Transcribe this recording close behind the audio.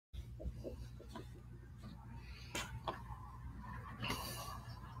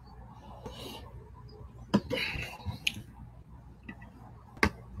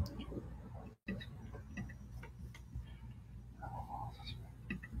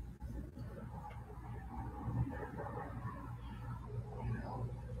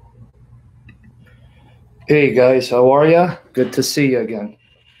Hey guys, how are ya? Good to see you again.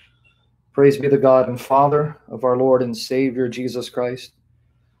 Praise be the God and Father of our Lord and Savior Jesus Christ.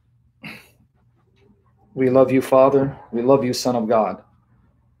 We love you, Father. We love you, Son of God.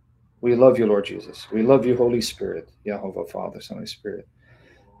 We love you, Lord Jesus. We love you, Holy Spirit. Yahovah, Father, Son, Holy Spirit.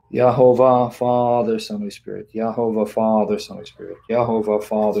 Yahovah, Father, Son, Holy Spirit. Yahovah, Father, Son, Holy Spirit. Yahovah,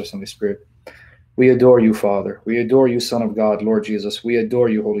 Father, Son, Holy Spirit. We adore you, Father. We adore you, Son of God, Lord Jesus. We adore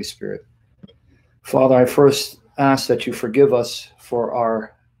you, Holy Spirit. Father, I first ask that you forgive us for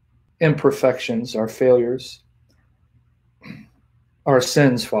our imperfections, our failures, our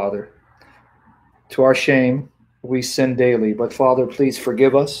sins, Father. To our shame, we sin daily. But Father, please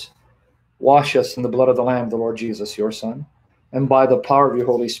forgive us. Wash us in the blood of the Lamb, the Lord Jesus, your Son. And by the power of your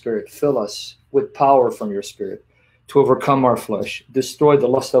Holy Spirit, fill us with power from your Spirit to overcome our flesh, destroy the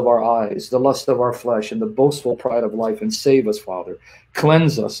lust of our eyes, the lust of our flesh, and the boastful pride of life, and save us, Father.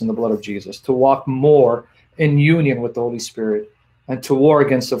 Cleanse us in the blood of Jesus, to walk more in union with the Holy Spirit, and to war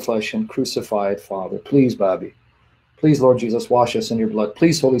against the flesh and crucify it, Father. Please, Babby. Please, Lord Jesus, wash us in your blood.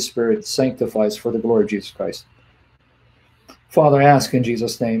 Please, Holy Spirit, sanctify us for the glory of Jesus Christ. Father, I ask in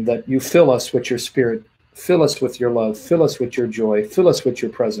Jesus' name that you fill us with your Spirit, fill us with your love, fill us with your joy, fill us with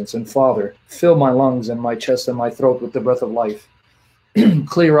your presence. And Father, fill my lungs and my chest and my throat with the breath of life.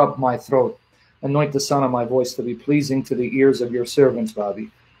 Clear up my throat. Anoint the sound of my voice to be pleasing to the ears of your servants,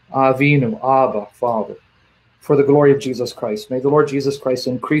 Babby. Avinu, Abba, Father. For the glory of Jesus Christ. May the Lord Jesus Christ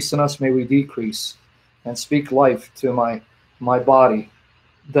increase in us, may we decrease, and speak life to my body,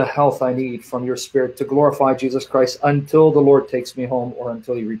 the health I need from your Spirit to glorify Jesus Christ until the Lord takes me home or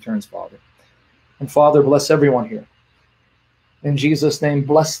until he returns, Father. And Father, bless everyone here. In Jesus' name,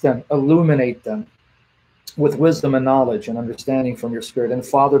 bless them, illuminate them with wisdom and knowledge and understanding from your Spirit. And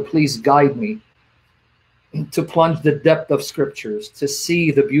Father, please guide me to plunge the depth of Scriptures, to see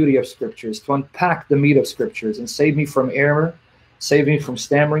the beauty of Scriptures, to unpack the meat of Scriptures, and save me from error, save me from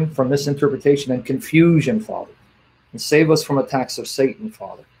stammering, from misinterpretation and confusion, Father. And save us from attacks of Satan,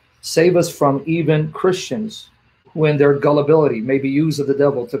 Father. Save us from even Christians who in their gullibility may be used of the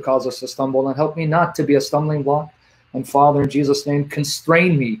devil to cause us to stumble, and help me not to be a stumbling block. And Father, in Jesus' name,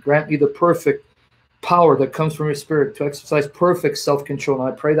 constrain me, grant me the perfect power that comes from your Spirit to exercise perfect self-control.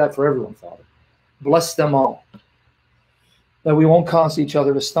 And I pray that for everyone, Father. Bless them all. That we won't cause each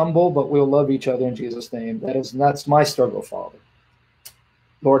other to stumble, but we'll love each other in Jesus' name. That's my struggle, Father.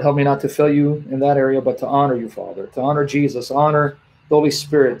 Lord, help me not to fail you in that area, but to honor you, Father, to honor Jesus, honor the Holy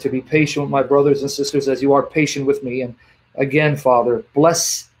Spirit, to be patient with my brothers and sisters as you are patient with me. And again, Father,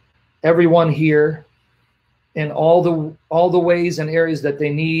 bless everyone here in all the ways and areas that they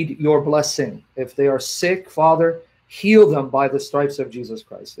need your blessing. If they are sick, Father, heal them by the stripes of Jesus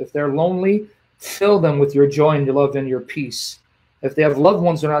Christ. If they're lonely, fill them with your joy and your love and your peace. If they have loved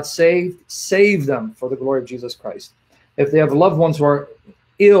ones who are not saved, save them for the glory of Jesus Christ. If they have loved ones who are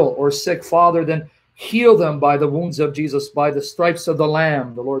ill or sick, Father, then heal them by the wounds of Jesus, by the stripes of the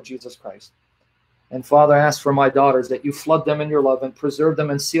Lamb, the Lord Jesus Christ. And Father, I ask for my daughters that you flood them in your love and preserve them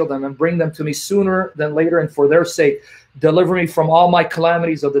and seal them and bring them to me sooner than later. And for their sake, deliver me from all my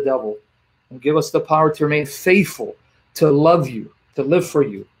calamities of the devil, and give us the power to remain faithful, to love you, to live for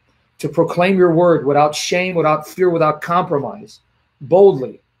you, to proclaim your word without shame, without fear, without compromise,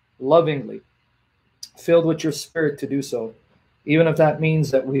 boldly, lovingly, filled with your Spirit to do so. Even if that means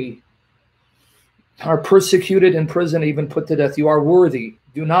that we are persecuted, in prison, even put to death. You are worthy.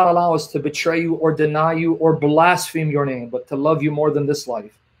 Do not allow us to betray you or deny you or blaspheme your name, but to love you more than this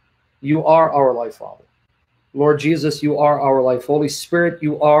life. You are our life, Father. Lord Jesus, you are our life. Holy Spirit,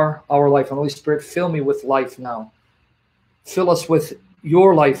 you are our life. And Holy Spirit, fill me with life now. Fill us with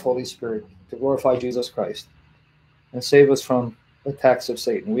your life, Holy Spirit, to glorify Jesus Christ and save us from attacks of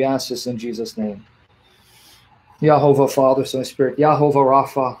Satan. We ask this in Jesus' name. Yahovah, Father, Son, Spirit. Yahovah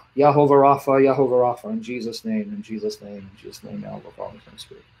Rapha, Yahovah Rapha, Yahovah Rapha. In Jesus' name, in Jesus' name, in Jesus' name, Yahovah, Father, Son,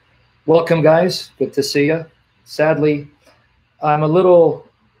 Spirit. Welcome, guys. Good to see you. Sadly, I'm a little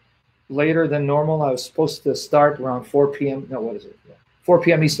later than normal. I was supposed to start around 4 p.m. No, what is it? 4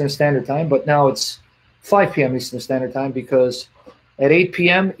 p.m. Eastern Standard Time, but now it's 5 p.m. Eastern Standard Time, because at 8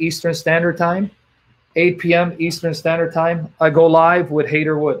 p.m. Eastern Standard Time, 8 p.m. Eastern Standard Time, I go live with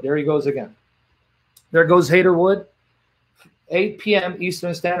Hater Wood. There he goes again. There goes Hater Wood. 8 p.m.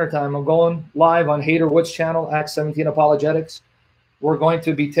 Eastern Standard Time, I'm going live on Hater Wood's channel, Acts 17 Apologetics. We're going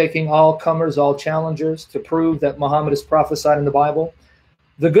to be taking all comers, all challengers, to prove that Muhammad is prophesied in the Bible.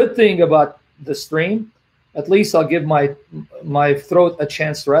 The good thing about the stream, at least I'll give my throat a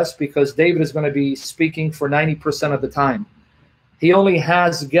chance to rest, because David is going to be speaking for 90% of the time. He only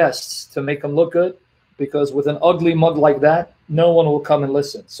has guests to make him look good, because with an ugly mug like that, no one will come and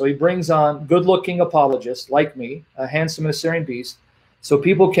listen. So he brings on good-looking apologists like me, a handsome Assyrian beast, so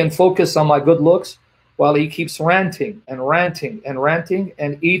people can focus on my good looks while he keeps ranting and ranting and ranting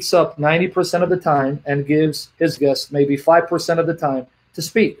and eats up 90% of the time and gives his guests maybe 5% of the time to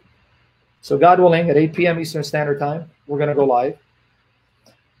speak. So God willing, at 8 p.m. Eastern Standard Time, we're going to go live.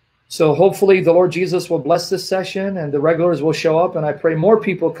 So hopefully the Lord Jesus will bless this session and the regulars will show up, and I pray more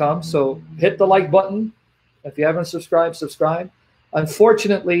people come. So hit the like button. If you haven't subscribed, subscribe.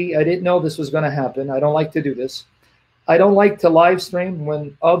 Unfortunately, I didn't know this was going to happen. I don't like to do this. I don't like to live stream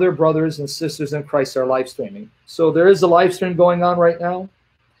when other brothers and sisters in Christ are live streaming. So there is a live stream going on right now,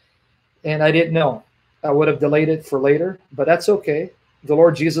 and I didn't know. I would have delayed it for later, but that's okay. The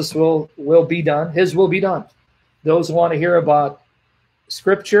Lord Jesus will be done. His will be done. Those who want to hear about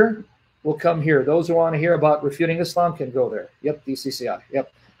Scripture will come here. Those who want to hear about refuting Islam can go there. Yep, DCCI.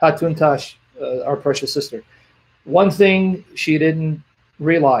 Yep, Hatun Tash, our precious sister. One thing she didn't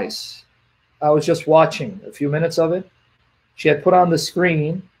realize, I was just watching a few minutes of it. She had put on the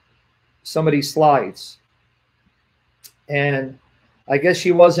screen some of these slides. And I guess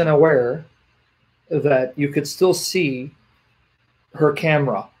she wasn't aware that you could still see her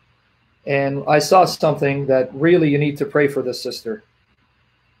camera. And I saw something that really you need to pray for this sister.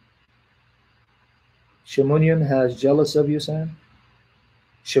 Shamounian has jealous of you, Sam?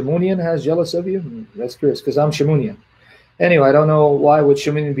 Shamounian has jealous of you? That's curious, because I'm Shamounian. Anyway, I don't know why would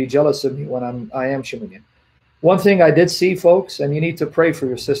Shamounian be jealous of me when I am Shamounian. One thing I did see, folks, and you need to pray for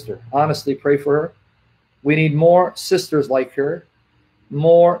your sister. Honestly, pray for her. We need more sisters like her,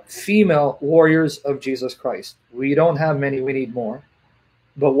 more female warriors of Jesus Christ. We don't have many. We need more.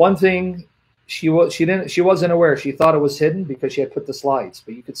 But one thing, she wasn't aware. She thought it was hidden because she had put the slides.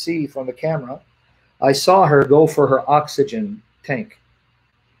 But you could see from the camera, I saw her go for her oxygen tank.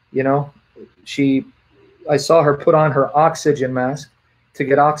 You know, I saw her put on her oxygen mask to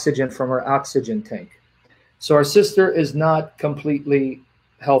get oxygen from her oxygen tank. So our sister is not completely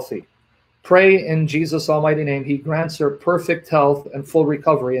healthy. Pray in Jesus' almighty name. He grants her perfect health and full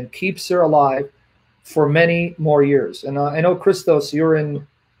recovery and keeps her alive for many more years. And I know, Christos, you're in...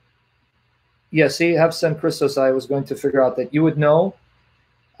 Yeah, see, have sent Christos. I was going to figure out that you would know.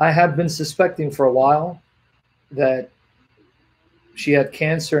 I have been suspecting for a while that she had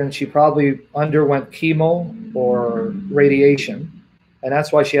cancer and she probably underwent chemo or radiation. And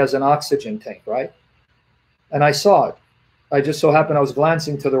that's why she has an oxygen tank, right? And I saw it. I just so happened I was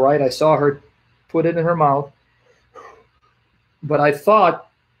glancing to the right. I saw her put it in her mouth. But I thought,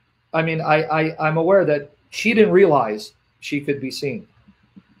 I mean, I'm aware that she didn't realize she could be seen.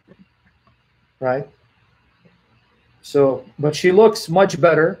 Right? So, but she looks much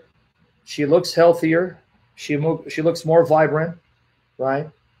better. She looks healthier. She looks more vibrant, right?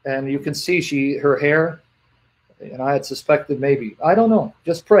 And you can see her hair, and I had suspected maybe. I don't know.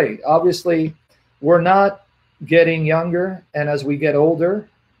 Just pray. Obviously, we're not getting younger, and as we get older,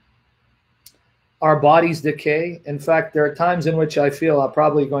 our bodies decay. In fact, there are times in which I feel I'm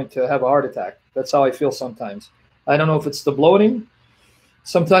probably going to have a heart attack. That's how I feel sometimes. I don't know if it's the bloating.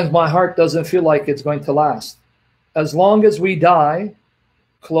 Sometimes my heart doesn't feel like it's going to last. As long as we die,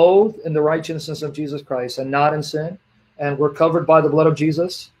 clothed in the righteousness of Jesus Christ and not in sin, and we're covered by the blood of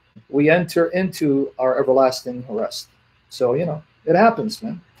Jesus, we enter into our everlasting rest. So, you know, it happens,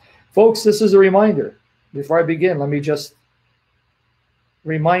 man. Folks, this is a reminder. Before I begin, let me just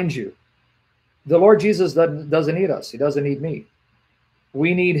remind you. The Lord Jesus doesn't need us. He doesn't need me.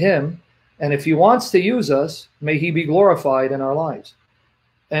 We need him. And if he wants to use us, may he be glorified in our lives.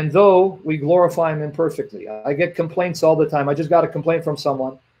 And though we glorify him imperfectly, I get complaints all the time. I just got a complaint from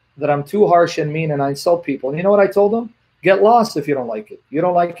someone that I'm too harsh and mean and I insult people. And you know what I told them? Get lost if you don't like it. You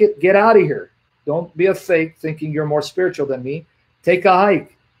don't like it? Get out of here. Don't be a fake thinking you're more spiritual than me. Take a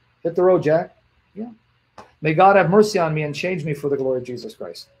hike. Hit the road, Jack. Yeah. May God have mercy on me and change me for the glory of Jesus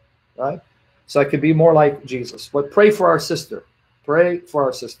Christ. Right? So I could be more like Jesus. But pray for our sister. Pray for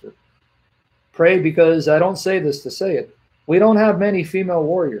our sister. Pray, because I don't say this to say it. We don't have many female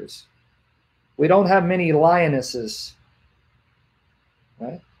warriors. We don't have many lionesses.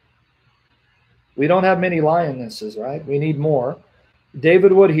 Right? We don't have many lionesses, right? We need more.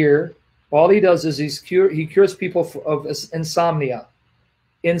 David Wood here, all he does is he cures people of insomnia.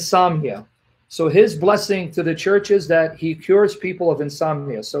 Insomnia. So his blessing to the church is that he cures people of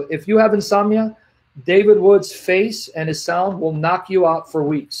insomnia. So if you have insomnia, David Wood's face and his sound will knock you out for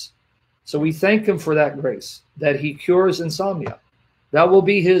weeks. So we thank him for that grace, that he cures insomnia. That will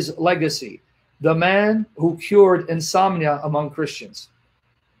be his legacy. The man who cured insomnia among Christians.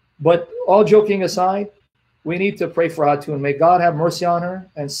 But all joking aside, we need to pray for Hatun. May God have mercy on her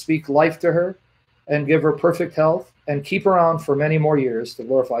and speak life to her and give her perfect health and keep her on for many more years to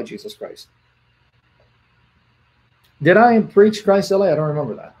glorify Jesus Christ. Did I preach Christ LA? I don't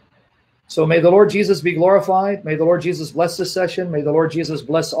remember that. So may the Lord Jesus be glorified. May the Lord Jesus bless this session. May the Lord Jesus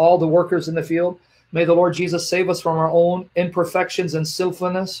bless all the workers in the field. May the Lord Jesus save us from our own imperfections and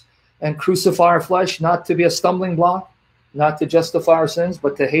sinfulness and crucify our flesh, not to be a stumbling block, not to justify our sins,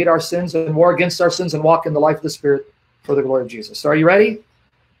 but to hate our sins and war against our sins and walk in the life of the Spirit for the glory of Jesus. So are you ready?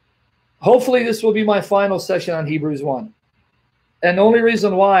 Hopefully this will be my final session on Hebrews 1. And the only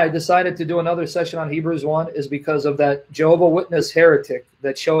reason why I decided to do another session on Hebrews 1 is because of that Jehovah's Witness heretic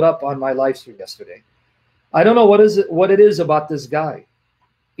that showed up on my live stream yesterday. I don't know what it is about this guy.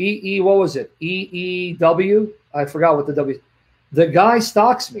 What was it? EEW? I forgot what the W. The guy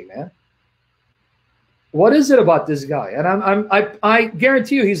stalks me, man. What is it about this guy? And I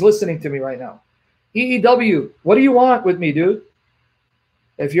guarantee you he's listening to me right now. EEW, what do you want with me, dude?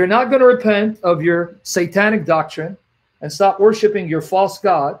 If you're not going to repent of your satanic doctrine and stop worshiping your false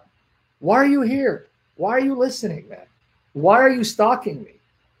god, why are you here? Why are you listening, man? Why are you stalking me?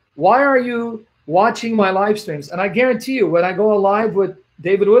 Why are you watching my live streams? And I guarantee you, when I go live with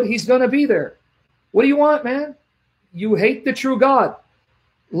David Wood, he's going to be there. What do you want, man? You hate the true God.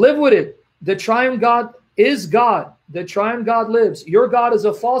 Live with it. The triune God is God. The triune God lives. Your God is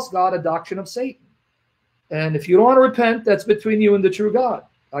a false God, a doctrine of Satan. And if you don't want to repent, that's between you and the true God.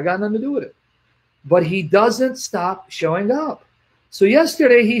 I got nothing to do with it. But he doesn't stop showing up. So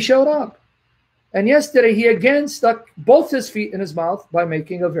yesterday he showed up. And yesterday he again stuck both his feet in his mouth by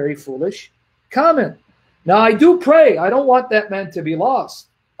making a very foolish comment. Now I do pray. I don't want that man to be lost.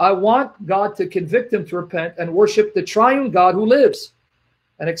 I want God to convict him to repent and worship the triune God who lives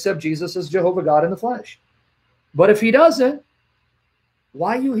and accept Jesus as Jehovah God in the flesh. But if he doesn't,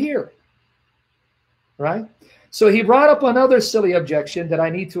 why are you here? Right? So he brought up another silly objection that I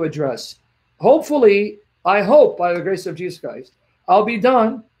need to address. Hopefully, I hope by the grace of Jesus Christ, I'll be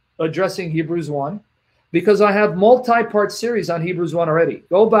done addressing Hebrews 1 because I have multi-part series on Hebrews 1 already.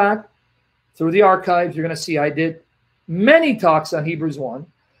 Go back through the archives. You're going to see I did many talks on Hebrews 1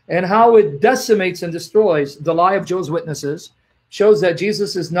 and how it decimates and destroys the lie of Jehovah's Witnesses, shows that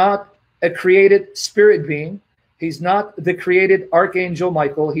Jesus is not a created spirit being. He's not the created Archangel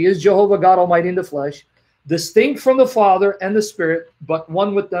Michael. He is Jehovah God Almighty in the flesh, distinct from the Father and the Spirit, but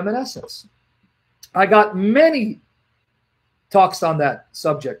one with them in essence. I got many talks on that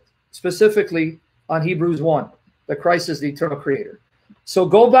subject, specifically on Hebrews 1, that Christ is the eternal creator. So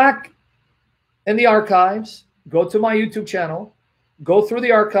go back in the archives, go to my YouTube channel, go through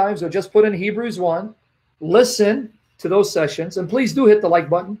the archives, or just put in Hebrews 1, listen to those sessions, and please do hit the like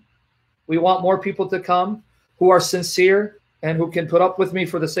button. We want more people to come who are sincere and who can put up with me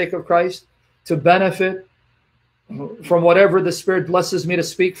for the sake of Christ to benefit from whatever the Spirit blesses me to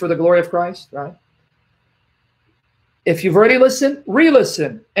speak for the glory of Christ, right? If you've already listened,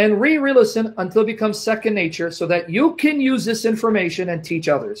 re-listen and re-listen until it becomes second nature so that you can use this information and teach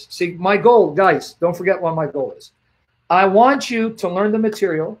others. See, my goal, guys, don't forget what my goal is. I want you to learn the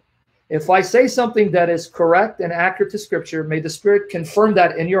material. If I say something that is correct and accurate to Scripture, may the Spirit confirm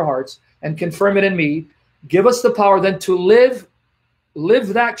that in your hearts and confirm it in me. Give us the power then to live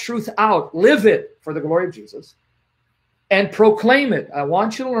that truth out. Live it for the glory of Jesus and proclaim it. I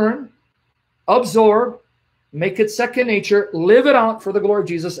want you to learn, absorb, make it second nature, live it out for the glory of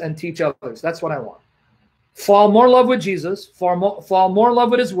Jesus, and teach others. That's what I want. Fall more in love with Jesus, fall more in love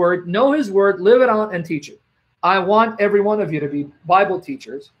with his word, know his word, live it out, and teach it. I want every one of you to be Bible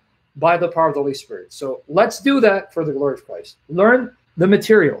teachers by the power of the Holy Spirit. So let's do that for the glory of Christ. Learn the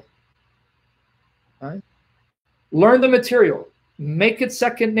material. Right? Learn the material. Make it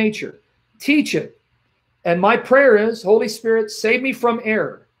second nature. Teach it. And my prayer is, Holy Spirit, save me from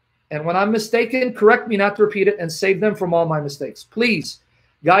error. And when I'm mistaken, correct me not to repeat it and save them from all my mistakes. Please,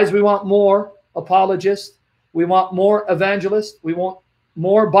 guys, we want more apologists. We want more evangelists. We want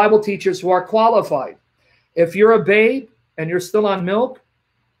more Bible teachers who are qualified. If you're a babe and you're still on milk,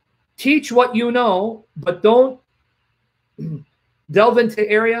 teach what you know, but don't delve into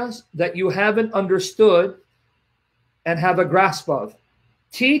areas that you haven't understood and have a grasp of.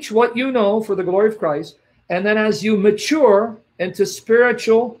 Teach what you know for the glory of Christ. And then as you mature into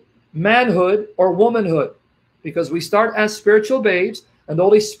spiritual manhood or womanhood, because we start as spiritual babes and the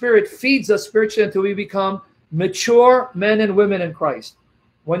Holy Spirit feeds us spiritually until we become mature men and women in Christ.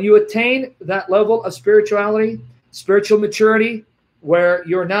 When you attain that level of spirituality, spiritual maturity, where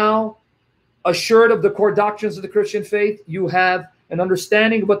you're now assured of the core doctrines of the Christian faith, you have an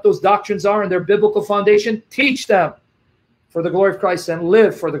understanding of what those doctrines are and their biblical foundation, teach them for the glory of Christ and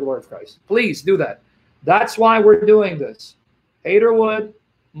live for the glory of Christ. Please do that. That's why we're doing this. Haterwood,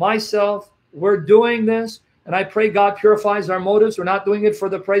 myself, We're doing this, and I pray God purifies our motives. We're not doing it for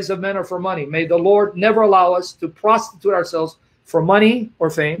the praise of men or for money. May the Lord never allow us to prostitute ourselves for money or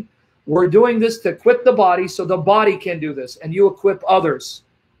fame. We're doing this to equip the body so the body can do this, and you equip others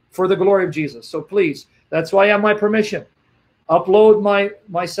for the glory of Jesus. So please, that's why I have my permission. Upload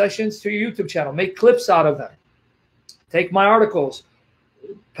my sessions to your YouTube channel. Make clips out of them. Take my articles,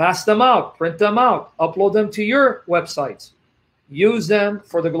 pass them out, print them out, upload them to your websites. Use them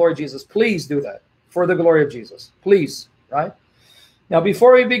for the glory of Jesus. Please do that for the glory of Jesus. Please, right? Now,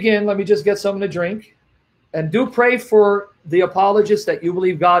 before we begin, let me just get something to drink. And do pray for the apologists that you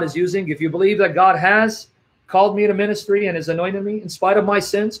believe God is using. If you believe that God has called me to ministry and has anointed me in spite of my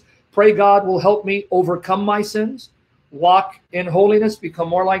sins, pray God will help me overcome my sins, walk in holiness, become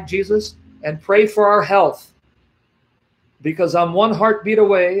more like Jesus, and pray for our health, because I'm one heartbeat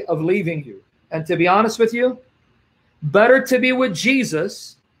away of leaving you. And to be honest with you, better to be with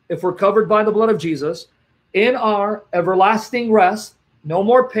Jesus, if we're covered by the blood of Jesus, in our everlasting rest. No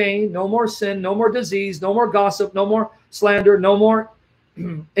more pain, no more sin, no more disease, no more gossip, no more slander, no more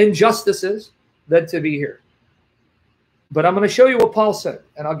injustices, than to be here. But I'm going to show you what Paul said,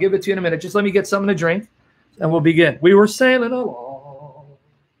 and I'll give it to you in a minute. Just let me get something to drink, and we'll begin. We were sailing along.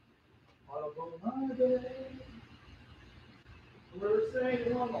 We're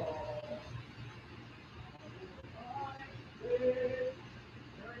sailing along.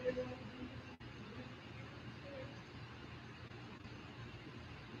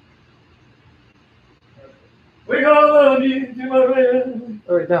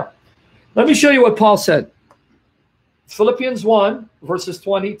 All right, now, let me show you what Paul said. Philippians 1, verses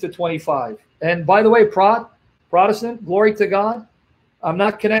 20 to 25. And by the way, Protestant, glory to God. I'm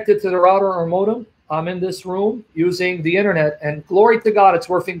not connected to the router or modem. I'm in this room using the internet, and glory to God, it's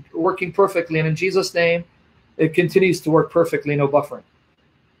working perfectly. And in Jesus' name, it continues to work perfectly, no buffering.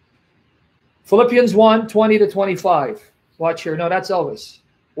 Philippians 1, 20 to 25. Watch here. No, that's Elvis.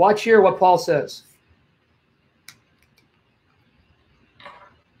 Watch here what Paul says.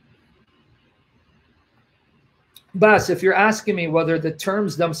 Bas, if you're asking me whether the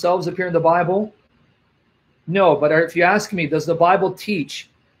terms themselves appear in the Bible, no. But if you ask me, does the Bible teach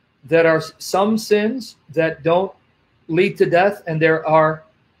that are some sins that don't lead to death, and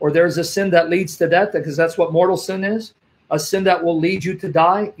there's a sin that leads to death, because that's what mortal sin is, a sin that will lead you to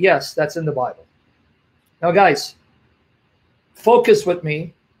die? Yes, that's in the Bible. Now, guys, focus with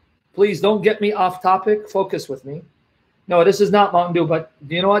me. Please don't get me off topic. Focus with me. No, this is not Mountain Dew, but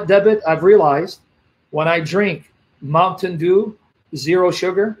you know what, Debit? I've realized when I drink Mountain Dew, 0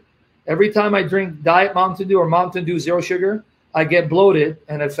 sugar, every time I drink Diet Mountain Dew or Mountain Dew 0 sugar, I get bloated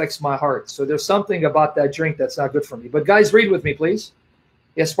and it affects my heart. So there's something about that drink that's not good for me. But guys, read with me, please.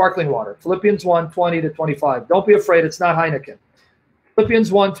 Yes, sparkling water. Philippians 1, 20 to 25. Don't be afraid. It's not Heineken.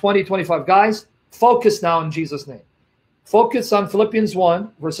 Philippians 1, 20, 25. Guys, focus now in Jesus' name. Focus on Philippians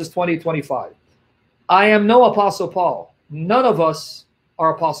 1, verses 20 to 25. I am no Apostle Paul. None of us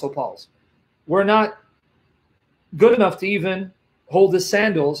are Apostle Pauls. We're not good enough to even hold his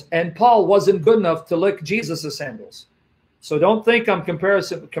sandals, and Paul wasn't good enough to lick Jesus' sandals. So don't think I'm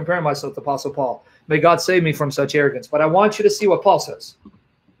comparing myself to Apostle Paul. May God save me from such arrogance. But I want you to see what Paul says.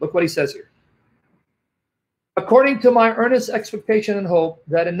 Look what he says here. According to my earnest expectation and hope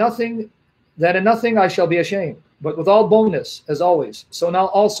that in nothing I shall be ashamed, but with all boldness, as always. So now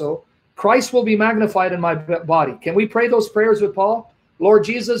also, Christ will be magnified in my body. Can we pray those prayers with Paul? Lord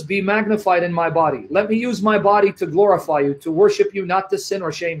Jesus, be magnified in my body. Let me use my body to glorify you, to worship you, not to sin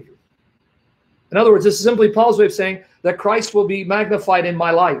or shame you. In other words, this is simply Paul's way of saying that Christ will be magnified in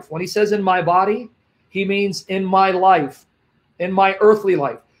my life. When he says in my body, he means in my life, in my earthly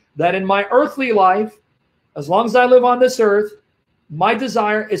life. That in my earthly life, as long as I live on this earth, my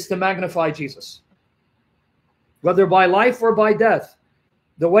desire is to magnify Jesus. Whether by life or by death.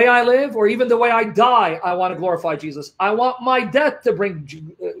 The way I live, or even the way I die, I want to glorify Jesus. I want my death to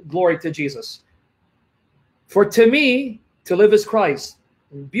bring glory to Jesus. For to me, to live is Christ.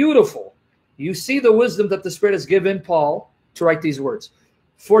 Beautiful. You see the wisdom that the Spirit has given Paul to write these words.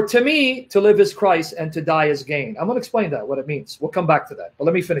 For to me, to live is Christ, and to die is gain. I'm going to explain that, what it means. We'll come back to that, but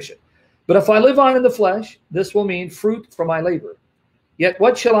let me finish it. But if I live on in the flesh, this will mean fruit for my labor. Yet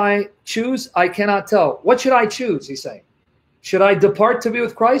what shall I choose? I cannot tell. What should I choose, he's saying? Should I depart to be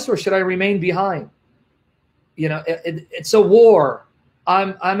with Christ, or should I remain behind? You know, it's a war.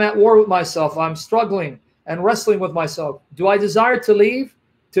 I'm at war with myself. I'm struggling and wrestling with myself. Do I desire to leave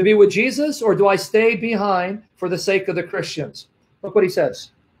to be with Jesus, or do I stay behind for the sake of the Christians? Look what he says.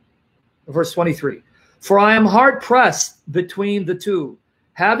 Verse 23. For I am hard pressed between the two,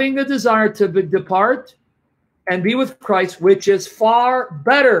 having the desire to depart and be with Christ, which is far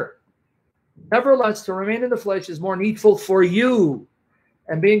better. Nevertheless, to remain in the flesh is more needful for you.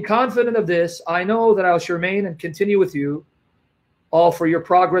 And being confident of this, I know that I shall remain and continue with you, all for your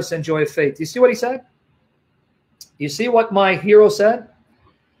progress and joy of faith. You see what he said? You see what my hero said?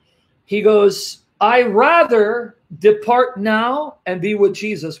 He goes, I rather depart now and be with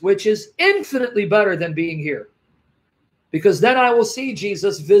Jesus, which is infinitely better than being here. Because then I will see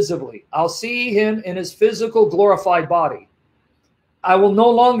Jesus visibly. I'll see him in his physical glorified body. I will no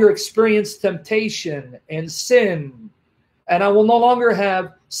longer experience temptation and sin. And I will no longer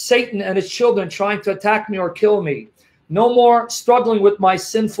have Satan and his children trying to attack me or kill me. No more struggling with my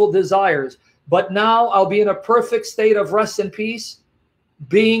sinful desires. But now I'll be in a perfect state of rest and peace,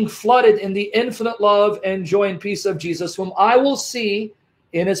 being flooded in the infinite love and joy and peace of Jesus, whom I will see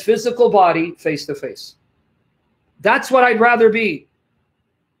in his physical body face to face. That's what I'd rather be.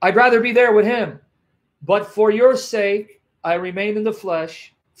 I'd rather be there with him. But for your sake, I remain in the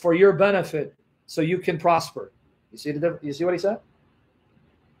flesh for your benefit, so you can prosper. You see you see what he said?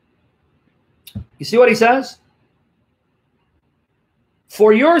 You see what he says?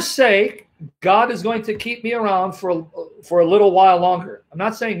 For your sake, God is going to keep me around for a little while longer. I'm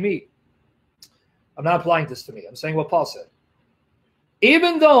not saying me. I'm not applying this to me. I'm saying what Paul said.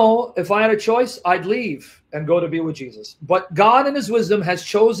 Even though if I had a choice, I'd leave and go to be with Jesus. But God in his wisdom has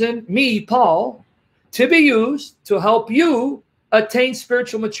chosen me, Paul, to be used to help you attain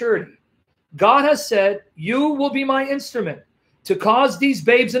spiritual maturity. God has said, you will be my instrument to cause these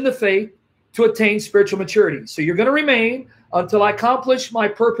babes in the faith to attain spiritual maturity. So you're going to remain until I accomplish my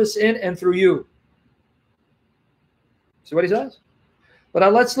purpose in and through you. See what he says?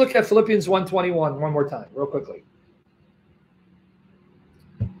 But let's look at Philippians 1:21 one more time, real quickly.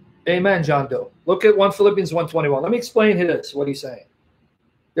 Amen, John Doe. Look at Philippians 1:21. Let me explain what he's saying.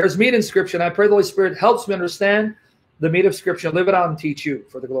 There's meat in Scripture, and I pray the Holy Spirit helps me understand the meat of Scripture, live it out and teach you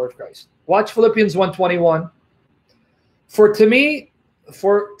for the glory of Christ. Watch Philippians 1:21. For to me,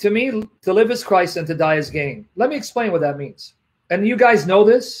 to live is Christ and to die is gain. Let me explain what that means. And you guys know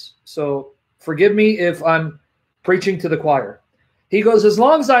this, so forgive me if I'm preaching to the choir. He goes, as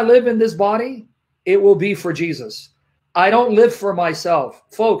long as I live in this body, it will be for Jesus. I don't live for myself.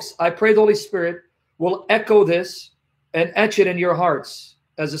 Folks, I pray the Holy Spirit will echo this and etch it in your hearts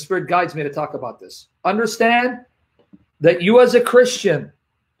as the Spirit guides me to talk about this. Understand that you as a Christian,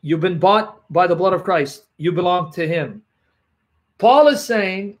 you've been bought by the blood of Christ. You belong to him. Paul is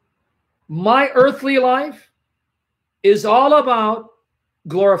saying, my earthly life is all about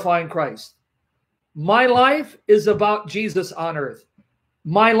glorifying Christ. My life is about Jesus on earth.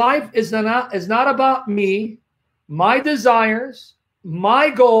 My life is not about me, my desires, my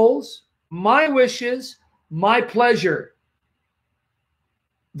goals, my wishes, my pleasure.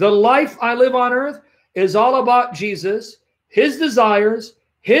 The life I live on earth is all about Jesus, his desires,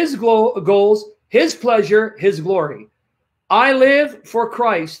 his goals, his pleasure, his glory. I live for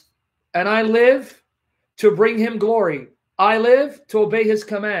Christ, and I live to bring him glory. I live to obey his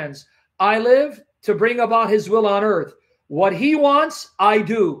commands. I live to bring about his will on earth. What he wants, I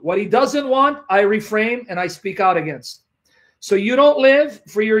do. What he doesn't want, I refrain and I speak out against. So you don't live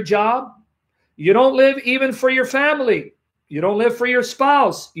for your job. You don't live even for your family. You don't live for your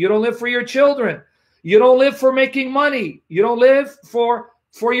spouse. You don't live for your children. You don't live for making money. You don't live for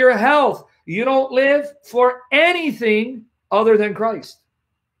your health. You don't live for anything other than Christ.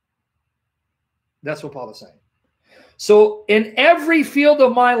 That's what Paul is saying. So in every field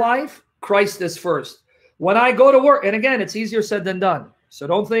of my life, Christ is first. When I go to work, and again, it's easier said than done. So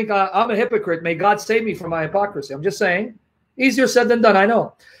don't think I'm a hypocrite. May God save me from my hypocrisy. I'm just saying, easier said than done, I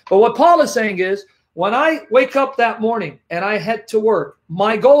know. But what Paul is saying is, when I wake up that morning and I head to work,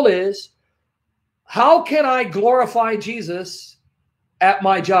 my goal is, how can I glorify Jesus at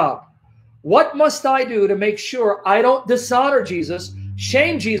my job? What must I do to make sure I don't dishonor Jesus,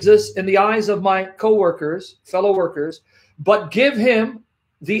 shame Jesus in the eyes of my co-workers, fellow workers, but give him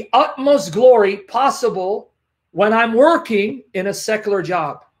the utmost glory possible when I'm working in a secular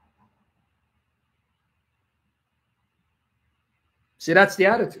job? See, that's the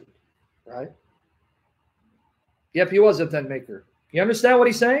attitude, right? Yep, he was a tent maker. You understand what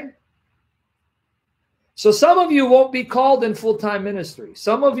he's saying? So some of you won't be called in full-time ministry.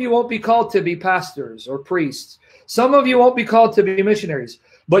 Some of you won't be called to be pastors or priests. Some of you won't be called to be missionaries.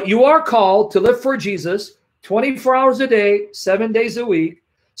 But you are called to live for Jesus 24 hours a day, 7 days a week.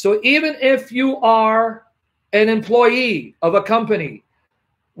 So even if you are an employee of a company,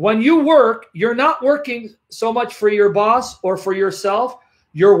 when you work, you're not working so much for your boss or for yourself.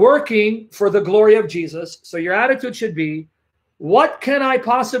 You're working for the glory of Jesus. So your attitude should be, what can I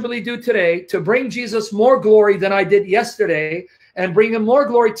possibly do today to bring Jesus more glory than I did yesterday and bring him more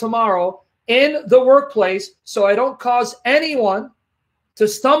glory tomorrow in the workplace so I don't cause anyone to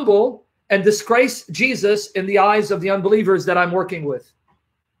stumble and disgrace Jesus in the eyes of the unbelievers that I'm working with.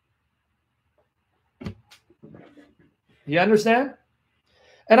 You understand?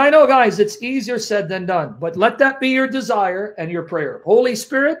 And I know, guys, it's easier said than done, but let that be your desire and your prayer. Holy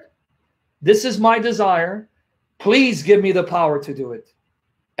Spirit, this is my desire. Please give me the power to do it.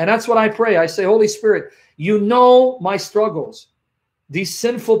 And that's what I pray. I say, Holy Spirit, you know my struggles, these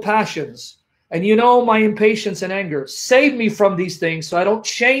sinful passions, and you know my impatience and anger. Save me from these things so I don't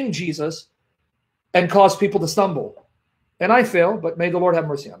shame Jesus and cause people to stumble. And I fail, but may the Lord have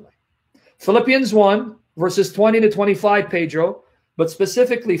mercy on me. Philippians 1, verses 20 to 25, Pedro, but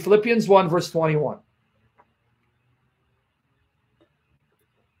specifically Philippians 1, verse 21.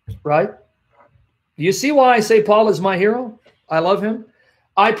 Right? You see why I say Paul is my hero? I love him.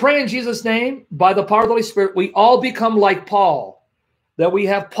 I pray in Jesus' name, by the power of the Holy Spirit, we all become like Paul. That we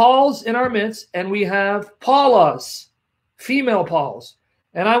have Pauls in our midst, and we have Paulas, female Pauls.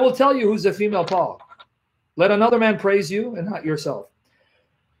 And I will tell you who's a female Paul. Let another man praise you and not yourself.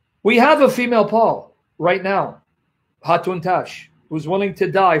 We have a female Paul right now, Hatun Tash, who's willing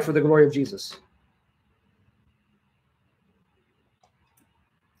to die for the glory of Jesus.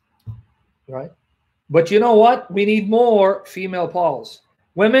 Right? But you know what? We need more female Pauls.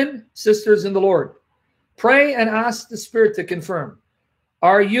 Women, sisters in the Lord, pray and ask the Spirit to confirm.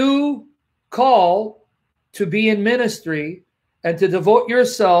 Are you called to be in ministry and to devote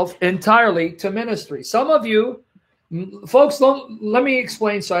yourself entirely to ministry? Some of you, folks, let me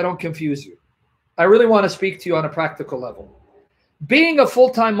explain so I don't confuse you. I really want to speak to you on a practical level. Being a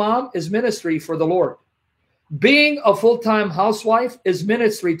full-time mom is ministry for the Lord. Being a full-time housewife is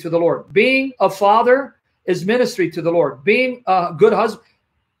ministry to the Lord. Being a father is ministry to the Lord. Being a good husband,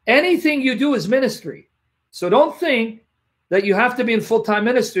 anything you do is ministry. So don't think that you have to be in full-time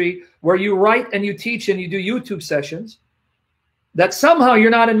ministry where you write and you teach and you do YouTube sessions, that somehow you're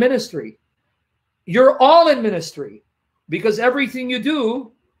not in ministry. You're all in ministry because everything you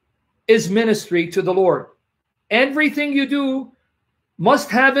do is ministry to the Lord. Everything you do must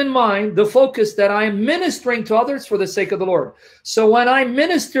have in mind the focus that I am ministering to others for the sake of the Lord. So when I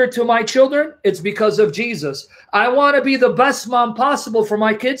minister to my children, it's because of Jesus. I want to be the best mom possible for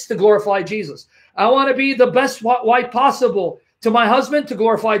my kids to glorify Jesus. I want to be the best wife possible to my husband to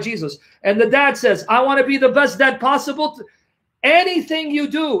glorify Jesus. And the dad says, I want to be the best dad possible. Anything you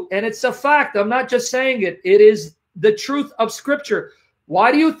do, and it's a fact, I'm not just saying it, it is the truth of Scripture.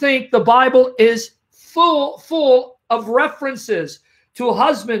 Why do you think the Bible is full of references to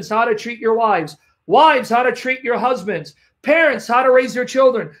husbands, how to treat your wives, wives, how to treat your husbands, parents, how to raise your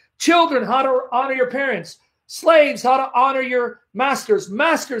children, children, how to honor your parents, slaves, how to honor your masters,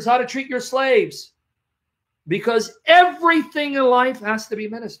 masters, how to treat your slaves? Because everything in life has to be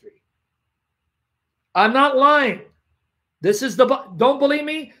ministry. I'm not lying. This is don't believe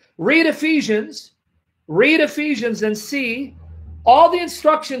me? Read Ephesians and see all the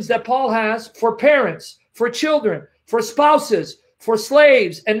instructions that Paul has for parents, for children, for spouses, for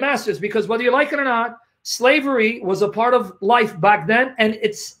slaves and masters, because whether you like it or not, slavery was a part of life back then, and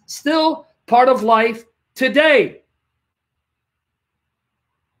it's still part of life today.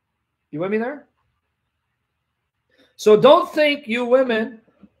 You with me there? So don't think, you women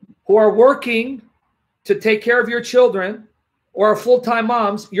who are working to take care of your children or are full-time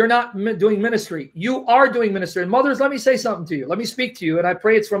moms, you're not doing ministry. You are doing ministry. And mothers, let me say something to you. Let me speak to you, and I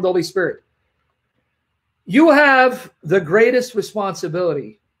pray it's from the Holy Spirit. You have the greatest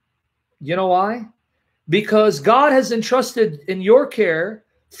responsibility. You know why? Because God has entrusted in your care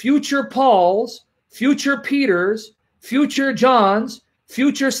future Pauls, future Peters, future Johns,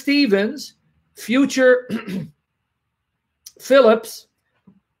 future Stevens, future Phillips.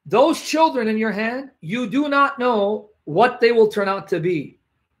 Those children in your hand, you do not know what they will turn out to be.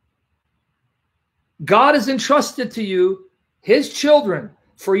 God has entrusted to you his children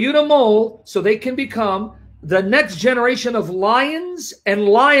for you to mold so they can become the next generation of lions and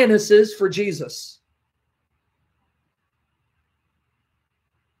lionesses for Jesus.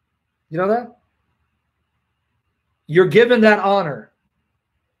 You know that? You're given that honor.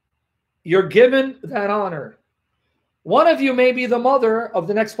 You're given that honor. One of you may be the mother of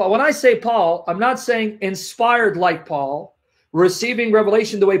the next Paul. When I say Paul, I'm not saying inspired like Paul, receiving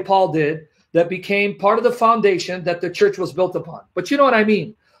revelation the way Paul did, that became part of the foundation that the church was built upon. But you know what I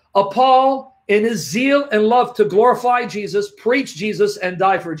mean? A Paul in his zeal and love to glorify Jesus, preach Jesus, and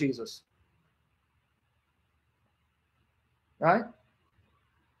die for Jesus. Right?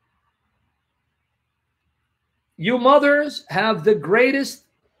 You mothers have the greatest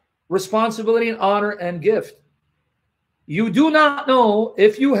responsibility and honor and gift. You do not know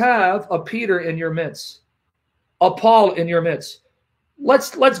if you have a Peter in your midst, a Paul in your midst.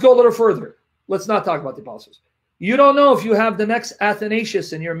 Let's go a little further. Let's not talk about the apostles. You don't know if you have the next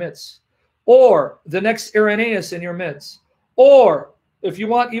Athanasius in your midst, or the next Irenaeus in your midst, or if you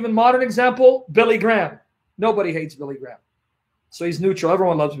want even modern example, Billy Graham. Nobody hates Billy Graham. So he's neutral.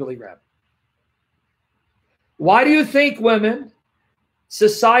 Everyone loves Billy Graham. Why do you think, women,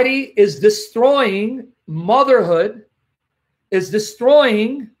 society is destroying motherhood, is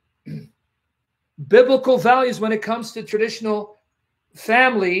destroying biblical values when it comes to traditional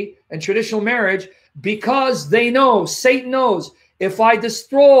family and traditional marriage? Because they know, Satan knows, if I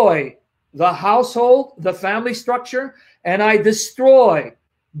destroy the household, the family structure, and I destroy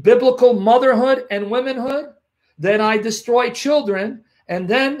biblical motherhood and womanhood, then I destroy children, and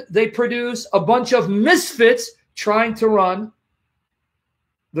then they produce a bunch of misfits trying to run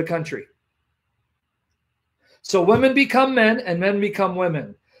the country. So women become men and men become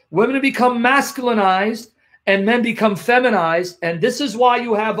women. Women become masculinized and men become feminized. And this is why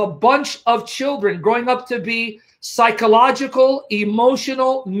you have a bunch of children growing up to be psychological,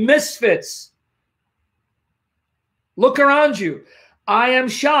 emotional misfits. Look around you. I am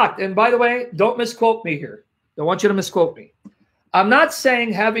shocked. And by the way, don't misquote me here. I want you to misquote me. I'm not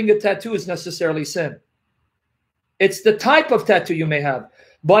saying having a tattoo is necessarily sin. It's the type of tattoo you may have.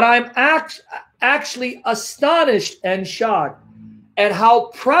 But I'm actually astonished and shocked at how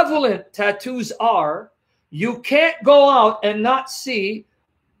prevalent tattoos are. You can't go out and not see,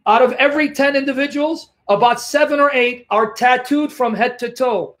 out of every 10 individuals, about 7 or 8 are tattooed from head to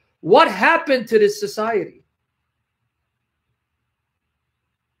toe. What happened to this society?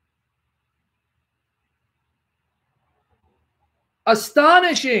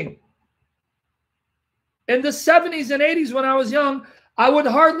 Astonishing. In the 70s and 80s when I was young, I would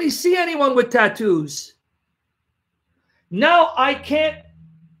hardly see anyone with tattoos. Now I can't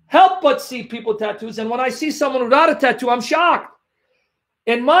help but see people with tattoos. And when I see someone without a tattoo, I'm shocked.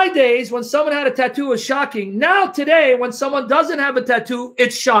 In my days, when someone had a tattoo, it was shocking. Now today, when someone doesn't have a tattoo,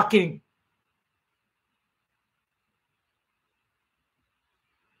 it's shocking.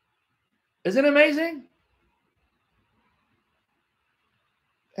 Isn't it amazing?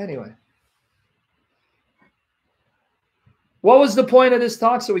 Anyway. What was the point of this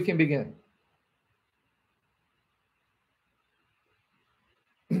talk so we can begin?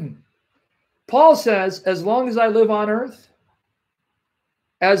 Paul says, as long as I live on earth,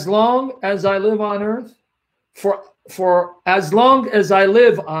 as long as I live on earth, for as long as I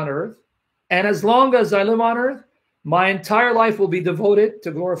live on earth, and as long as I live on earth, my entire life will be devoted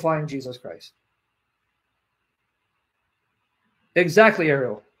to glorifying Jesus Christ. Exactly,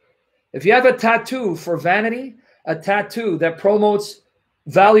 Ariel. If you have a tattoo for vanity, a tattoo that promotes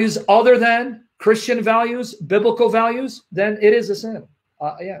values other than Christian values, biblical values, then it is a sin.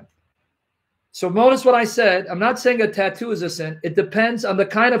 Yeah. So notice what I said. I'm not saying a tattoo is a sin. It depends on the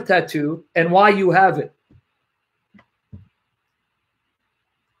kind of tattoo and why you have it.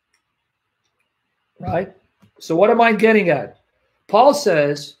 Right? So what am I getting at? Paul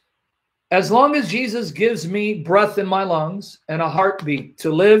says, as long as Jesus gives me breath in my lungs and a heartbeat to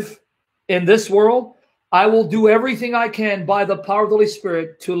live in this world, I will do everything I can by the power of the Holy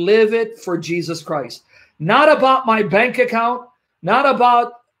Spirit to live it for Jesus Christ. Not about my bank account, not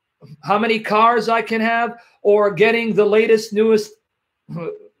about how many cars I can have or getting the latest, newest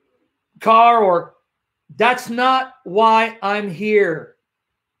car, or that's not why I'm here.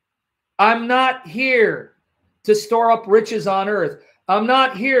 I'm not here to store up riches on earth. I'm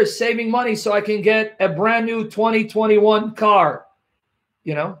not here saving money so I can get a brand new 2021 car,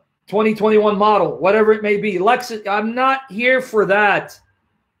 2021 model, whatever it may be. Lexus, I'm not here for that.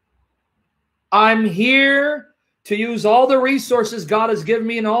 I'm here to use all the resources God has given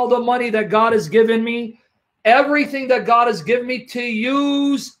me and all the money that God has given me, everything that God has given me, to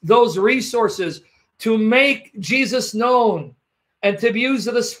use those resources to make Jesus known and to be used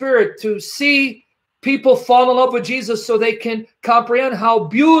of the Spirit, to see people fall in love with Jesus so they can comprehend how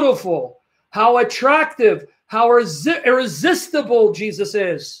beautiful, how attractive, how irresistible Jesus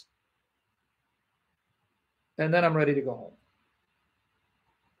is. And then I'm ready to go home.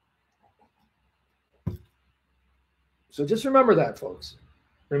 So just remember that, folks.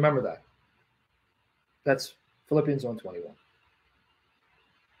 Remember that. That's Philippians 1:21.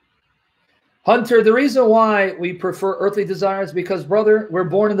 Hunter, the reason why we prefer earthly desires, because, brother, we're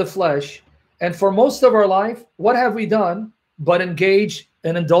born in the flesh. And for most of our life, what have we done but engage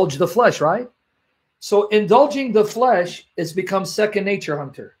and indulge the flesh, right? So indulging the flesh has become second nature,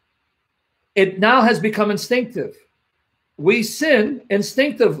 Hunter. It now has become instinctive. We sin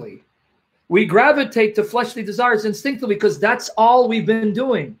instinctively. We gravitate to fleshly desires instinctively because that's all we've been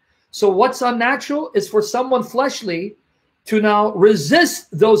doing. So what's unnatural is for someone fleshly to now resist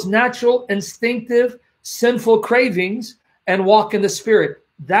those natural, instinctive, sinful cravings and walk in the Spirit.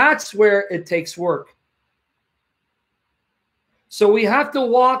 That's where it takes work. So we have to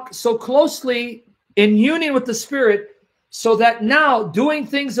walk so closely in union with the Spirit so that now doing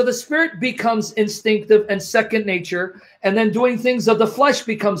things of the Spirit becomes instinctive and second nature, and then doing things of the flesh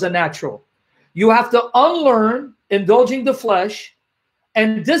becomes a natural. You have to unlearn indulging the flesh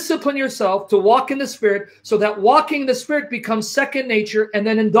and discipline yourself to walk in the Spirit so that walking in the Spirit becomes second nature, and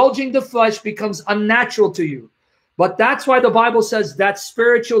then indulging the flesh becomes unnatural to you. But that's why the Bible says that's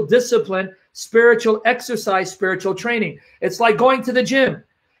spiritual discipline, spiritual exercise, spiritual training. It's like going to the gym.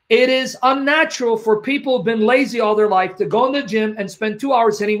 It is unnatural for people who've been lazy all their life to go in the gym and spend 2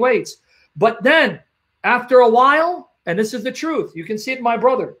 hours hitting weights. But then after a while, and this is the truth, you can see it in my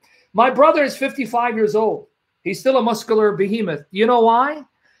brother. My brother is 55 years old. He's still a muscular behemoth. You know why?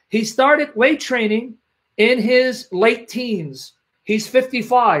 He started weight training in his late teens. He's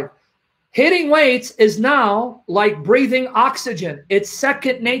 55. Hitting weights is now like breathing oxygen. It's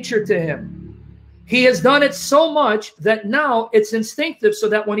second nature to him. He has done it so much that now it's instinctive, so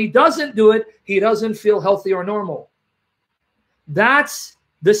that when he doesn't do it, he doesn't feel healthy or normal. That's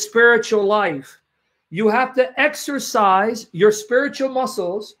the spiritual life. You have to exercise your spiritual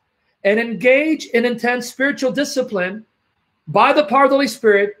muscles and engage in intense spiritual discipline by the power of the Holy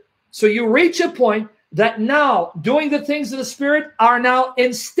Spirit, so you reach a point that now doing the things of the Spirit are now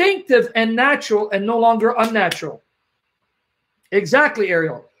instinctive and natural and no longer unnatural. Exactly,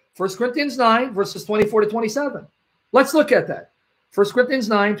 Ariel. 1 Corinthians 9, verses 24 to 27. Let's look at that. 1 Corinthians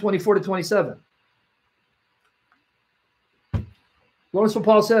 9, 24 to 27. Notice what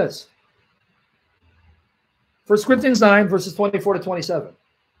Paul says. 1 Corinthians 9, verses 24 to 27.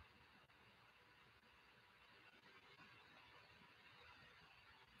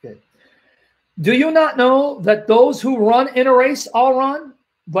 Okay. Do you not know that those who run in a race all run,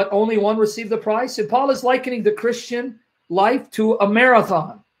 but only one receive the prize? And Paul is likening the Christian life to a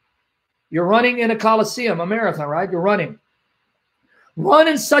marathon. You're running in a coliseum, a marathon, right? You're running. Run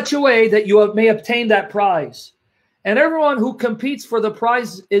in such a way that you may obtain that prize. And everyone who competes for the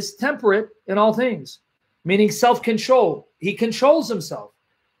prize is temperate in all things, meaning self-control. He controls himself,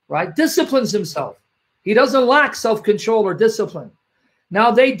 right? Disciplines himself. He doesn't lack self-control or discipline.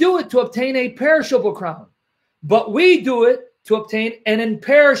 Now they do it to obtain a perishable crown, but we do it to obtain an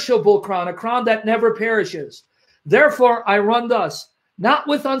imperishable crown, a crown that never perishes. Therefore I run thus, not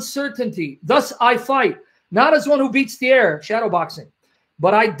with uncertainty. Thus I fight, not as one who beats the air, shadowboxing,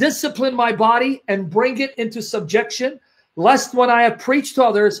 but I discipline my body and bring it into subjection, lest when I have preached to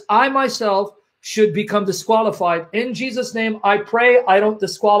others, I myself should become disqualified. In Jesus' name, I pray I don't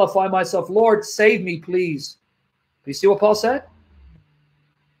disqualify myself. Lord, save me, please. Do you see what Paul said?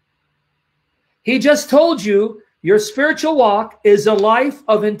 He just told you your spiritual walk is a life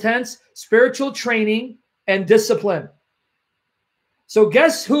of intense spiritual training and discipline. So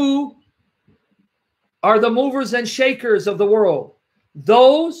guess who are the movers and shakers of the world?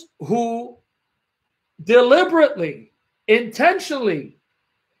 Those who deliberately, intentionally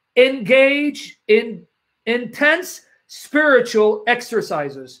engage in intense spiritual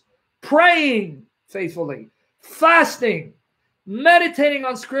exercises, praying faithfully, fasting, meditating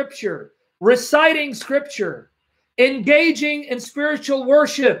on Scripture, reciting Scripture, engaging in spiritual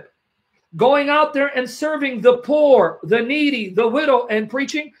worship, going out there and serving the poor, the needy, the widow, and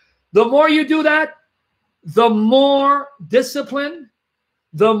preaching. The more you do that, the more disciplined,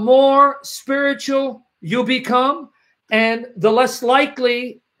 the more spiritual you become, and the less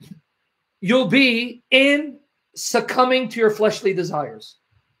likely you'll be in succumbing to your fleshly desires.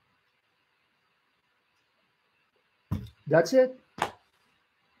 That's it.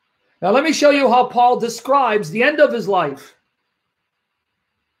 Now let me show you how Paul describes the end of his life.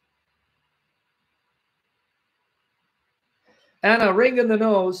 Anna, ring in the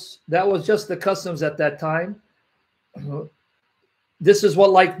nose, that was just the customs at that time. This is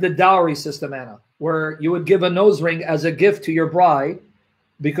what, like the dowry system, Anna, where you would give a nose ring as a gift to your bride,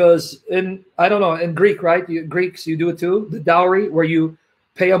 because in, I don't know, in Greek, right? Greeks, you do it too, the dowry, where you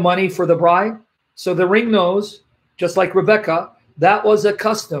pay a money for the bride. So the ring nose, just like Rebecca, that was a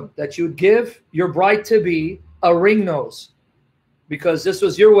custom that you would give your bride-to-be a ring nose, because this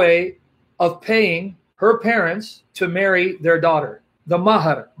was your way of paying her parents to marry their daughter. The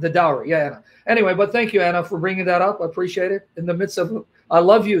mahar, the dowry. Yeah, Anna. Anyway, but thank you, Anna, for bringing that up. I appreciate it. In the midst of, I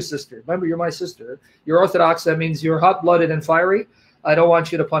love you, sister. Remember, you're my sister. You're Orthodox. That means you're hot-blooded and fiery. I don't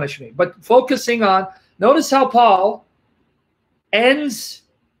want you to punish me. But focusing on, notice how Paul ends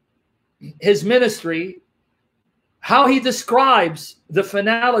his ministry, how he describes the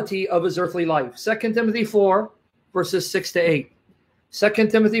finality of his earthly life. 2 Timothy 4, verses 6 to 8. 2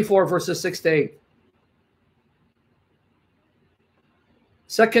 Timothy 4, verses 6 to 8.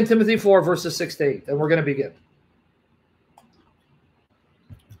 2 Timothy 4, verses 6 to 8. And we're going to begin.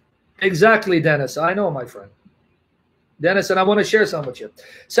 Exactly, Dennis. I know, my friend. Dennis, and I want to share some with you.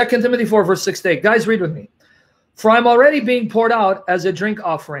 2 Timothy 4, verse 6 to 8. Guys, read with me. For I'm already being poured out as a drink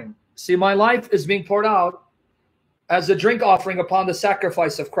offering. See, my life is being poured out as a drink offering upon the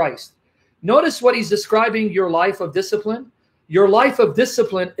sacrifice of Christ. Notice what he's describing your life of discipline. Your life of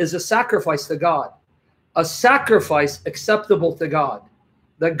discipline is a sacrifice to God. A sacrifice acceptable to God,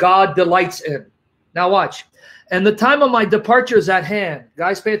 that God delights in. Now watch. And the time of my departure is at hand.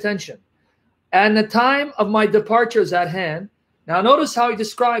 Guys, pay attention. And the time of my departure is at hand. Now notice how he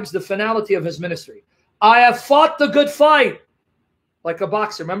describes the finality of his ministry. I have fought the good fight, like a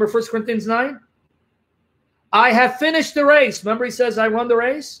boxer. Remember 1 Corinthians 9? I have finished the race. Remember he says, I run the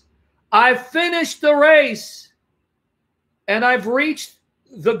race? I've finished the race. And I've reached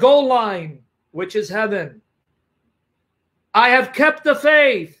the goal line, which is heaven. I have kept the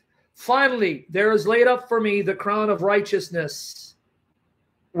faith. Finally, there is laid up for me the crown of righteousness,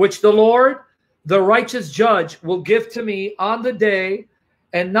 which the Lord, the righteous judge, will give to me on the day,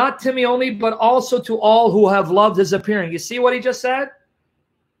 and not to me only, but also to all who have loved his appearing. You see what he just said?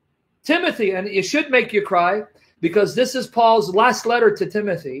 Timothy, and it should make you cry, because this is Paul's last letter to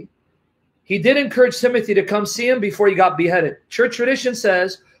Timothy. He did encourage Timothy to come see him before he got beheaded. Church tradition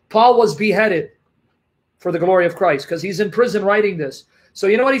says Paul was beheaded for the glory of Christ, because he's in prison writing this. So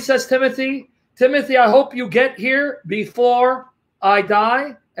you know what he says, Timothy? Timothy, I hope you get here before I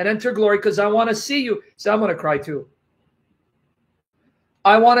die and enter glory, because I want to see you. So I'm going to cry too.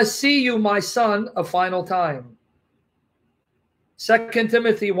 I want to see you, my son, a final time. 2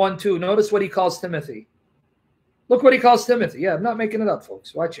 Timothy 1:2. Notice what he calls Timothy. Look what he calls Timothy. Yeah, I'm not making it up,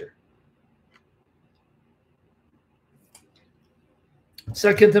 folks. Watch here.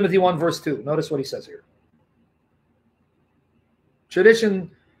 2 Timothy 1, verse 2. Notice what he says here. Tradition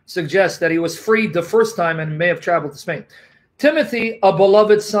suggests that he was freed the first time and may have traveled to Spain. Timothy, a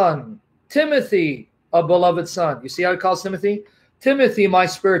beloved son. Timothy, a beloved son. You see how he calls Timothy? Timothy, my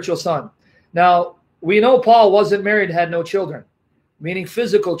spiritual son. Now, we know Paul wasn't married, had no children, meaning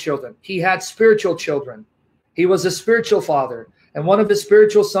physical children. He had spiritual children. He was a spiritual father. And one of his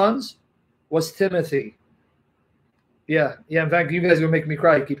spiritual sons was Timothy. Yeah. In fact, you guys are going to make me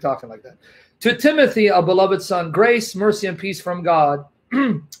cry. You keep talking like that. To Timothy, a beloved son, grace, mercy, and peace from God,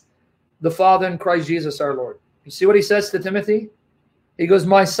 the Father and Christ Jesus our Lord. You see what he says to Timothy? He goes,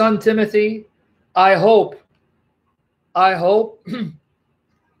 my son Timothy, I hope I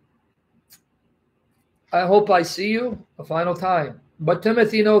see you a final time. But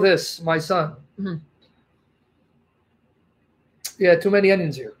Timothy, know this, my son. Yeah, too many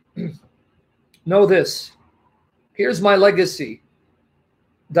onions here. Know this. Here's my legacy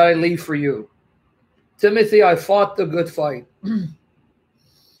that I leave for you. Timothy, I fought the good fight.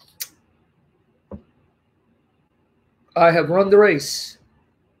 I have run the race.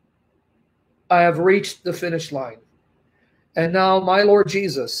 I have reached the finish line. And now my Lord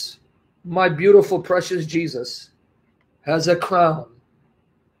Jesus, my beautiful, precious Jesus, has a crown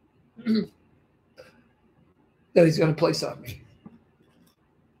that he's going to place on me.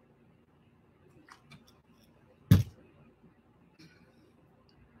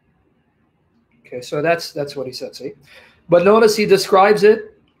 Okay, so that's what he said, see? But notice he describes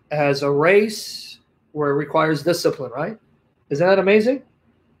it as a race where it requires discipline, right? Isn't that amazing?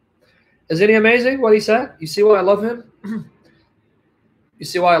 Isn't he amazing what he said? You see why I love him? You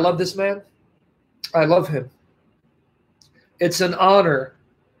see why I love this man? I love him. It's an honor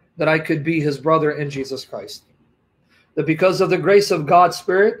that I could be his brother in Jesus Christ. That because of the grace of God's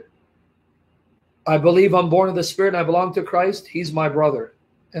Spirit, I believe I'm born of the Spirit and I belong to Christ. He's my brother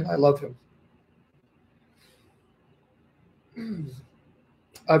and I love him.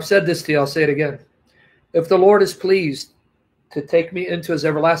 I've said this to you, I'll say it again. If the Lord is pleased to take me into his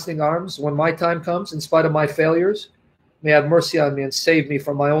everlasting arms when my time comes, in spite of my failures, may have mercy on me and save me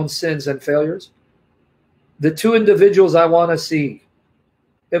from my own sins and failures. The two individuals I want to see,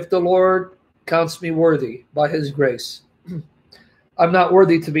 if the Lord counts me worthy by his grace, I'm not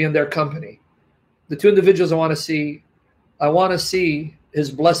worthy to be in their company. The two individuals I want to see his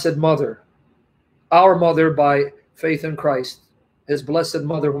blessed mother, our mother by faith in Christ, his blessed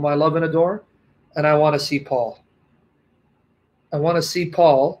mother whom I love and adore, and I want to see Paul. I want to see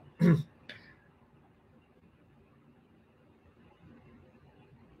Paul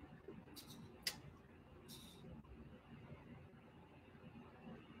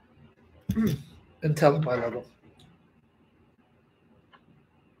and tell him I love him.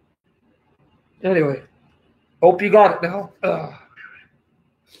 Anyway, hope you got it now.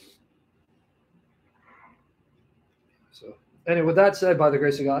 So, anyway, with that said, by the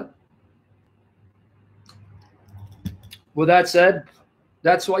grace of God. With that said,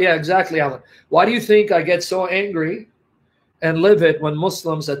 that's why, yeah, exactly, Alan. Why do you think I get so angry and livid when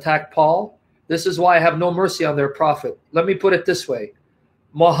Muslims attack Paul? This is why I have no mercy on their prophet. Let me put it this way.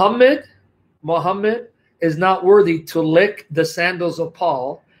 Muhammad is not worthy to lick the sandals of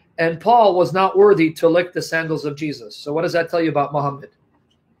Paul, and Paul was not worthy to lick the sandals of Jesus. So what does that tell you about Muhammad?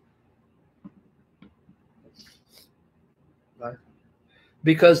 Right?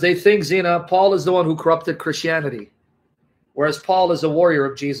 Because they think, Zena, Paul is the one who corrupted Christianity, whereas Paul is a warrior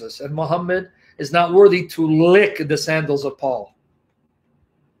of Jesus, and Muhammad is not worthy to lick the sandals of Paul.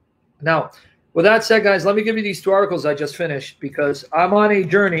 Now, with that said, guys, let me give you these 2 articles I just finished, because I'm on a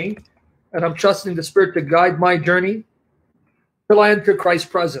journey, and I'm trusting the Spirit to guide my journey till I enter Christ's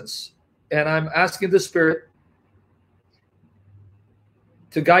presence. And I'm asking the Spirit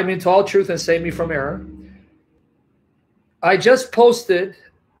to guide me into all truth and save me from error. I just posted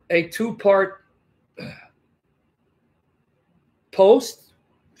a 2-part post.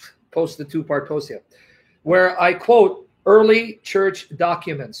 Posted a 2-part post here, where I quote early church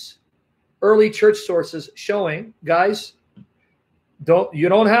documents, early church sources showing, guys, you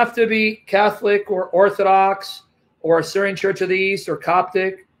don't have to be Catholic or Orthodox or Assyrian Church of the East or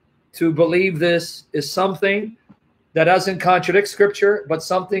Coptic to believe this is something that doesn't contradict Scripture, but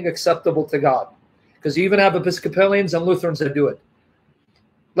something acceptable to God. Because you even have Episcopalians and Lutherans that do it.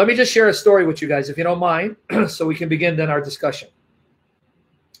 Let me just share a story with you guys, if you don't mind, so we can begin then our discussion.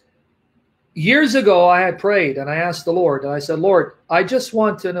 Years ago, I had prayed and I asked the Lord, and I said, Lord, I just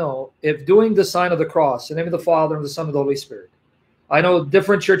want to know if doing the sign of the cross, in the name of the Father and the Son and the Holy Spirit. I know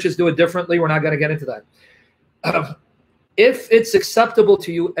different churches do it differently. We're not going to get into that. If it's acceptable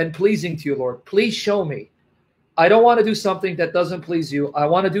to you and pleasing to you, Lord, please show me. I don't want to do something that doesn't please you. I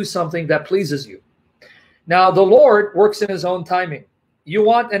want to do something that pleases you. Now, the Lord works in his own timing. You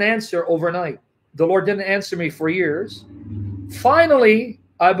want an answer overnight. The Lord didn't answer me for years. Finally,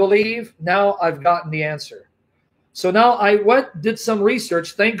 I believe now I've gotten the answer. So now I did some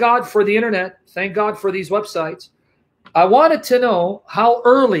research. Thank God for the internet. Thank God for these websites. I wanted to know how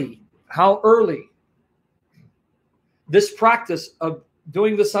early this practice of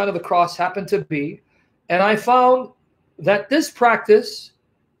doing the sign of the cross happened to be. And I found that this practice,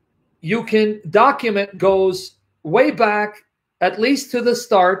 you can document, goes way back at least to the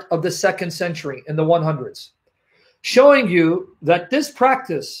start of the 2nd century in the 100s, showing you that this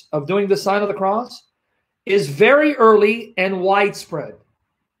practice of doing the sign of the cross is very early and widespread.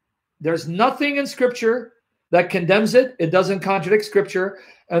 There's nothing in Scripture that condemns it. It doesn't contradict Scripture.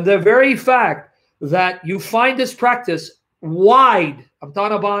 And the very fact that you find this practice wide, I'm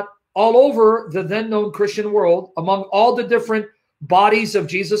talking about all over the then known Christian world, among all the different bodies of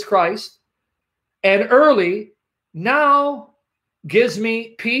Jesus Christ, and early, now gives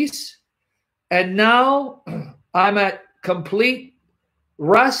me peace. And now I'm at complete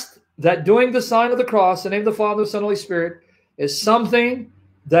rest that doing the sign of the cross, in the name of the Father, the Son, and the Holy Spirit, is something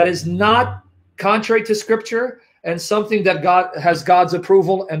that is not contrary to Scripture and something that God has God's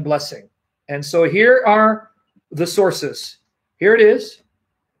approval and blessing. And so here are the sources. Here it is.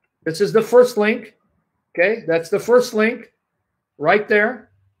 This is the first link. Okay, that's the first link right there.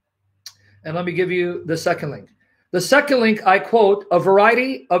 And let me give you the second link. The second link, I quote a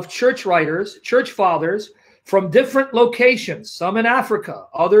variety of church writers, church fathers from different locations, some in Africa,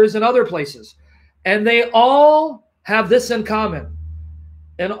 others in other places. And they all have this in common.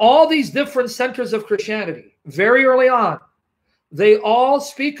 In all these different centers of Christianity, very early on, they all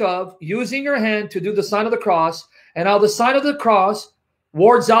speak of using your hand to do the sign of the cross, and how the sign of the cross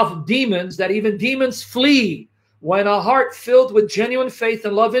wards off demons, that even demons flee when a heart filled with genuine faith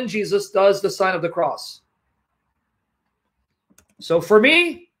and love in Jesus does the sign of the cross. So for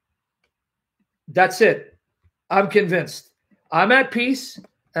me, that's it. I'm convinced. I'm at peace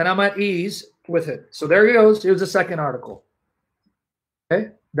and I'm at ease with it. So there he goes. Here's the second article.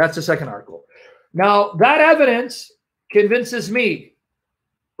 Okay, that's the second article. Now, that evidence convinces me,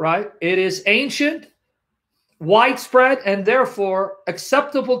 right? It is ancient, widespread, and therefore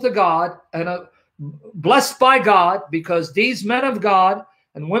acceptable to God and blessed by God, because these men of God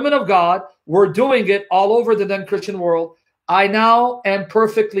and women of God were doing it all over the then Christian world. I now am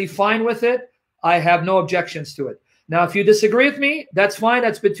perfectly fine with it. I have no objections to it. Now, if you disagree with me, that's fine.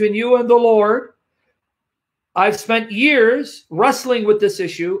 That's between you and the Lord. I've spent years wrestling with this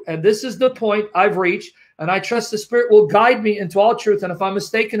issue, and this is the point I've reached, and I trust the Spirit will guide me into all truth, and if I'm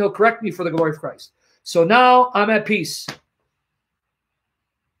mistaken, he'll correct me for the glory of Christ. So now I'm at peace.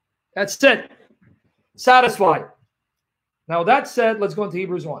 That's it. Satisfied. Now that said, let's go into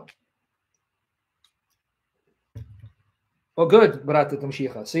Hebrews 1. Oh, good.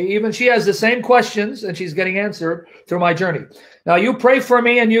 See, even she has the same questions, and she's getting answered through my journey. Now you pray for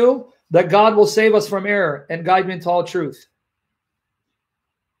me and you that God will save us from error and guide me into all truth.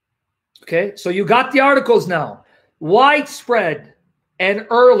 Okay, so you got the articles now. Widespread and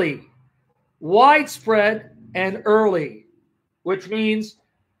early. Widespread and early, which means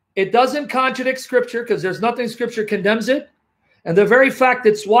it doesn't contradict Scripture because there's nothing Scripture condemns it. And the very fact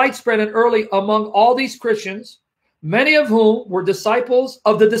it's widespread and early among all these Christians, many of whom were disciples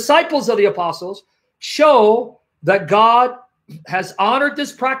of the apostles, show that God has honored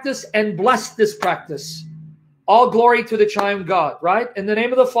this practice and blessed this practice. All glory to the triune God, right? In the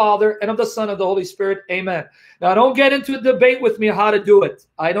name of the Father and of the Son and of the Holy Spirit, amen. Now, don't get into a debate with me how to do it.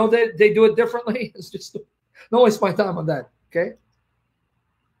 I know that they do it differently. It's just, don't waste my time on that, okay?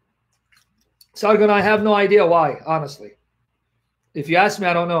 Sargon, I have no idea why, honestly. If you ask me,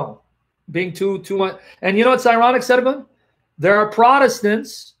 I don't know. Being too much. And you know what's ironic, Sargon? There are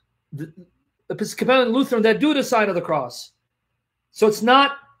Protestants, Episcopalian and Lutheran, that do the sign of the cross. So it's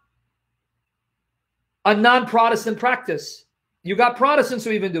not a non-Protestant practice. You got Protestants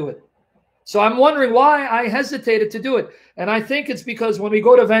who even do it. So I'm wondering why I hesitated to do it. And I think it's because when we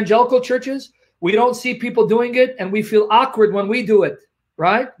go to evangelical churches, we don't see people doing it, and we feel awkward when we do it,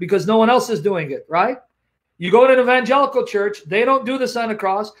 right? Because no one else is doing it, right? You go to an evangelical church, they don't do the sign of the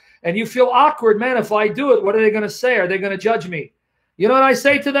cross, and you feel awkward. Man, if I do it, what are they going to say? Are they going to judge me? You know what I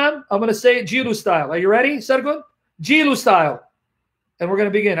say to them? I'm going to say it Jilu style. Are you ready, Sargon? Jilu style. And we're going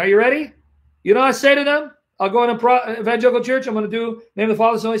to begin. Are you ready? You know what I say to them? I'll go in an evangelical church. I'm going to do name of the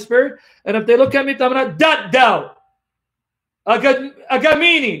Father, Son, and Holy Spirit. And if they look at me, I'm going to dat down.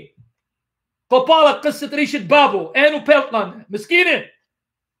 Agamini. Papala qissat rishit babu. Anu peltlan. Miskinin.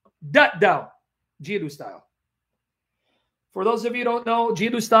 Dat down. Jilu style. For those of you who don't know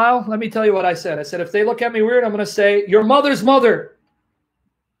Jilu style, let me tell you what I said. I said, if they look at me weird, I'm going to say, your mother's mother.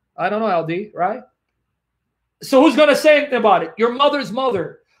 I don't know, LD, right? So who's going to say anything about it? Your mother's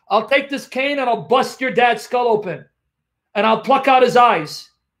mother. I'll take this cane and I'll bust your dad's skull open. And I'll pluck out his eyes.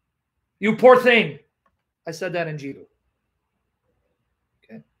 You poor thing. I said that in Jilu.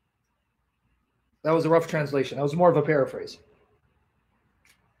 Okay. That was a rough translation. That was more of a paraphrase.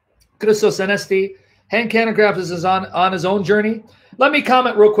 Christos Anesti. Hank Hanegraaff is on his own journey. Let me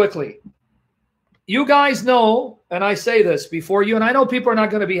comment real quickly. You guys know, and I say this before you, and I know people are not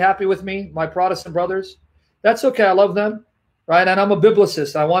going to be happy with me, my Protestant brothers. That's okay. I love them, right? And I'm a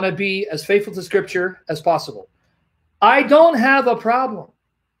biblicist. I want to be as faithful to Scripture as possible. I don't have a problem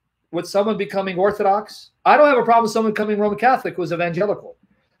with someone becoming Orthodox. I don't have a problem with someone becoming Roman Catholic who's evangelical.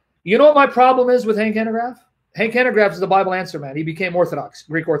 You know what my problem is with Hank Hanegraaff? Hank Hanegraaff is the Bible answer man. He became Orthodox,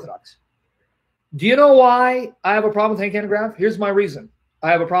 Greek Orthodox. Do you know why I have a problem with Hank Hanegraaff? Here's my reason. I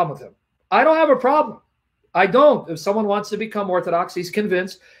have a problem with him. I don't have a problem. I don't. If someone wants to become Orthodox, he's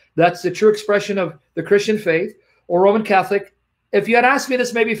convinced that's the true expression of the Christian faith, or Roman Catholic. If you had asked me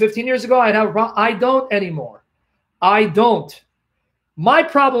this maybe 15 years ago, I'd have a problem. I don't anymore. I don't. My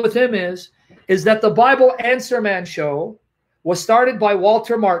problem with him is that the Bible Answer Man show was started by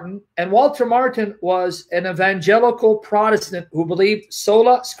Walter Martin, and Walter Martin was an evangelical Protestant who believed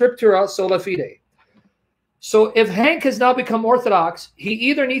sola scriptura, sola fide. So if Hank has now become Orthodox, he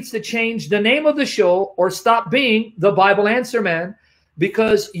either needs to change the name of the show or stop being the Bible Answer Man,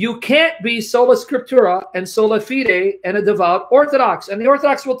 because you can't be sola scriptura and sola fide and a devout Orthodox. And the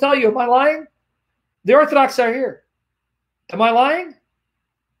Orthodox will tell you, am I lying? The Orthodox are here. Am I lying?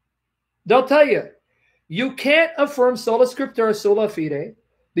 They'll tell you. You can't affirm sola scriptura, sola fide,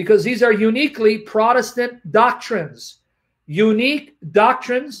 because these are uniquely Protestant doctrines. Unique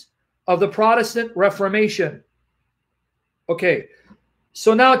doctrines of the Protestant Reformation. Okay,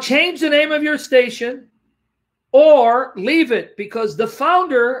 so now change the name of your station or leave it, because the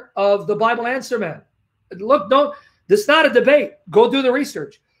founder of the Bible Answer Man, look, this is not a debate. Go do the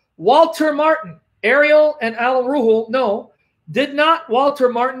research. Walter Martin, Ariel and Alan Ruhel, no, did not Walter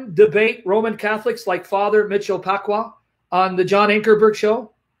Martin debate Roman Catholics like Father Mitchell Pacwa on the John Ankerberg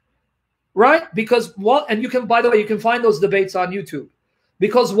show? Right? Because, and you can, by the way, you can find those debates on YouTube.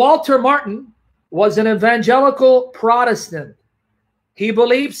 Because Walter Martin was an evangelical Protestant. He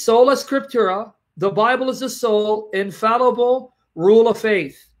believed sola scriptura, the Bible is the sole, infallible rule of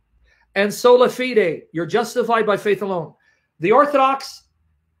faith. And sola fide, you're justified by faith alone. The Orthodox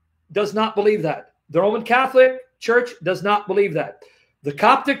does not believe that. The Roman Catholic Church does not believe that. The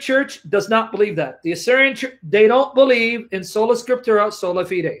Coptic Church does not believe that. The Assyrian Church, they don't believe in sola scriptura, sola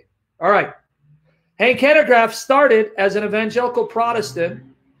fide. All right. Hank Hanegraaff started as an evangelical Protestant,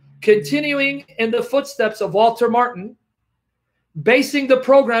 continuing in the footsteps of Walter Martin, basing the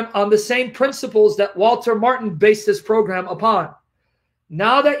program on the same principles that Walter Martin based his program upon.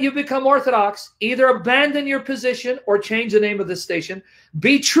 Now that you become Orthodox, either abandon your position or change the name of the station.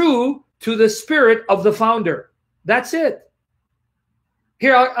 Be true to the spirit of the founder. That's it.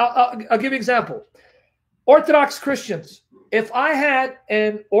 Here, I'll give you an example. Orthodox Christians. If I had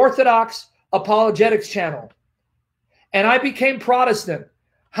an Orthodox apologetics channel and I became Protestant,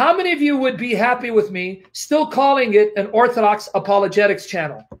 how many of you would be happy with me still calling it an Orthodox apologetics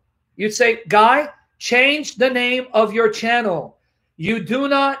channel? You'd say, Guy, change the name of your channel. You do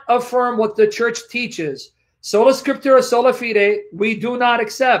not affirm what the church teaches. Sola scriptura, sola fide, we do not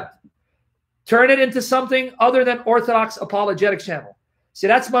accept. Turn it into something other than Orthodox apologetics channel. See,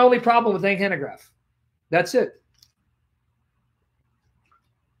 that's my only problem with Hank Hanegraaff. That's it.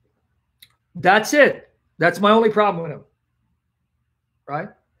 That's it. That's my only problem with him. Right?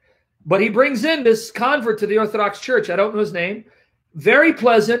 But he brings in this convert to the Orthodox Church. I don't know his name. Very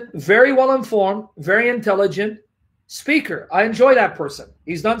pleasant, very well-informed, very intelligent speaker. I enjoy that person.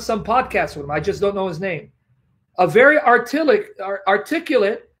 He's done some podcasts with him. I just don't know his name. A very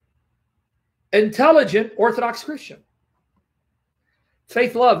articulate, intelligent Orthodox Christian.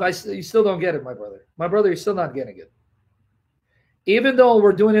 Faith, love, you still don't get it, my brother. My brother, you're still not getting it. Even though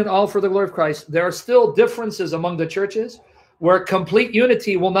we're doing it all for the glory of Christ, there are still differences among the churches where complete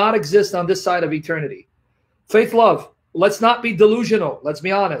unity will not exist on this side of eternity. Faith, love, let's not be delusional. Let's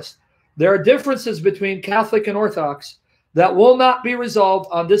be honest. There are differences between Catholic and Orthodox that will not be resolved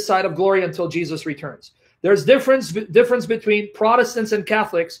on this side of glory until Jesus returns. There's difference between Protestants and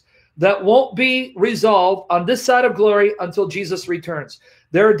Catholics that won't be resolved on this side of glory until Jesus returns.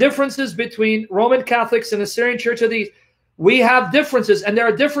 There are differences between Roman Catholics and Assyrian Church of the East. We have differences, and there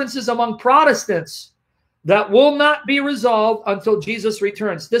are differences among Protestants that will not be resolved until Jesus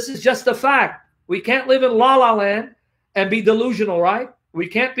returns. This is just a fact. We can't live in la-la land and be delusional, right? We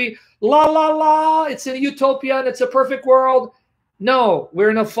can't be la-la-la, it's a utopia and it's a perfect world. No,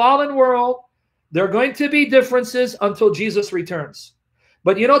 we're in a fallen world. There are going to be differences until Jesus returns.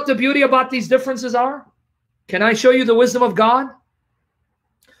 But you know what the beauty about these differences are? Can I show you the wisdom of God?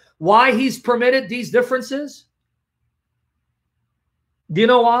 Why he's permitted these differences? Do you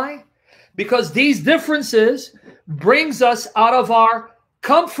know why? Because these differences brings us out of our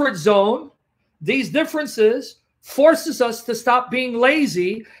comfort zone. These differences forces us to stop being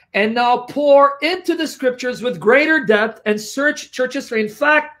lazy and now pour into the scriptures with greater depth and search church history. In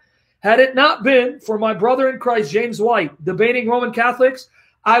fact, had it not been for my brother in Christ, James White, debating Roman Catholics,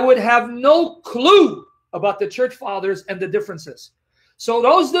 I would have no clue about the church fathers and the differences. So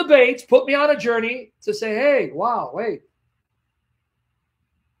those debates put me on a journey to say, hey, wow, wait.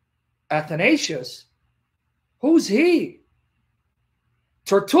 Athanasius, who's he?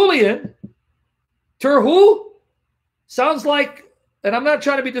 Tertullian, who? Sounds like, and I'm not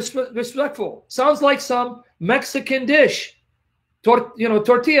trying to be disrespectful, sounds like some Mexican dish.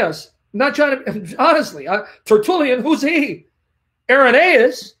 Tortillas. I'm not trying to, honestly, Tertullian, who's he?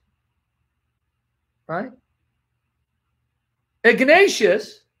 Irenaeus, right?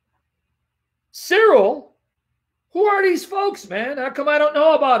 Ignatius, Cyril, who are these folks, man? How come I don't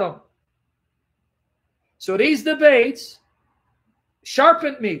know about them? So these debates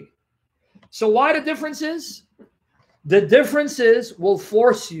sharpened me. So why the differences? The differences will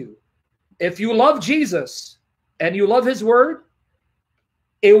force you. If you love Jesus and you love his word,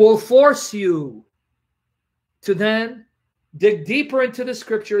 it will force you to then dig deeper into the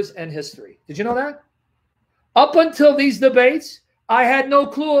scriptures and history. Did you know that? Up until these debates, I had no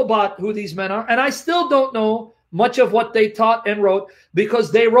clue about who these men are, and I still don't know much of what they taught and wrote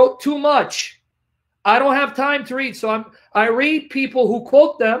because they wrote too much. I don't have time to read, so I read people who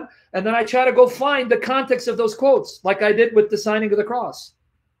quote them, and then I try to go find the context of those quotes, like I did with the signing of the cross.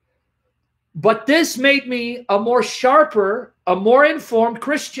 But this made me a more sharper, a more informed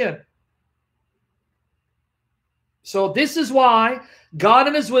Christian. So this is why God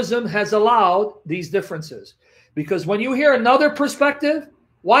in his wisdom has allowed these differences. Because when you hear another perspective,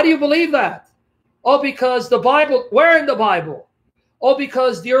 why do you believe that? Oh, because the Bible, where in the Bible? Oh,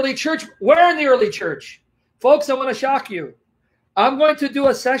 because the early church, where in the early church? Folks, I'm going to shock you. I'm going to do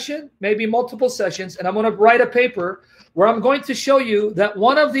a session, maybe multiple sessions, and I'm going to write a paper where I'm going to show you that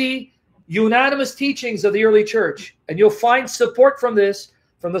one of the unanimous teachings of the early church, and you'll find support from this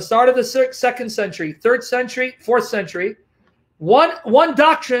from the start of the 2nd century, 3rd century, 4th century, One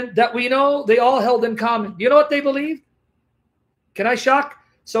doctrine that we know they all held in common. You know what they believed? Can I shock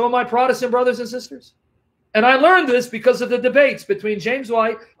some of my Protestant brothers and sisters? And I learned this because of the debates between James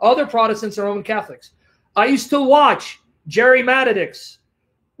White, other Protestants, and Roman Catholics. I used to watch Jerry Matadix,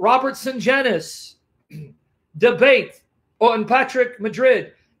 Robert Sungenis debate, and Patrick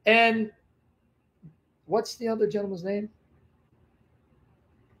Madrid, and what's the other gentleman's name?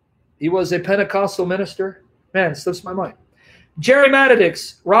 He was a Pentecostal minister. Man, it slips my mind. Jerry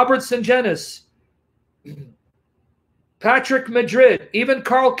Matadix, Robert Sungenis, Patrick Madrid, even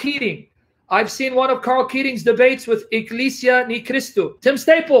Carl Keating. I've seen one of Carl Keating's debates with Iglesia Ni Cristo. Tim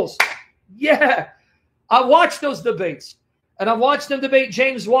Staples. Yeah. I watched those debates. And I've watched them debate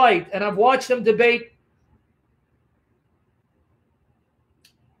James White. And I've watched them debate.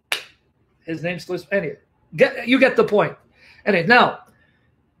 His name's Liz. Anyway, you get the point. Anyway, now,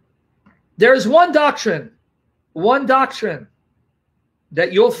 there's one doctrine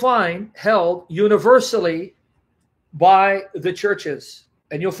that you'll find held universally by the churches.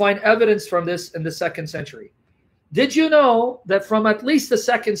 And you'll find evidence from this in the 2nd century. Did you know that from at least the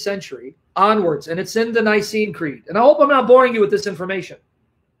 2nd century onwards, and it's in the Nicene Creed, and I hope I'm not boring you with this information.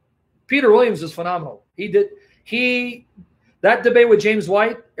 Peter Williams was phenomenal. That debate with James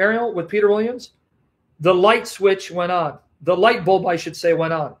White, Ariel, with Peter Williams, the light switch went on. The light bulb, I should say,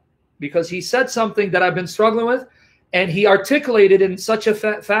 went on. Because he said something that I've been struggling with, and he articulated in such a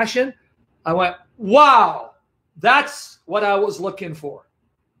fashion, I went, wow, that's what I was looking for.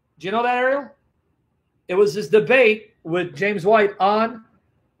 Do you know that, Ariel? It was this debate with James White on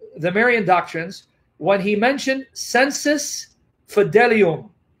the Marian doctrines when he mentioned sensus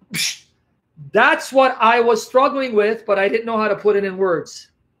fidelium. That's what I was struggling with, but I didn't know how to put it in words.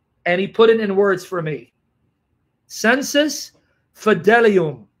 And he put it in words for me. Sensus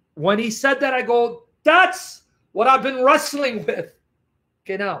fidelium. When he said that, I go, that's what I've been wrestling with.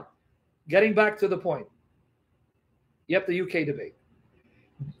 Okay, now, getting back to the point. Yep, the UK debate.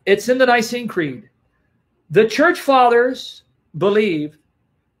 It's in the Nicene Creed. The church fathers believed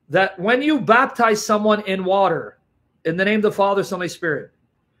that when you baptize someone in water, in the name of the Father, Son, and Holy Spirit,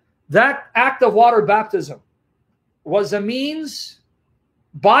 that act of water baptism was a means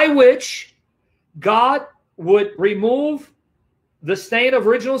by which God would remove the stain of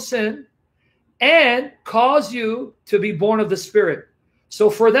original sin and cause you to be born of the Spirit. So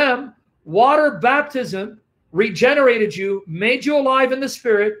for them, water baptism regenerated you, made you alive in the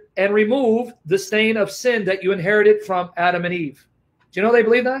Spirit, and removed the stain of sin that you inherited from Adam and Eve. Do you know they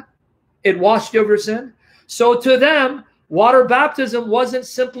believe that? It washed you of your sin. So to them, water baptism wasn't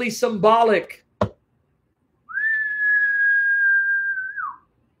simply symbolic.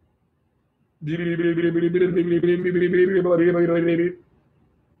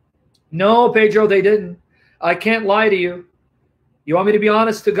 No, Pedro, they didn't. I can't lie to you. You want me to be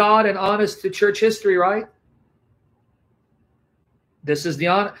honest to God and honest to church history, right? This is the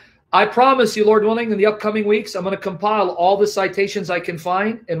honor. I promise you, Lord willing, in the upcoming weeks, I'm going to compile all the citations I can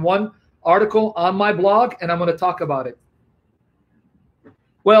find in one article on my blog, and I'm going to talk about it.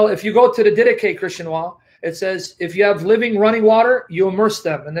 Well, if you go to the Didache Christian law, it says if you have living running water, you immerse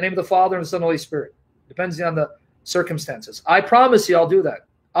them in the name of the Father and the Son and the Holy Spirit. Depends on the circumstances. I promise you I'll do that.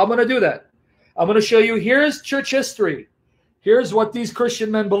 I'm going to do that. I'm going to show you, here's church history. Here's what these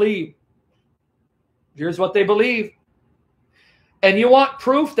Christian men believe. Here's what they believe. And you want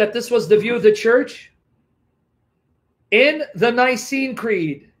proof that this was the view of the church? In the Nicene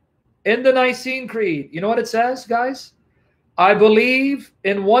Creed. In the Nicene Creed. You know what it says, guys? I believe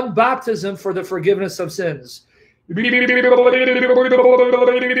in one baptism for the forgiveness of sins. Why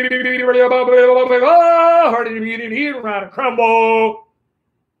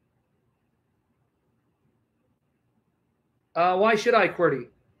should I, QWERTY?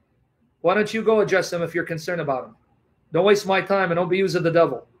 Why don't you go address them if you're concerned about them? Don't waste my time and don't be used of the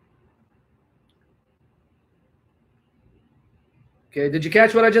devil. Okay, did you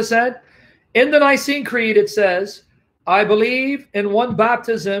catch what I just said? In the Nicene Creed, it says, I believe in one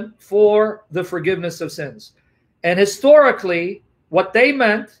baptism for the forgiveness of sins. And historically, what they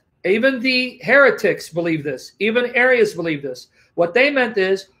meant, even the heretics believe this, even Arius believe this. What they meant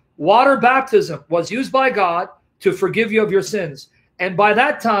is water baptism was used by God to forgive you of your sins. And by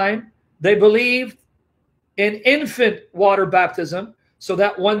that time, they believed in infant water baptism, so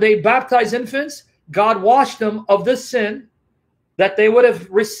that when they baptize infants, God washed them of the sin that they would have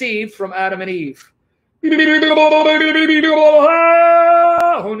received from Adam and Eve. It's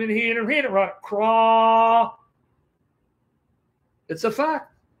a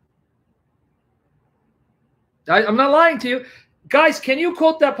fact. I'm not lying to you. Guys, can you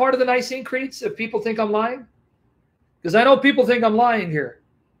quote that part of the Nicene Creeds if people think I'm lying? Because I know people think I'm lying here.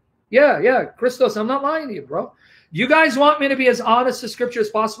 Yeah, Christos, I'm not lying to you, bro. You guys want me to be as honest as Scripture as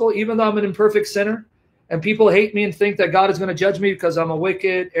possible, even though I'm an imperfect sinner, and people hate me and think that God is going to judge me because I'm a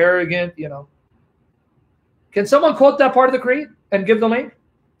wicked, arrogant, you know. Can someone quote that part of the creed and give the link?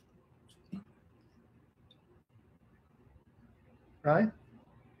 Right?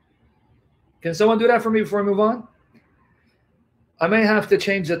 Can someone do that for me before we move on? I may have to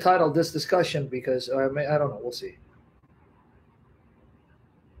change the title of this discussion because I don't know. We'll see.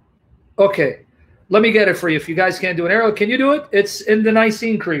 Okay. Let me get it for you. If you guys can't do an arrow, can you do it? It's in the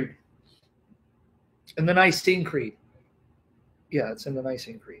Nicene Creed. In the Nicene Creed. Yeah, it's in the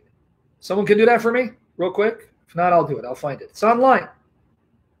Nicene Creed. Someone can do that for me real quick? If not, I'll do it. I'll find it. It's online.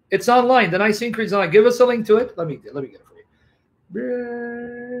 It's online. The Nicene Creed's online. Give us a link to it. Let me get it for you.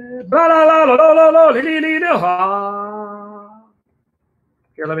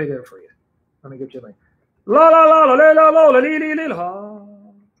 Here, let me get it for you. Let me get you a link. La la la la la la la la la.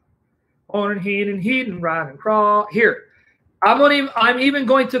 On and heat and ride and crawl. Here, I'm even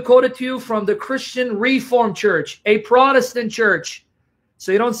going to quote it to you from the Christian Reformed Church, a Protestant church,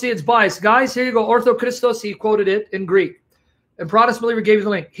 so you don't see it's biased. Guys, here you go. Ortho Christos, he quoted it in Greek. And Protestant believer gave you the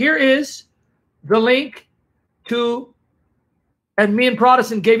link. Here is the link to, and me and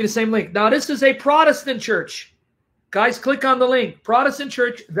Protestant gave you the same link. Now, this is a Protestant church. Guys, click on the link. Protestant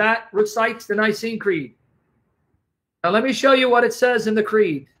church that recites the Nicene Creed. Now, let me show you what it says in the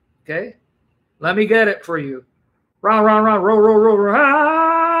creed. Okay? Let me get it for you. Round, round, round, roll, roll, roll, roll.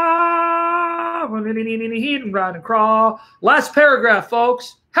 Round and crawl. Last paragraph,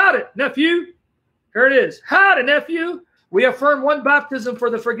 folks. Howdy, nephew. Here it is. Howdy, nephew. We affirm one baptism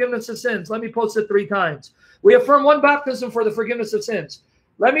for the forgiveness of sins. Let me post it 3 times. We affirm one baptism for the forgiveness of sins.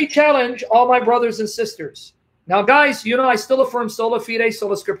 Let me challenge all my brothers and sisters. Now, guys, you know I still affirm sola fide,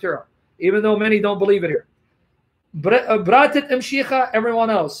 sola scriptura, even though many don't believe it here. Bratit Mshicha, everyone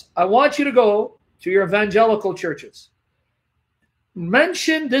else, I want you to go to your evangelical churches.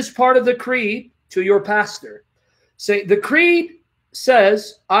 Mention this part of the creed to your pastor. Say, the creed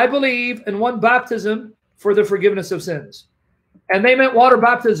says, I believe in one baptism for the forgiveness of sins. And they meant water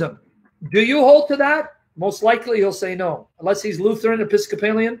baptism. Do you hold to that? Most likely he'll say no, unless he's Lutheran,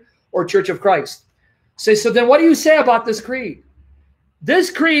 Episcopalian, or Church of Christ. Say, so then what do you say about this creed? This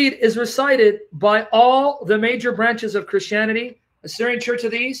creed is recited by all the major branches of Christianity, Assyrian Church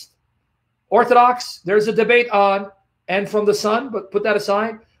of the East, Orthodox, there's a debate on, and from the Son, but put that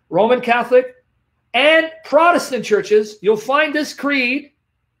aside, Roman Catholic, and Protestant churches. You'll find this creed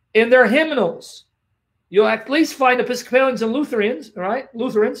in their hymnals. You'll at least find Episcopalians and Lutherans, right?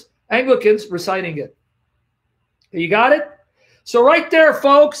 Lutherans, Anglicans reciting it. You got it? So right there,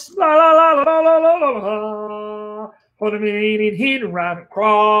 folks. La, la, la, la, la, la, la, la. How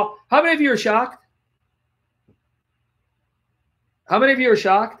many of you are shocked? How many of you are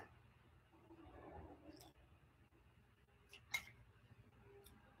shocked?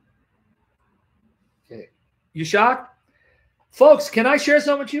 Okay. You shocked? Folks, can I share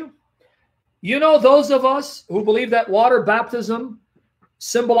something with you? You know, those of us who believe that water baptism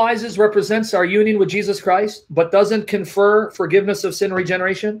symbolizes, represents our union with Jesus Christ, but doesn't confer forgiveness of sin,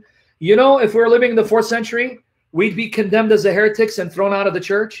 regeneration. You know, if we were living in the 4th century, we'd be condemned as heretics and thrown out of the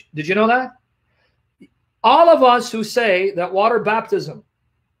church. Did you know that? All of us who say that water baptism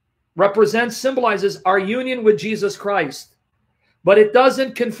represents, symbolizes our union with Jesus Christ, but it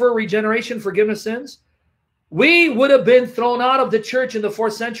doesn't confer regeneration, forgiveness of sins, we would have been thrown out of the church in the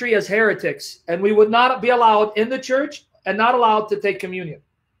 4th century as heretics, and we would not be allowed in the church and not allowed to take communion.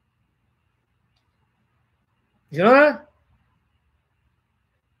 You know that?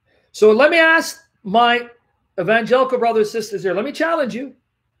 So let me ask my evangelical brothers and sisters here. Let me challenge you.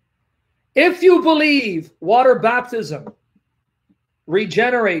 If you believe water baptism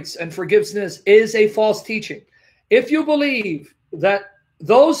regenerates and forgives sins is a false teaching, if you believe that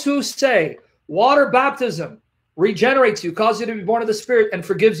those who say water baptism regenerates you, causes you to be born of the Spirit, and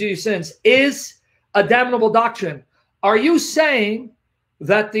forgives you your sins is a damnable doctrine, are you saying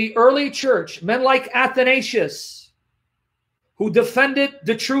that the early church, men like Athanasius, who defended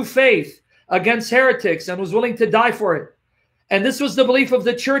the true faith against heretics and was willing to die for it, and this was the belief of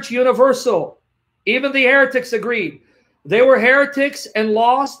the church universal, even the heretics agreed, they were heretics and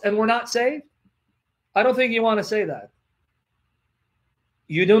lost and were not saved? I don't think you want to say that.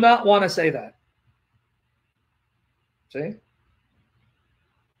 You do not want to say that. See?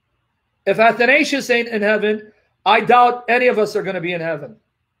 If Athanasius ain't in heaven, I doubt any of us are going to be in heaven.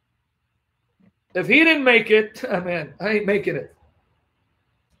 If he didn't make it, man, I ain't making it.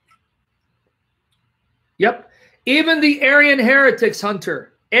 Yep. Even the Arian heretics,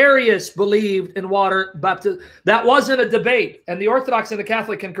 Hunter, Arius believed in water baptism. That wasn't a debate, and the Orthodox and the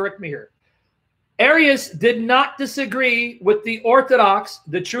Catholic can correct me here. Arius did not disagree with the Orthodox,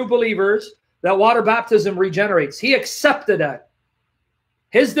 the true believers, that water baptism regenerates. He accepted that.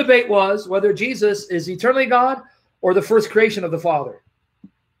 His debate was whether Jesus is eternally God or the first creation of the Father.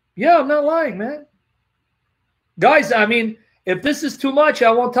 Yeah, I'm not lying, man. Guys, I mean, if this is too much,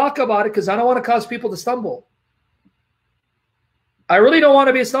 I won't talk about it because I don't want to cause people to stumble. I really don't want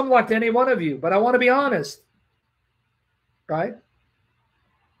to be a stumbling block to any one of you, but I want to be honest. Right?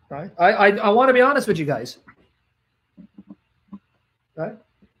 Right? I want to be honest with you guys. Right?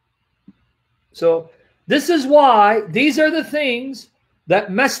 So this is why these are the things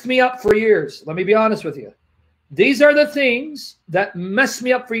that messed me up for years. Let me be honest with you. These are the things that messed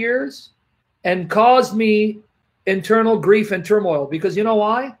me up for years and caused me internal grief and turmoil. Because you know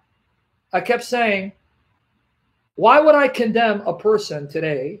why? I kept saying, why would I condemn a person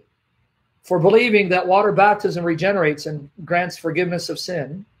today for believing that water baptism regenerates and grants forgiveness of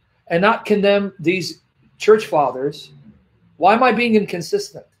sin and not condemn these church fathers? Why am I being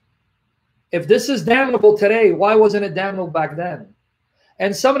inconsistent? If this is damnable today, why wasn't it damnable back then?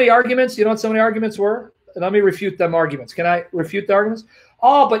 And some of the arguments, you know what some of the arguments were? Let me refute them arguments. Can I refute the arguments?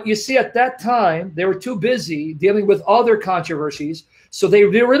 Oh, but you see, at that time, they were too busy dealing with other controversies, so they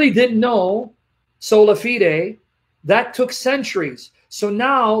really didn't know sola fide. That took centuries. So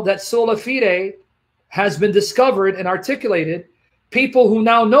now that sola fide has been discovered and articulated, people who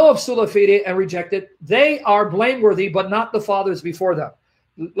now know of sola fide and reject it, they are blameworthy, but not the fathers before them.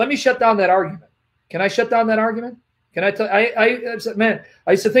 Let me shut down that argument. Can I shut down that argument? Can I tell? Man,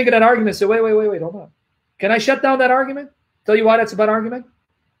 I used to think of that argument and say, wait, hold on. Can I shut down that argument? Tell you why that's a bad argument.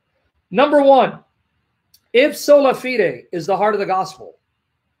 Number one, if sola fide is the heart of the gospel,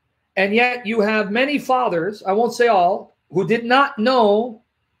 and yet you have many fathers, I won't say all, who did not know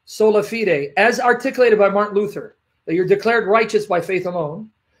sola fide, as articulated by Martin Luther, that you're declared righteous by faith alone,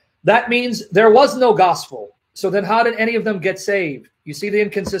 that means there was no gospel. So then how did any of them get saved? You see the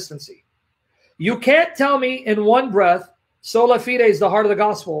inconsistency. You can't tell me in one breath, sola fide is the heart of the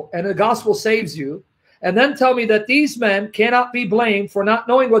gospel, and the gospel saves you, and then tell me that these men cannot be blamed for not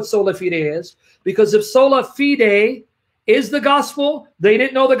knowing what sola fide is, because if sola fide is the gospel, they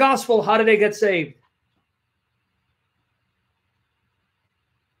didn't know the gospel, how did they get saved?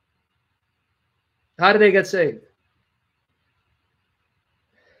 How did they get saved?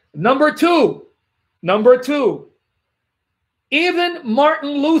 Number two, even Martin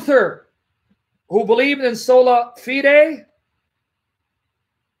Luther, who believed in sola fide,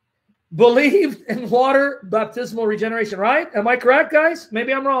 believed in water baptismal regeneration, right? Am I correct, guys?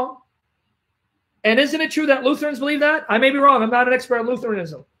 Maybe I'm wrong. And isn't it true that Lutherans believe that? I may be wrong. I'm not an expert on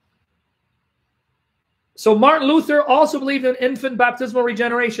Lutheranism. So Martin Luther also believed in infant baptismal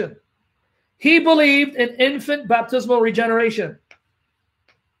regeneration. He believed in infant baptismal regeneration.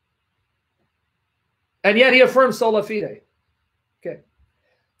 And yet he affirmed sola fide. Okay.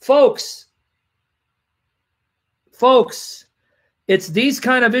 Folks, it's these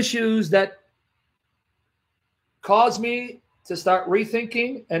kind of issues that cause me to start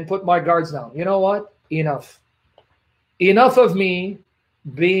rethinking and put my guards down. You know what? Enough. Enough of me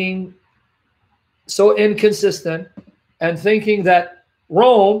being so inconsistent and thinking that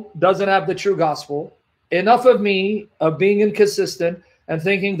Rome doesn't have the true gospel. Enough of me of being inconsistent and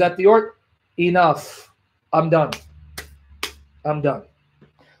thinking that enough. I'm done. I'm done.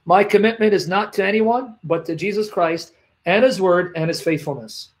 My commitment is not to anyone, but to Jesus Christ and his word and his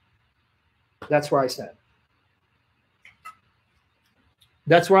faithfulness. That's where I stand.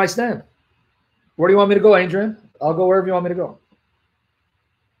 That's where I stand. Where do you want me to go, Adrian? I'll go wherever you want me to go.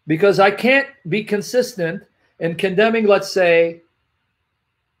 Because I can't be consistent in condemning, let's say,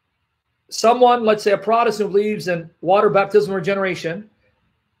 someone, let's say a Protestant who believes in water baptismal regeneration,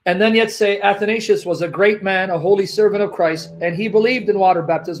 and then yet say Athanasius was a great man, a holy servant of Christ, and he believed in water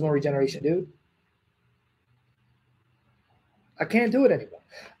baptismal regeneration, dude. I can't do it anymore.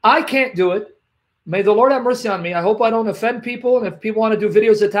 I can't do it. May the Lord have mercy on me. I hope I don't offend people. And if people want to do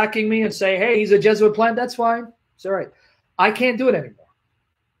videos attacking me and say, hey, he's a Jesuit plant, that's fine. It's all right. I can't do it anymore.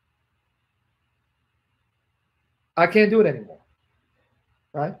 I can't do it anymore.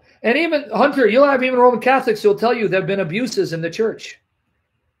 Right? And even, Hunter, you'll have even Roman Catholics who'll tell you there have been abuses in the church.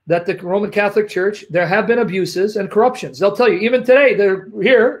 That the Roman Catholic Church, there have been abuses and corruptions. They'll tell you, even today, they're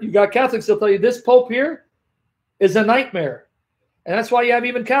here, you got Catholics, they'll tell you, this Pope here is a nightmare. And that's why you have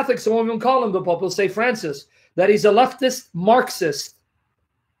even Catholics, who won't even call him the Pope, will say Francis, that he's a leftist Marxist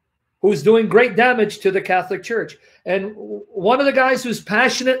who's doing great damage to the Catholic Church. And one of the guys who's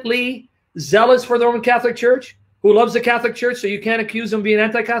passionately zealous for the Roman Catholic Church, who loves the Catholic Church, so you can't accuse him of being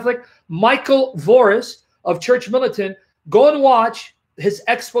anti-Catholic. Michael Voris of Church Militant, go and watch his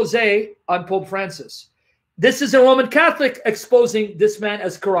expose on Pope Francis. This is a Roman Catholic exposing this man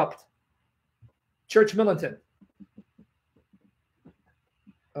as corrupt. Church Militant.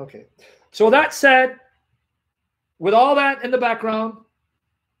 Okay. So that said, with all that in the background,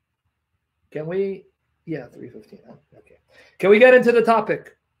 can we, yeah, 3:15. Okay. Can we get into the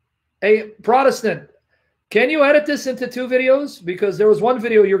topic? Hey, Protestant, can you edit this into 2 videos? Because there was one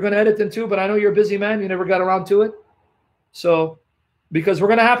video you're going to edit in 2, but I know you're a busy man. You never got around to it. So, because we're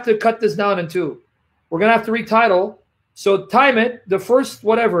going to have to cut this down in 2. We're going to have to retitle. So time it, the first,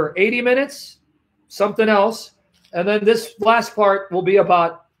 whatever, 80 minutes, something else. And then this last part will be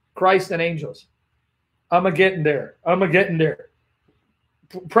about Christ and angels. I'm getting there.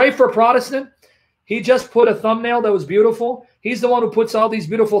 Pray for Protestant. He just put a thumbnail that was beautiful. He's the one who puts all these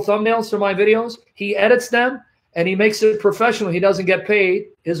beautiful thumbnails for my videos. He edits them, and he makes it professional. He doesn't get paid.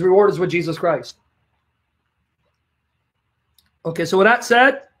 His reward is with Jesus Christ. Okay, so with that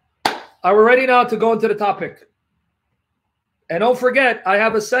said, we're ready now to go into the topic. And don't forget, I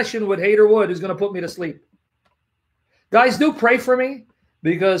have a session with Hater Wood who's going to put me to sleep. Guys, do pray for me,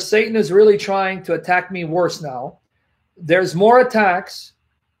 because Satan is really trying to attack me worse now. There's more attacks,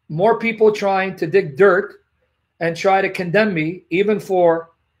 more people trying to dig dirt and try to condemn me, even for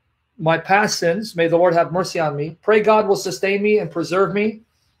my past sins. May the Lord have mercy on me. Pray God will sustain me and preserve me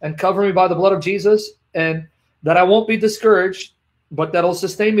and cover me by the blood of Jesus, and that I won't be discouraged, but that'll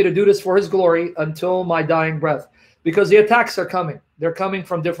sustain me to do this for his glory until my dying breath. Because the attacks are coming. They're coming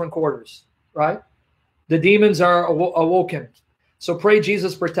from different quarters, right? The demons are awoken. So pray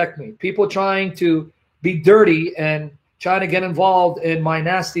Jesus protect me. People trying to be dirty and trying to get involved in my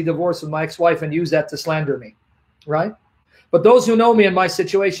nasty divorce with my ex-wife and use that to slander me, right? But those who know me and my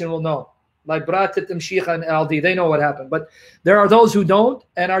situation will know. Like Bratit, Mshikha, and Aldi, they know what happened. But there are those who don't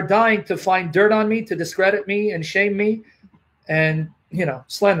and are dying to find dirt on me, to discredit me and shame me and, you know,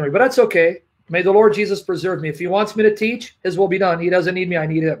 slander me. But that's okay. May the Lord Jesus preserve me. If he wants me to teach, his will be done. He doesn't need me. I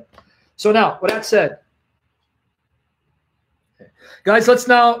need him. So now, with that said, guys, let's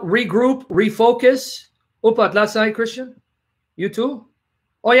now regroup, refocus. Upat, last Sai Christian? You too?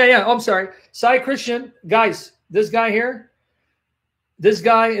 Oh, yeah. Oh, I'm sorry. Sai Christian, guys, this guy here, this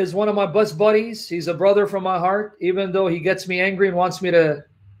guy is one of my best buddies. He's a brother from my heart, even though he gets me angry and wants me to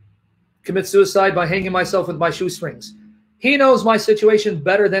commit suicide by hanging myself with my shoestrings. He knows my situation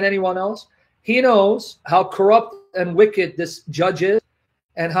better than anyone else. He knows how corrupt and wicked this judge is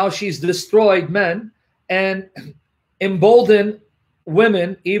and how she's destroyed men and emboldened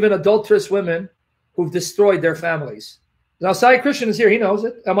women, even adulterous women, who've destroyed their families. Now, Sai Christian is here. He knows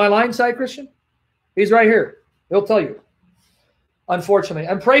it. Am I lying, Sai Christian? He's right here. He'll tell you, unfortunately.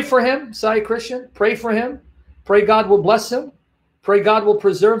 And pray for him, Sai Christian. Pray for him. Pray God will bless him. Pray God will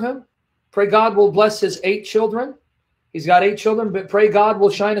preserve him. Pray God will bless his 8 children. He's got 8 children, but pray God will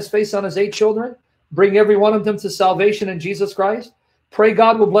shine his face on his 8 children. Bring every one of them to salvation in Jesus Christ. Pray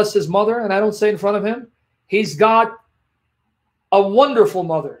God will bless his mother, and I don't say in front of him. He's got a wonderful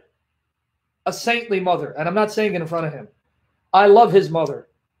mother, a saintly mother, and I'm not saying it in front of him. I love his mother.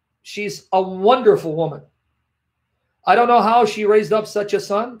 She's a wonderful woman. I don't know how she raised up such a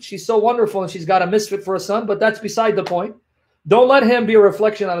son. She's so wonderful, and she's got a misfit for a son, but that's beside the point. Don't let him be a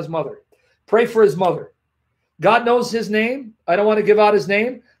reflection on his mother. Pray for his mother. God knows his name. I don't want to give out his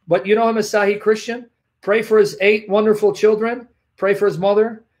name, but you know him as Sahi Christian. Pray for his 8 wonderful children. Pray for his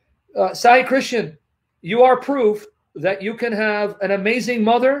mother. Sahi Christian, you are proof that you can have an amazing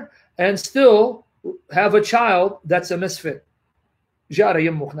mother and still have a child that's a misfit.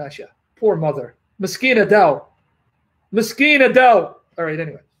 Poor mother. Miskina Dao. Miskina Dao. All right,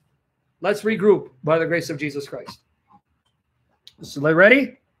 anyway. Let's regroup by the grace of Jesus Christ. So,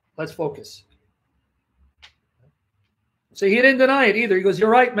 ready? Let's focus. So he didn't deny it either. He goes, you're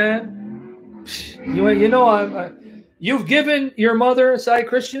right, man. You know, you've given your mother, Sai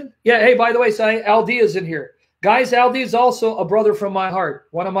Christian. Yeah, hey, by the way, Sai, Aldi is in here. Guys, Aldi is also a brother from my heart,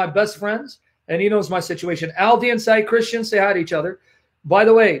 one of my best friends, and he knows my situation. Aldi and Sai Christian say hi to each other. By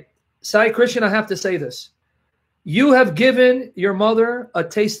the way, Sai Christian, I have to say this. You have given your mother a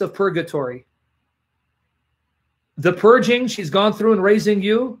taste of purgatory. The purging she's gone through in raising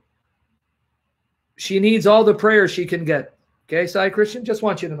you, she needs all the prayer she can get. Okay, Sai Christian? Just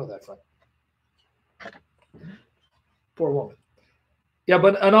want you to know that, friend. Poor woman. Yeah,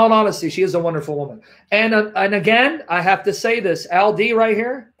 but in all honesty, she is a wonderful woman. And again, I have to say this. Al D right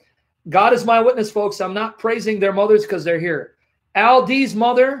here, God is my witness, folks. I'm not praising their mothers because they're here. Al D's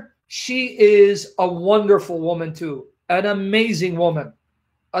mother, she is a wonderful woman too. An amazing woman.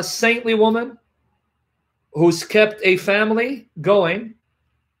 A saintly woman. who's kept a family going,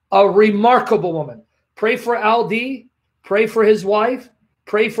 a remarkable woman. Pray for Aldi, pray for his wife,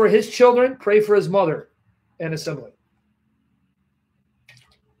 pray for his children, pray for his mother and his sibling.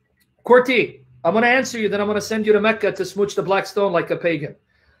 Qurti, I'm going to answer you, then I'm going to send you to Mecca to smooch the black stone like a pagan.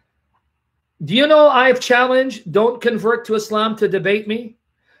 Do you know I have challenged, don't convert to Islam to debate me?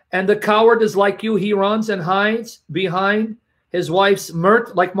 And the coward is like you, he runs and hides behind his wife's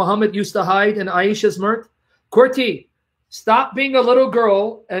mirt, like Muhammad used to hide in Aisha's mirt. Qurti, stop being a little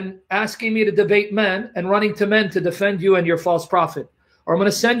girl and asking me to debate men and running to men to defend you and your false prophet. Or I'm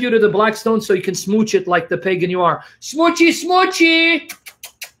going to send you to the black stone so you can smooch it like the pagan you are. Smoochy, smoochy!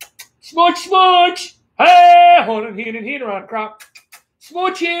 Smooch, smooch! Hey! Hold on, heat around crop.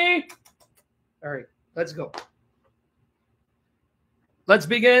 Smoochy! All right, let's go. Let's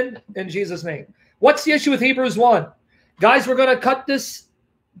begin in Jesus' name. What's the issue with Hebrews 1? Guys, we're going to cut this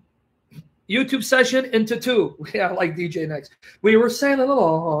YouTube session into two. Yeah, like DJ next. We were sailing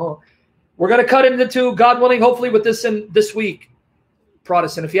along. We're going to cut it into two, God willing, hopefully with this in this week,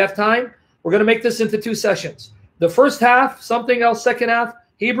 Protestant. If you have time, we're going to make this into two sessions. The first half, something else, second half,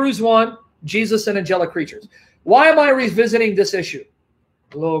 Hebrews 1, Jesus and angelic creatures. Why am I revisiting this issue?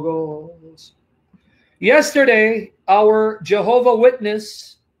 Logos. Yesterday, our Jehovah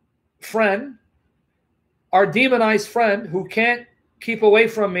Witness friend, our demonized friend who can't keep away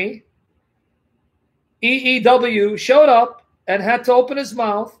from me, EEW, showed up and had to open his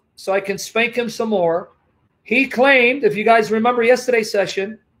mouth so I can spank him some more. He claimed, if you guys remember yesterday's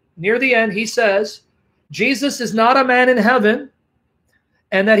session, near the end, he says, Jesus is not a man in heaven,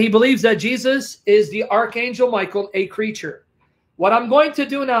 and that he believes that Jesus is the Archangel Michael, a creature. What I'm going to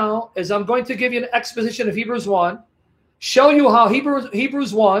do now is I'm going to give you an exposition of Hebrews 1, show you how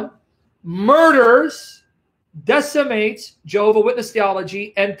Hebrews 1 murders, decimates Jehovah's Witness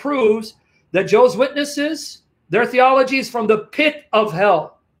theology, and proves that Jehovah's Witnesses, their theology is from the pit of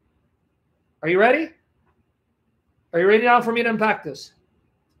hell. Are you ready? Are you ready now for me to unpack this?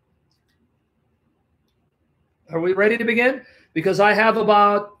 Are we ready to begin? Because I have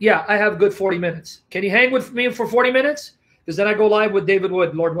about, I have good 40 minutes. Can you hang with me for 40 minutes? Because then I go live with David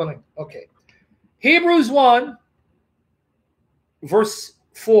Wood, Lord willing. Okay. Hebrews 1, verse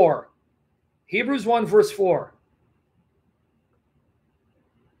 4. Hebrews 1, verse 4.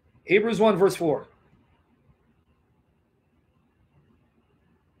 Hebrews 1, verse 4.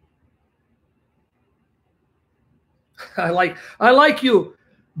 I like you.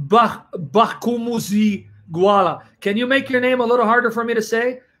 Bakumuzi Guala. Can you make your name a little harder for me to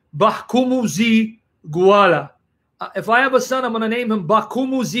say? Bakumuzi Guala. If I have a son, I'm going to name him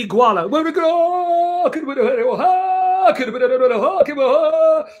Bakumuzi Guala.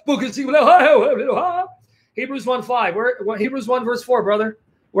 Hebrews 1:5. Where Hebrews 1 verse 4, brother.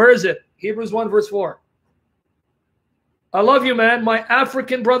 Where is it? Hebrews 1 verse 4. I love you, man. My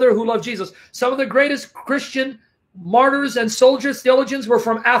African brother who loved Jesus. Some of the greatest Christian martyrs and soldiers, theologians were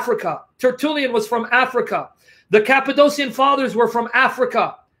from Africa. Tertullian was from Africa. The Cappadocian fathers were from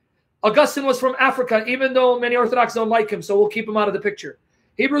Africa. Augustine was from Africa, even though many Orthodox don't like him, so we'll keep him out of the picture.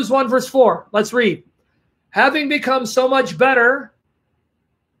 Hebrews 1 verse 4. Let's read. Having become so much better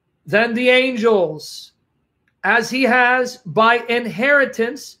than the angels, as he has by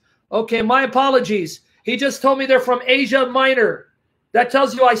inheritance. Okay, my apologies. He just told me they're from Asia Minor. That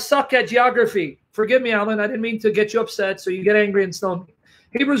tells you I suck at geography. Forgive me, Alan. I didn't mean to get you upset, so you get angry and stone me.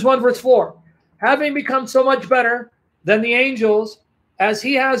 Hebrews 1 verse 4. Having become so much better than the angels, as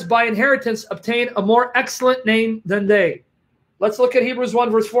he has by inheritance obtained a more excellent name than they. Let's look at Hebrews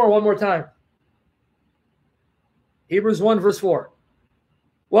 1 verse 4 one more time. Hebrews 1 verse 4.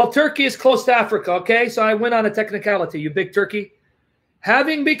 Well, Turkey is close to Africa, okay? So I went on a technicality, you big turkey.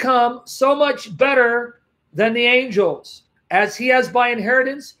 Having become so much better than the angels, as he has by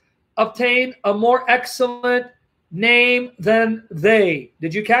inheritance obtained a more excellent name than they.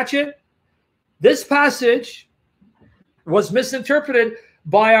 Did you catch it? This passage was misinterpreted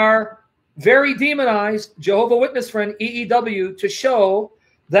by our very demonized Jehovah's Witness friend EEW to show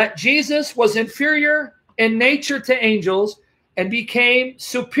that Jesus was inferior in nature to angels and became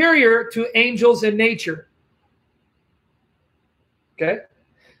superior to angels in nature. Okay?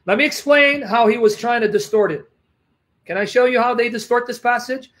 Let me explain how he was trying to distort it. Can I show you how they distort this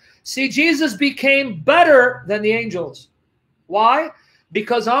passage? See, Jesus became better than the angels. Why?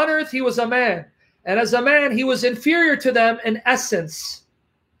 Because on earth he was a man. And as a man, he was inferior to them in essence.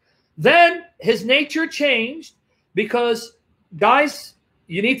 Then his nature changed because, guys,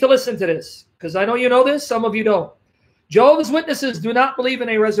 you need to listen to this. Because I know you know this, some of you don't. Jehovah's Witnesses do not believe in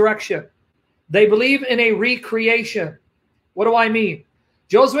a resurrection. They believe in a recreation. What do I mean?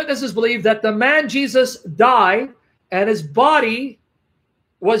 Jehovah's Witnesses believe that the man Jesus died and his body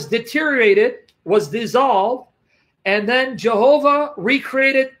was deteriorated, was dissolved, and then Jehovah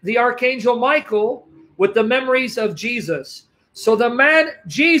recreated the Archangel Michael with the memories of Jesus. So the man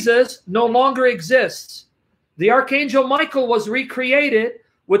Jesus no longer exists. The Archangel Michael was recreated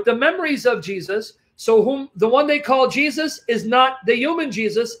with the memories of Jesus. So the one they call Jesus is not the human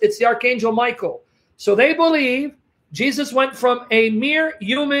Jesus, it's the Archangel Michael. So they believe Jesus went from a mere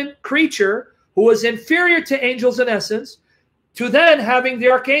human creature who was inferior to angels in essence, to then having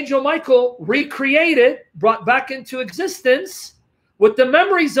the Archangel Michael recreated, brought back into existence with the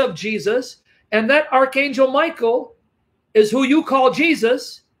memories of Jesus. And that Archangel Michael is who you call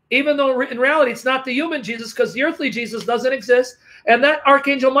Jesus, even though in reality it's not the human Jesus, because the earthly Jesus doesn't exist. And that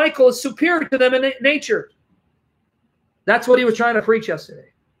Archangel Michael is superior to them in nature. That's what he was trying to preach yesterday.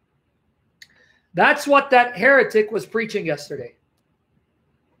 That's what that heretic was preaching yesterday.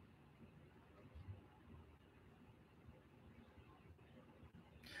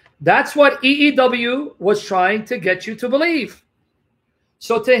 That's what EEW was trying to get you to believe.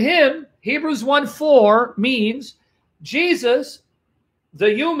 So to him, Hebrews 1:4 means Jesus,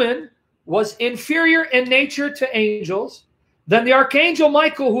 the human, was inferior in nature to angels. Then the Archangel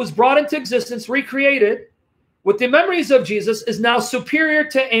Michael, who was brought into existence, recreated with the memories of Jesus, is now superior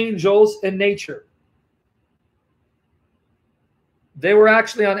to angels in nature. They were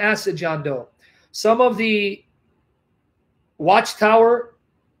actually on acid, John Doe. Some of the Watchtower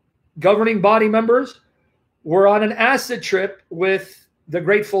governing body members were on an acid trip with the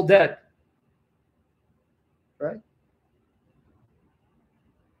Grateful Dead. Right?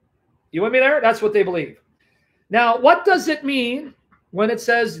 You with me there? That's what they believe. Now, what does it mean when it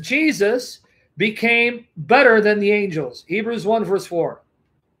says Jesus became better than the angels? Hebrews 1:4.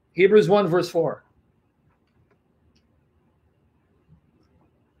 Hebrews 1:4.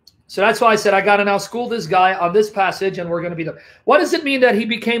 So that's why I said I got to now school this guy on this passage, and we're going to be done. What does it mean that he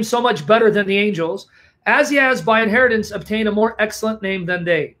became so much better than the angels, as he has by inheritance obtained a more excellent name than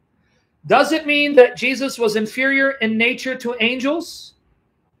they? Does it mean that Jesus was inferior in nature to angels?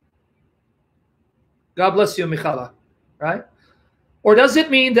 God bless you, Michala. Right? Or does it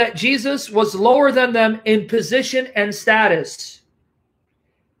mean that Jesus was lower than them in position and status?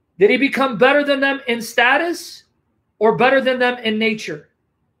 Did he become better than them in status or better than them in nature?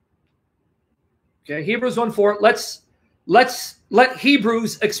 Okay, Hebrews 1:4. Let's let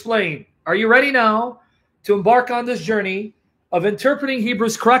Hebrews explain. Are you ready now to embark on this journey of interpreting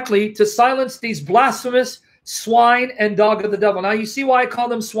Hebrews correctly to silence these blasphemous swine and dog of the devil? Now you see why I call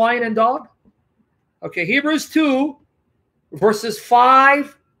them swine and dog? Okay, Hebrews 2, verses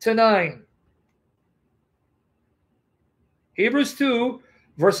 5 to 9. Hebrews 2,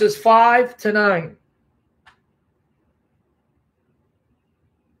 verses 5 to 9.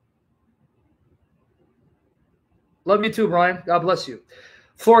 Love you too, Brian. God bless you.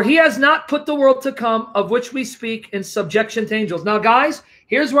 For he has not put the world to come, of which we speak, in subjection to angels. Now, guys,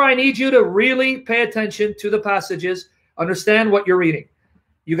 here's where I need you to really pay attention to the passages. Understand what you're reading.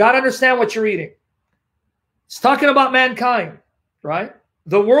 You got to understand what you're reading. It's talking about mankind, right?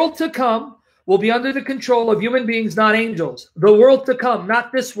 The world to come will be under the control of human beings, not angels. The world to come,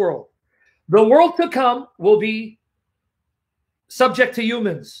 not this world. The world to come will be subject to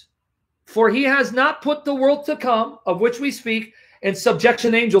humans. For he has not put the world to come, of which we speak, in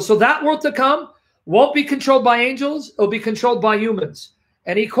subjection to angels. So that world to come won't be controlled by angels. It'll be controlled by humans.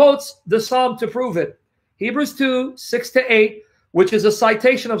 And he quotes the Psalm to prove it. Hebrews 2, 6 to 8, which is a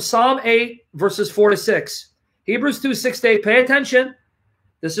citation of Psalm 8, verses 4 to 6. Hebrews 2, 6 to 8. Pay attention.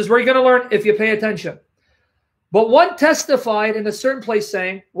 This is where you're going to learn if you pay attention. But one testified in a certain place,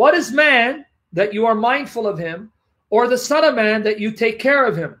 saying, what is man that you are mindful of him, or the Son of Man that you take care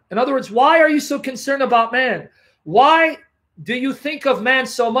of him? In other words, why are you so concerned about man? Why do you think of man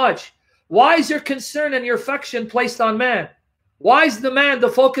so much? Why is your concern and your affection placed on man? Why is the man the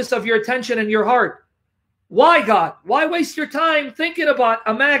focus of your attention and your heart? Why, God? Why waste your time thinking about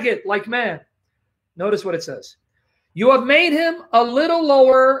a maggot like man? Notice what it says. You have made him a little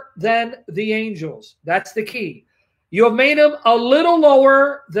lower than the angels. That's the key. You have made him a little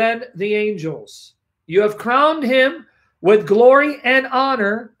lower than the angels. You have crowned him with glory and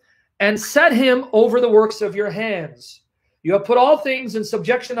honor and set him over the works of your hands. You have put all things in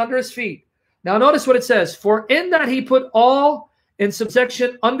subjection under his feet. Now notice what it says. For in that he put all in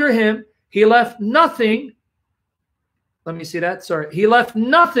subjection under him, he left nothing. Let me see that. Sorry. He left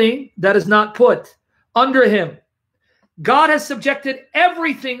nothing that is not put under him. God has subjected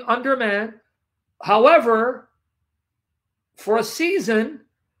everything under man. However, for a season,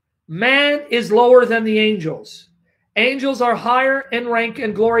 man is lower than the angels. Angels are higher in rank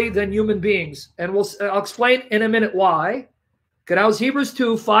and glory than human beings. And I'll explain in a minute why. Okay, that was Hebrews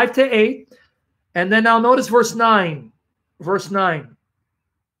 2, 5 to 8. And then now notice verse 9. Verse 9.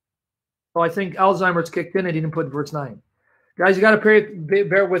 Oh, I think Alzheimer's kicked in and he didn't put verse 9. Guys, you got to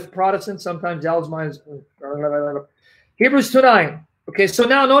bear with Protestants. Sometimes Alzheimer's. Hebrews 2, 9. Okay, so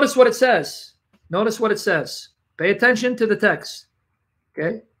now notice what it says. Notice what it says. Pay attention to the text.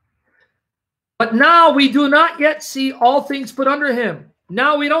 Okay. But now we do not yet see all things put under him.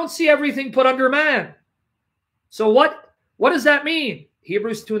 Now we don't see everything put under man. So what does that mean?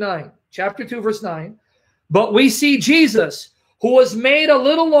 Hebrews 2:9, chapter 2, verse 9. But we see Jesus, who was made a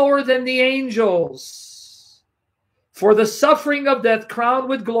little lower than the angels, for the suffering of death, crowned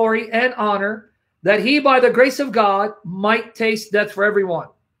with glory and honor, that he, by the grace of God, might taste death for everyone.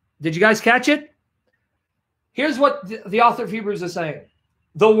 Did you guys catch it? Here's what the author of Hebrews is saying.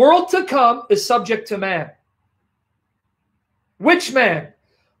 The world to come is subject to man. Which man?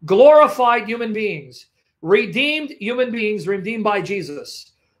 Glorified human beings. Redeemed human beings, redeemed by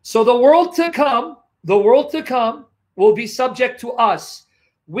Jesus. So the world to come will be subject to us.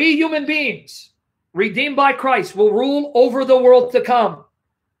 We human beings, redeemed by Christ, will rule over the world to come.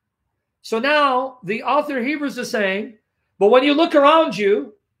 So now the author of Hebrews is saying, but when you look around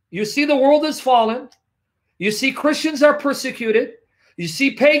you, you see the world is fallen. You see Christians are persecuted. You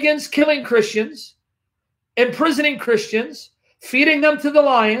see pagans killing Christians, imprisoning Christians, feeding them to the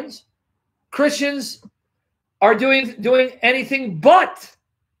lions. Christians are doing anything but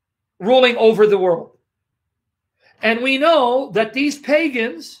ruling over the world. And we know that these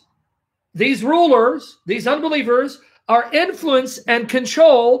pagans, these rulers, these unbelievers are influenced and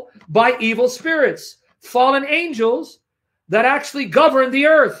controlled by evil spirits, fallen angels that actually govern the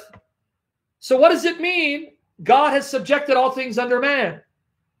earth. So what does it mean? God has subjected all things under man.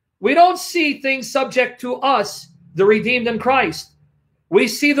 We don't see things subject to us, the redeemed in Christ. We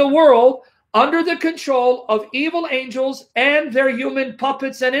see the world under the control of evil angels and their human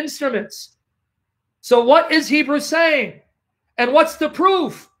puppets and instruments. So what is Hebrews saying? And what's the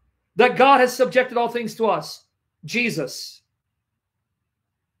proof that God has subjected all things to us? Jesus.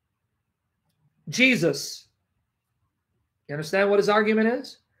 Jesus. You understand what his argument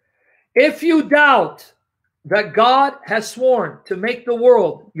is? If you doubt that God has sworn to make the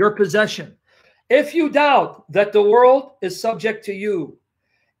world your possession, if you doubt that the world is subject to you,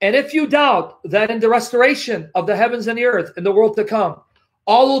 and if you doubt that in the restoration of the heavens and the earth in the world to come,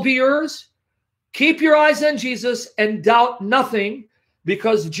 all will be yours, keep your eyes on Jesus and doubt nothing,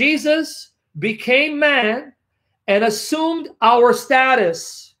 because Jesus became man and assumed our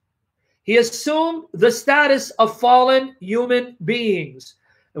status. He assumed the status of fallen human beings.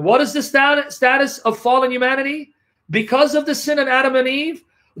 And what is the status of fallen humanity? Because of the sin of Adam and Eve,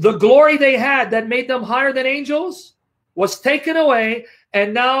 the glory they had that made them higher than angels was taken away,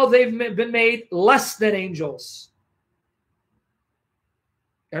 and now they've been made less than angels.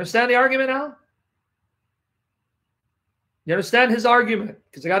 You understand the argument now? You understand his argument?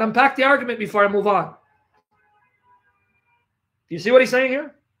 Because I got to unpack the argument before I move on. Do you see what he's saying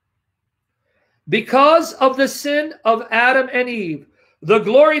here? Because of the sin of Adam and Eve, the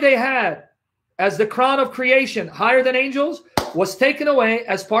glory they had as the crown of creation, higher than angels, was taken away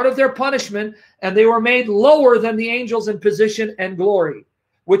as part of their punishment, and they were made lower than the angels in position and glory,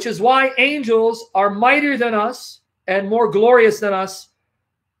 which is why angels are mightier than us and more glorious than us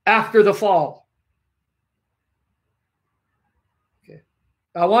after the fall. Okay.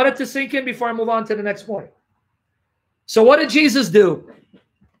 I want it to sink in before I move on to the next point. So what did Jesus do?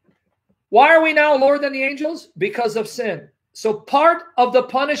 Why are we now lower than the angels? Because of sin. So part of the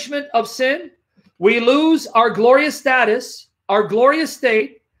punishment of sin, we lose our glorious status, our glorious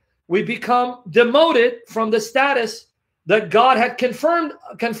state. We become demoted from the status that God had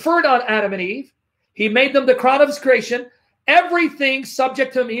conferred on Adam and Eve. He made them the crown of his creation, everything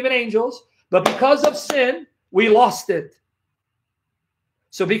subject to him, even angels. But because of sin, we lost it.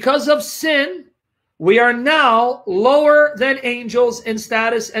 So because of sin, we are now lower than angels in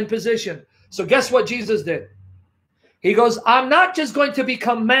status and position. So guess what Jesus did? He goes, I'm not just going to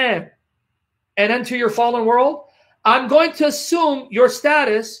become man and enter your fallen world. I'm going to assume your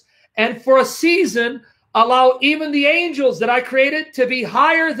status, and for a season, allow even the angels that I created to be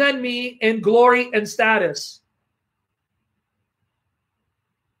higher than me in glory and status.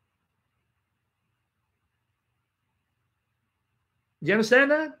 Do you understand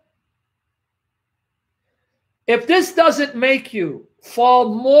that? If this doesn't make you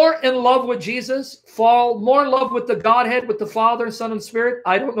fall more in love with Jesus, fall more in love with the Godhead, with the Father, Son, and Spirit,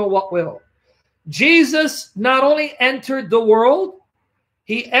 I don't know what will. Jesus not only entered the world,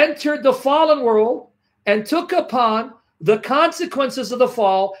 he entered the fallen world and took upon the consequences of the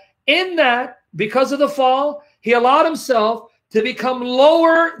fall, in that, because of the fall, he allowed himself to become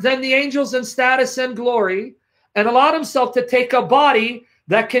lower than the angels in status and glory, and allowed himself to take a body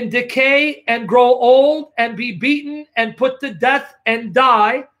that can decay and grow old and be beaten and put to death and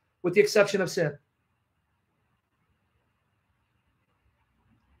die, with the exception of sin.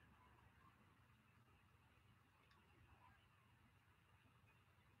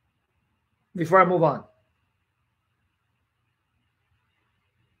 Before I move on.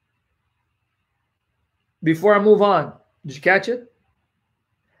 Before I move on, did you catch it?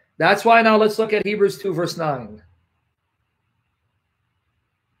 That's why now let's look at Hebrews 2, verse 9.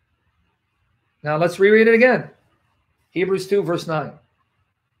 Now let's reread it again. Hebrews 2, verse 9.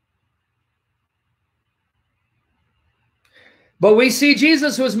 But we see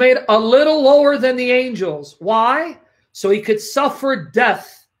Jesus was made a little lower than the angels. Why? So he could suffer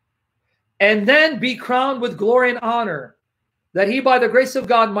death and then be crowned with glory and honor, that he, by the grace of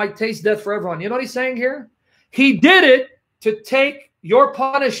God, might taste death for everyone. You know what he's saying here? He did it to take your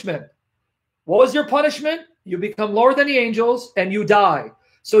punishment. What was your punishment? You become lower than the angels and you die.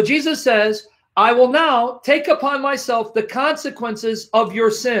 So Jesus says, I will now take upon myself the consequences of your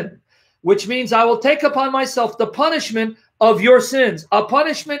sin, which means I will take upon myself the punishment of your sins, a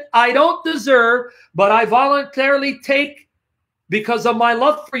punishment I don't deserve, but I voluntarily take because of my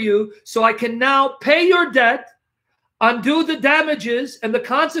love for you, so I can now pay your debt, undo the damages and the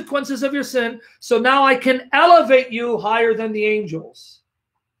consequences of your sin, so now I can elevate you higher than the angels.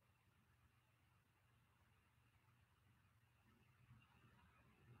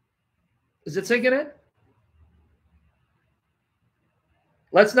 Is it sinking in?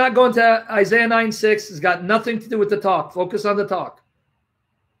 Let's not go into Isaiah 9:6. It's got nothing to do with the talk. Focus on the talk.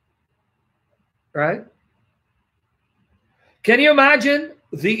 Right? Can you imagine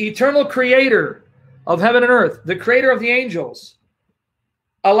the eternal creator of heaven and earth, the creator of the angels,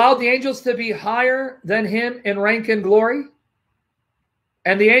 allowed the angels to be higher than him in rank and glory?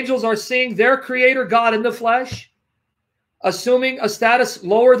 And the angels are seeing their creator God in the flesh, assuming a status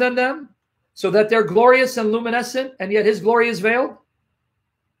lower than them, so that they're glorious and luminescent, and yet his glory is veiled?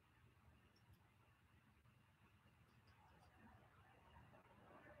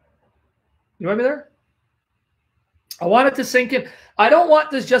 You remember there? I want it to sink in. I don't want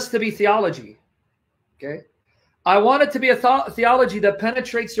this just to be theology, okay? I want it to be a theology that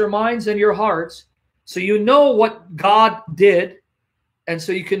penetrates your minds and your hearts, so you know what God did, and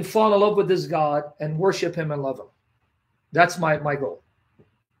so you can fall in love with this God and worship him and love him. That's my goal,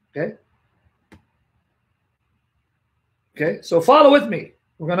 okay? Okay, so follow with me.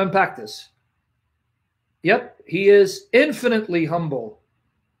 We're going to unpack this. Yep, he is infinitely humble,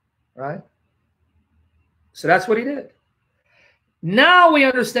 right? So that's what he did. Now we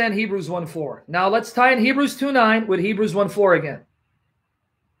understand Hebrews 1:4. Now let's tie in Hebrews 2:9 with Hebrews 1:4 again.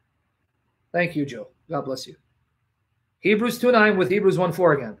 Thank you, Joe. God bless you. Hebrews 2:9 with Hebrews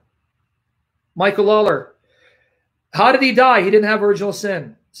 1:4 again. Michael Lawler. How did he die? He didn't have original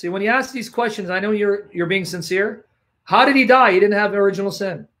sin. See, when you ask these questions, I know you're being sincere. How did he die? He didn't have original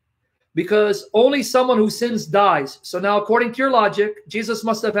sin. Because only someone who sins dies. So now, according to your logic, Jesus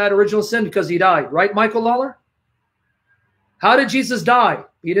must have had original sin because he died. Right, Michael Lawler? How did Jesus die?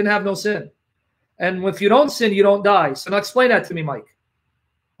 He didn't have no sin. And if you don't sin, you don't die. So now explain that to me, Mike.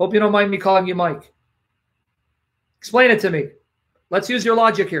 Hope you don't mind me calling you Mike. Explain it to me. Let's use your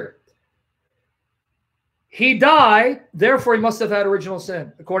logic here. He died, therefore he must have had original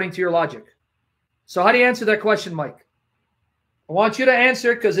sin, according to your logic. So how do you answer that question, Mike? I want you to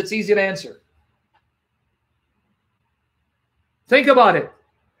answer it because it's easy to answer. Think about it.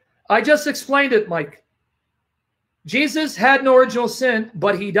 I just explained it, Mike. Jesus had no original sin,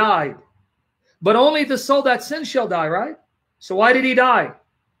 but he died. But only the soul that sins shall die, right? So why did he die?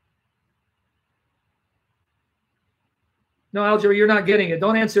 No, Algebra, you're not getting it.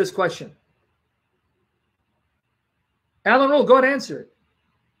 Don't answer this question. Alan Rule, go ahead and answer it.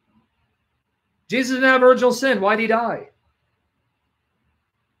 Jesus didn't have original sin. Why did he die?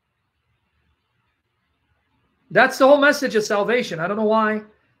 That's the whole message of salvation. I don't know why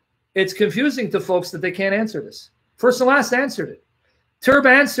it's confusing to folks that they can't answer this. First and Last answered it. Turb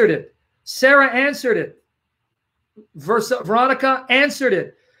answered it. Sarah answered it. Veronica answered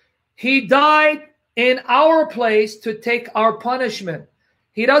it. He died in our place to take our punishment.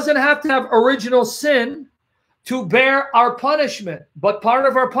 He doesn't have to have original sin to bear our punishment. But part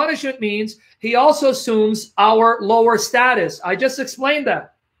of our punishment means he also assumes our lower status. I just explained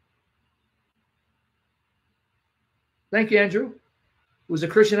that. Thank you, Andrew, who's a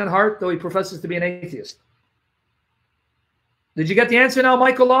Christian at heart, though he professes to be an atheist. Did you get the answer now,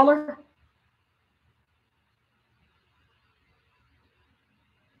 Michael Lawler?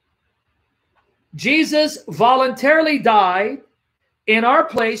 Jesus voluntarily died in our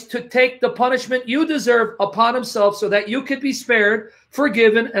place to take the punishment you deserve upon himself so that you could be spared,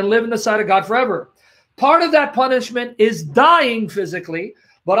 forgiven, and live in the sight of God forever. Part of that punishment is dying physically,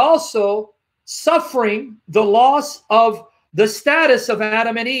 but also suffering the loss of the status of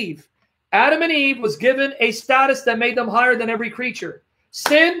Adam and Eve. Adam and Eve was given a status that made them higher than every creature.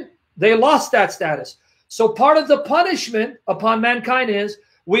 Sin, they lost that status. So part of the punishment upon mankind is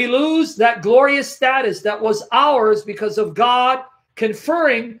we lose that glorious status that was ours because of God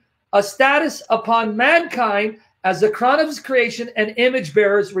conferring a status upon mankind as the crown of his creation and image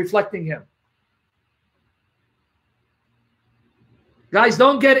bearers reflecting him. Guys,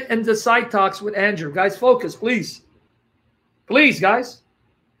 don't get into side talks with Andrew. Guys, focus, please. Please, guys,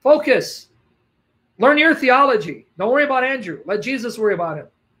 focus. Learn your theology. Don't worry about Andrew. Let Jesus worry about him.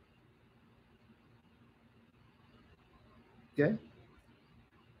 Okay?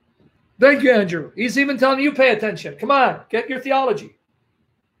 Thank you, Andrew. He's even telling you pay attention. Come on, get your theology.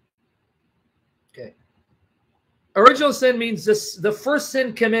 Okay. Original sin means this, the first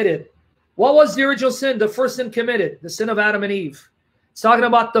sin committed. What was the original sin? The first sin committed, the sin of Adam and Eve. It's talking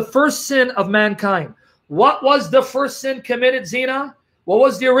about the first sin of mankind. What was the first sin committed, Zena? What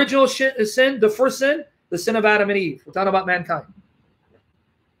was the original sin, the first sin? The sin of Adam and Eve. We're talking about mankind.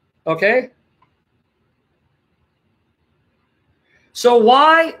 Okay? So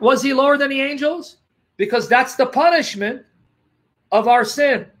why was he lower than the angels? Because that's the punishment of our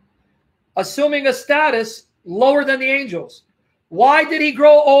sin. Assuming a status lower than the angels. Why did he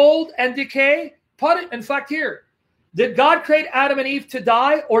grow old and decay? In fact, here, did God create Adam and Eve to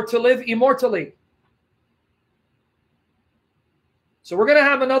die or to live immortally? So we're gonna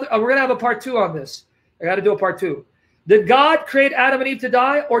have a part 2 on this. I got to do a part 2. Did God create Adam and Eve to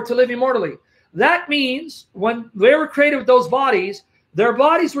die or to live immortally? That means when they were created with those bodies, their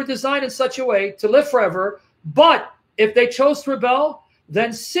bodies were designed in such a way to live forever. But if they chose to rebel,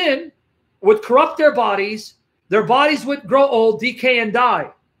 then sin would corrupt their bodies would grow old, decay, and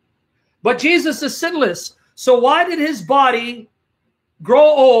die. But Jesus is sinless. So why did his body grow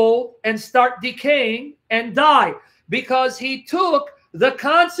old and start decaying and die? Because he took the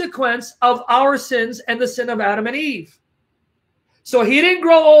consequence of our sins and the sin of Adam and Eve. So he didn't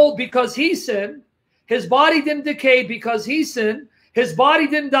grow old because he sinned. His body didn't decay because he sinned. His body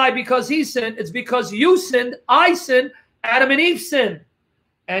didn't die because he sinned. It's because you sinned, I sinned, Adam and Eve sinned.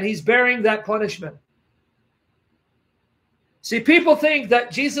 And he's bearing that punishment. See, people think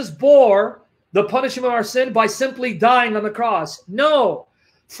that Jesus bore the punishment of our sin by simply dying on the cross. No.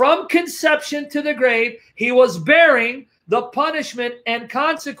 From conception to the grave, he was bearing the punishment and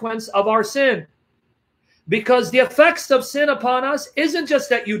consequence of our sin. Because the effects of sin upon us isn't just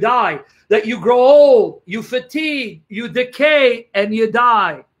that you die, that you grow old, you fatigue, you decay, and you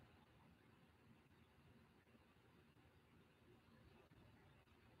die.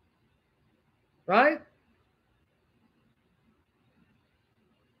 Right?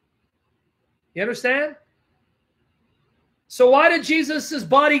 You understand? So why did Jesus'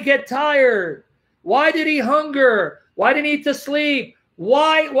 body get tired? Why did he hunger? Why didn't he eat to sleep?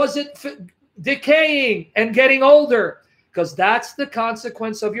 Why was it decaying and getting older? Because that's the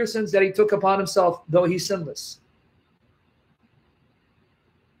consequence of your sins that he took upon himself, though he's sinless.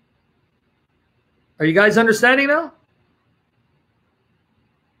 Are you guys understanding now?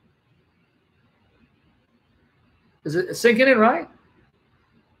 Is it sinking in, right?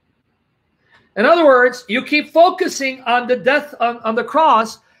 In other words, you keep focusing on the death on the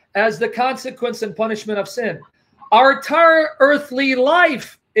cross as the consequence and punishment of sin. Our entire earthly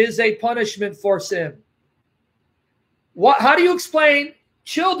life is a punishment for sin. How do you explain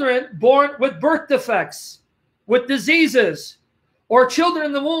children born with birth defects, with diseases, or children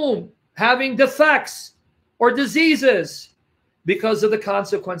in the womb having defects or diseases because of the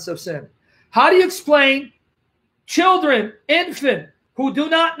consequence of sin? How do you explain children, infant, who do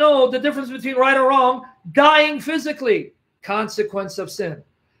not know the difference between right or wrong, dying physically? Consequence of sin.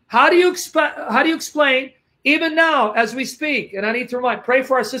 How do you explain, even now as we speak, and I need to remind, pray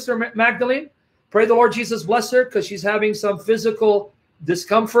for our sister Magdalene. Pray the Lord Jesus bless her because she's having some physical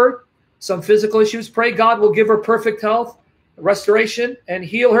discomfort, some physical issues. Pray God will give her perfect health, restoration, and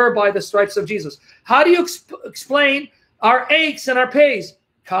heal her by the stripes of Jesus. How do you explain our aches and our pains?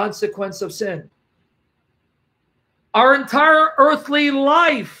 Consequence of sin. Our entire earthly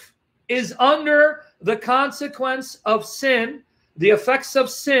life is under the consequence of sin, the effects of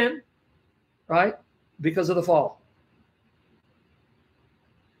sin, right? Because of the fall.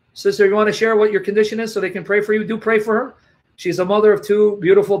 Sister, you want to share what your condition is so they can pray for you? Do pray for her. She's a mother of 2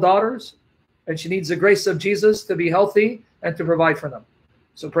 beautiful daughters, and she needs the grace of Jesus to be healthy and to provide for them.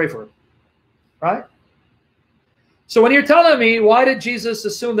 So pray for her. right? So when you're telling me, why did Jesus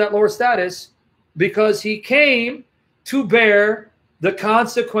assume that lower status? Because he came to bear the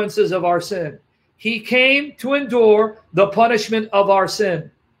consequences of our sin. He came to endure the punishment of our sin.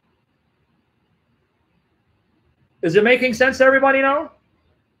 Is it making sense to everybody now?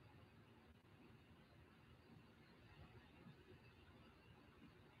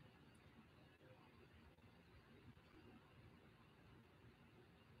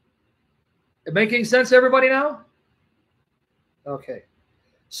 It making sense to everybody now? Okay.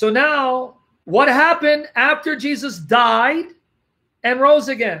 So now, what happened after Jesus died and rose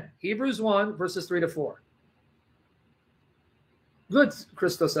again? Hebrews 1, verses 3 to 4. Good,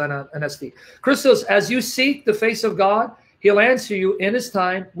 Christos and NST. Christos, as you seek the face of God, he'll answer you in his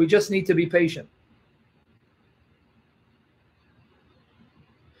time. We just need to be patient.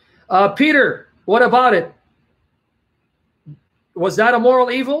 Peter, what about it? Was that a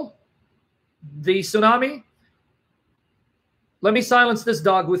moral evil? The tsunami? Let me silence this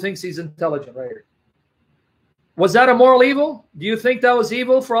dog who thinks he's intelligent right here. Was that a moral evil? Do you think that was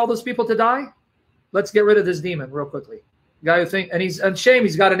evil for all those people to die? Let's get rid of this demon real quickly. Guy who think, and shame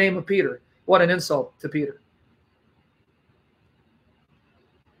he's got a name of Peter. What an insult to Peter.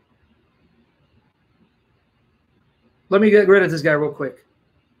 Let me get rid of this guy real quick.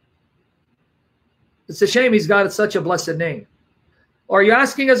 It's a shame he's got such a blessed name. Are you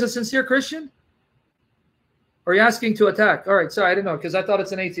asking as a sincere Christian? Or are you asking to attack? All right, sorry, I didn't know, because I thought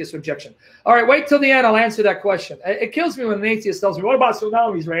it's an atheist objection. All right, wait till the end. I'll answer that question. It kills me when an atheist tells me, what about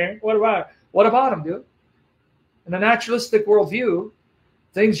tsunamis, man? What about them, dude? In a naturalistic worldview,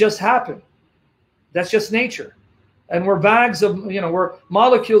 things just happen. That's just nature. And we're bags of, we're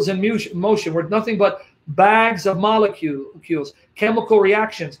molecules in motion. We're nothing but bags of molecules, chemical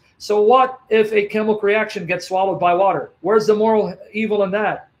reactions. So what if a chemical reaction gets swallowed by water? Where's the moral evil in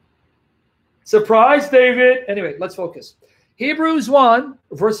that? Surprise, David. Anyway, let's focus. Hebrews 1,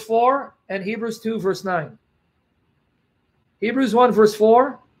 verse 4, and Hebrews 2, verse 9. Hebrews 1, verse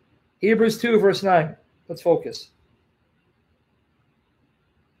 4, Hebrews 2, verse 9. Let's focus.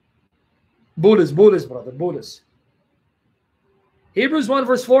 Buddhist, brother, Buddhist. Hebrews 1,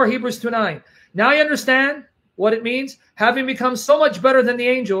 verse 4, Hebrews 2, 9. Now you understand what it means? Having become so much better than the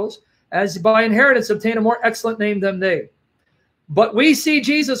angels, as by inheritance obtain a more excellent name than they. But we see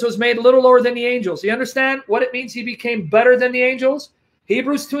Jesus was made a little lower than the angels. You understand what it means he became better than the angels?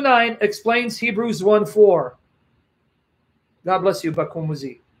 Hebrews 2:9 explains Hebrews 1:4. God bless you,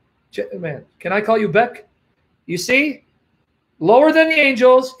 Bakumuzi. Man, can I call you Beck? You see? Lower than the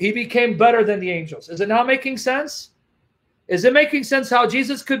angels, he became better than the angels. Is it now making sense? Is it making sense how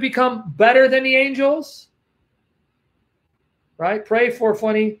Jesus could become better than the angels? Right? Pray for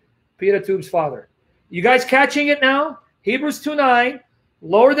funny Peter Tube's father. You guys catching it now? Hebrews 2:9,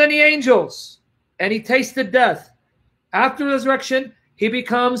 lower than the angels, and he tasted death. After resurrection, he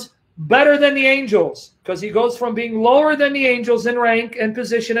becomes better than the angels, because he goes from being lower than the angels in rank and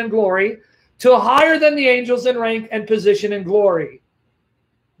position and glory to higher than the angels in rank and position and glory.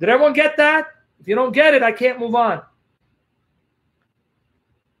 Did everyone get that? If you don't get it, I can't move on.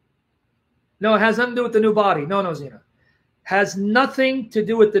 No, it has nothing to do with the new body. No, Zena. Has nothing to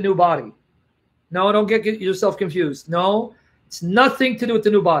do with the new body. No, don't get yourself confused. No, it's nothing to do with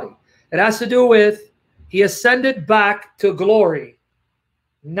the new body. It has to do with he ascended back to glory,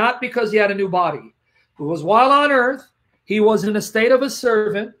 not because he had a new body. It was while on earth, he was in a state of a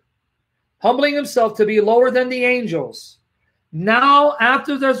servant, humbling himself to be lower than the angels. Now,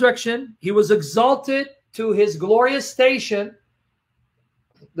 after the resurrection, he was exalted to his glorious station,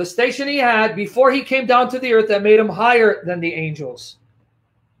 the station he had before he came down to the earth that made him higher than the angels.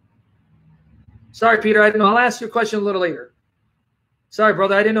 Sorry, Peter, I didn't know. I'll ask you a question a little later. Sorry,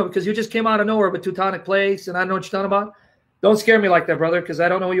 brother, I didn't know, because you just came out of nowhere with Teutonic plates, and I don't know what you're talking about. Don't scare me like that, brother, because I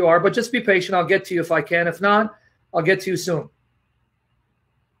don't know who you are. But just be patient. I'll get to you if I can. If not, I'll get to you soon.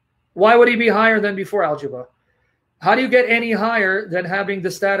 Why would he be higher than before algebra? How do you get any higher than having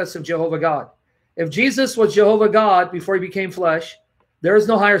the status of Jehovah God? If Jesus was Jehovah God before he became flesh, there is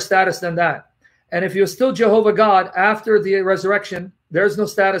no higher status than that. And if you're still Jehovah God after the resurrection, there's no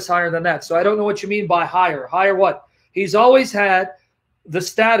status higher than that. So I don't know what you mean by higher. Higher what? He's always had the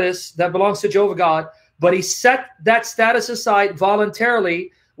status that belongs to Jehovah God, but he set that status aside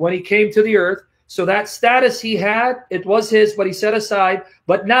voluntarily when he came to the earth. So that status he had, it was his, but he set aside.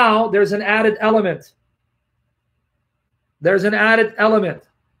 But now there's an added element. There's an added element.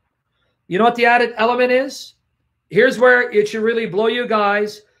 You know what the added element is? Here's where it should really blow you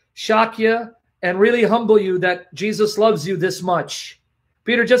guys, shock you, and really humble you that Jesus loves you this much.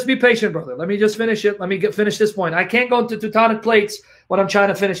 Peter, just be patient, brother. Let me just finish it. Let me finish this point. I can't go into Teutonic plates when I'm trying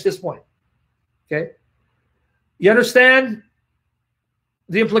to finish this point. Okay? You understand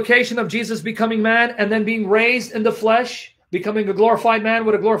the implication of Jesus becoming man and then being raised in the flesh, becoming a glorified man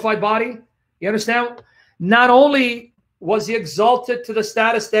with a glorified body? You understand? Not only was he exalted to the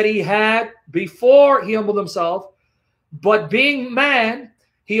status that he had before he humbled himself, but being man,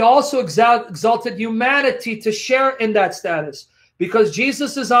 he also exalted humanity to share in that status, because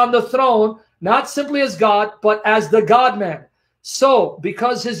Jesus is on the throne, not simply as God, but as the God-man. So,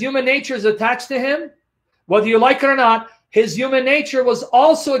 because his human nature is attached to him, whether you like it or not, his human nature was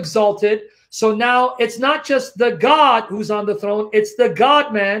also exalted. So now it's not just the God who's on the throne, it's the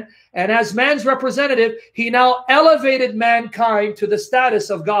God-man. And as man's representative, he now elevated mankind to the status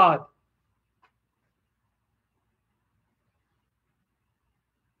of God.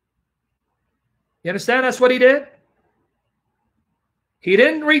 You understand? That's what he did. He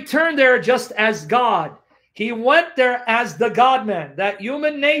didn't return there just as God. He went there as the God-man. That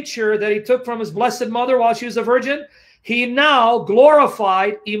human nature that he took from his blessed mother while she was a virgin, he now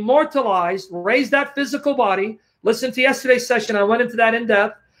glorified, immortalized, raised that physical body. Listen to yesterday's session. I went into that in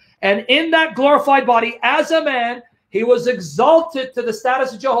depth. And in that glorified body, as a man, he was exalted to the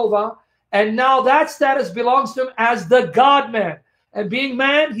status of Jehovah. And now that status belongs to him as the God-man. And being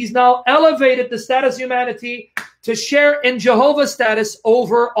man, he's now elevated the status of humanity to share in Jehovah's status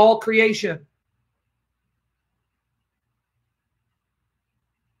over all creation.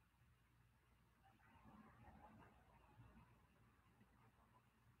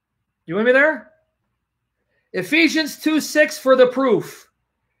 You with me there? Ephesians 2:6 for the proof.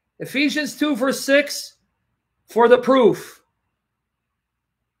 Ephesians 2 verse 6 for the proof.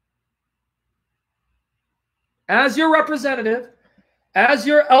 As your representative, as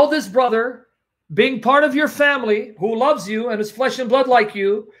your eldest brother, being part of your family who loves you and is flesh and blood like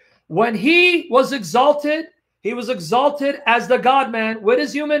you, when he was exalted as the God-man with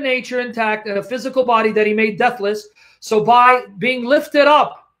his human nature intact and a physical body that he made deathless. So by being lifted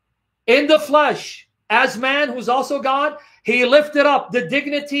up in the flesh as man who's also God, he lifted up the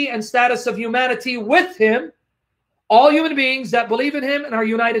dignity and status of humanity with him, all human beings that believe in him and are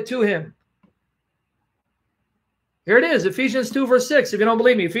united to him. Here it is, Ephesians 2 verse 6, if you don't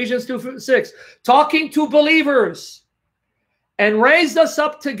believe me. Ephesians 2 6, talking to believers, and raised us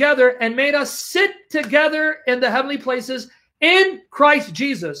up together and made us sit together in the heavenly places in Christ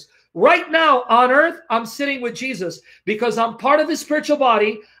Jesus. Right now on earth, I'm sitting with Jesus because I'm part of his spiritual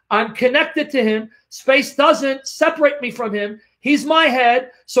body. I'm connected to him. Space doesn't separate me from him. He's my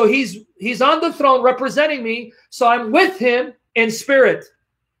head, so he's on the throne representing me, so I'm with him in spirit.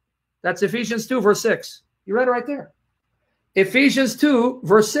 That's Ephesians 2 verse 6. You read it right there. Ephesians 2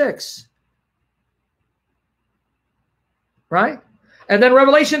 verse 6. Right? And then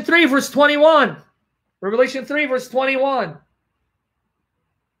Revelation 3 verse 21. Revelation 3 verse 21.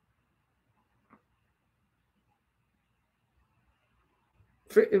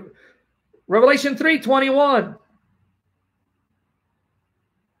 Revelation 3:21.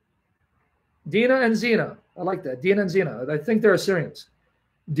 Dina and Zena. I like that. Dina and Zena. I think they're Assyrians.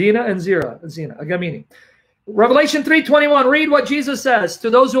 Dina and Zena. Agamini. Revelation 3:21. Read what Jesus says to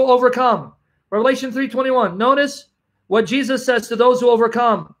those who overcome. Revelation 3:21. Notice what Jesus says to those who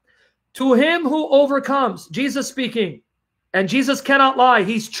overcome. To him who overcomes, Jesus speaking, and Jesus cannot lie.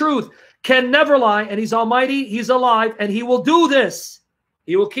 He's truth, can never lie, and he's almighty, he's alive, and he will do this.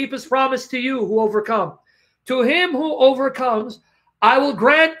 He will keep his promise to you who overcome. To him who overcomes, I will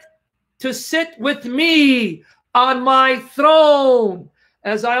grant to sit with me on my throne,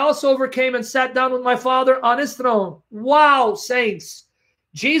 as I also overcame and sat down with my Father on his throne. Wow, saints.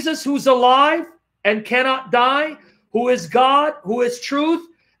 Jesus, who's alive and cannot die, who is God, who is truth,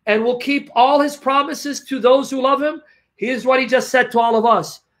 and will keep all his promises to those who love him. Here's what he just said to all of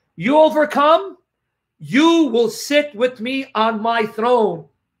us. You overcome, you will sit with me on my throne,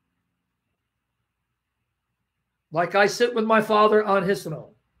 like I sit with my Father on his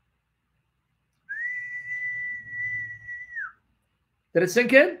throne. Did it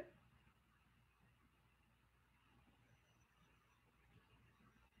sink in?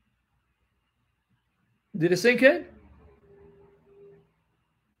 Did it sink in?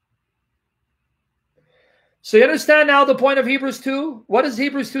 So you understand now the point of Hebrews 2? What is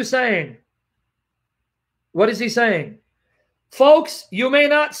Hebrews 2 saying? What is he saying? Folks, you may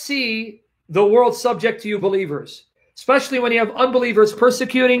not see the world subject to you believers, especially when you have unbelievers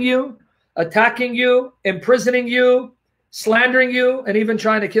persecuting you, attacking you, imprisoning you, slandering you, and even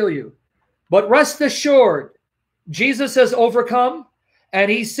trying to kill you. But rest assured, Jesus has overcome,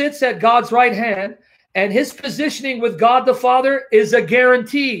 and he sits at God's right hand, and his positioning with God the Father is a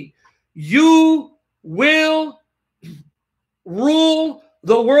guarantee. You will rule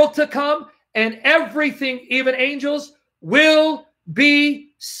the world to come, and everything, even angels, will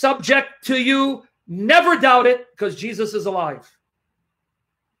be subject to you. Never doubt it, because Jesus is alive.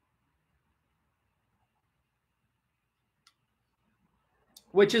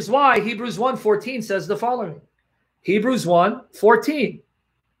 Which is why Hebrews 1:14 says the following. Hebrews 1:14.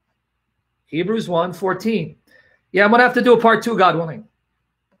 Hebrews 1:14. Yeah, I'm going to have to do a part 2, God willing.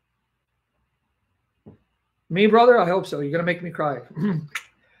 Me, brother? I hope so. You're going to make me cry.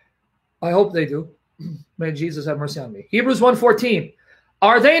 I hope they do. May Jesus have mercy on me. Hebrews 1:14.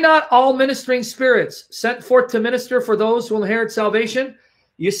 Are they not all ministering spirits sent forth to minister for those who will inherit salvation?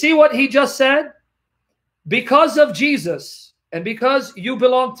 You see what he just said? Because of Jesus, and because you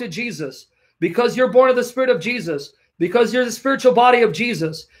belong to Jesus, because you're born of the Spirit of Jesus, because you're the spiritual body of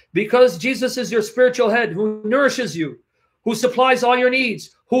Jesus, because Jesus is your spiritual head who nourishes you, who supplies all your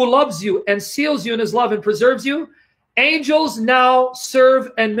needs, who loves you and seals you in his love and preserves you, angels now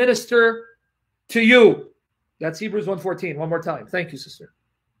serve and minister to you. That's Hebrews 1:14. One more time. Thank you, sister.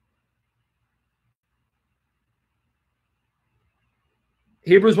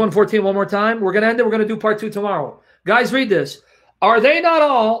 Hebrews 1:14 one more time. We're going to end it. We're going to do part 2 tomorrow. Guys, read this. Are they not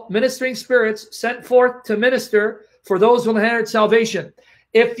all ministering spirits sent forth to minister for those who inherit salvation?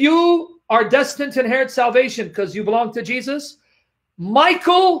 If you are destined to inherit salvation because you belong to Jesus,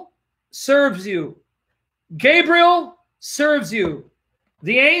 Michael serves you. Gabriel serves you.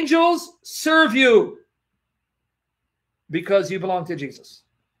 The angels serve you because you belong to Jesus.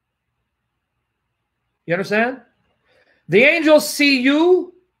 You understand? The angels see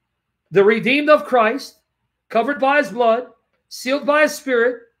you, the redeemed of Christ, covered by his blood, sealed by his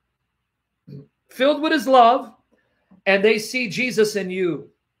Spirit, filled with his love, and they see Jesus in you.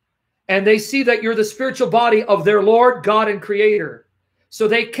 And they see that you're the spiritual body of their Lord, God, and Creator. So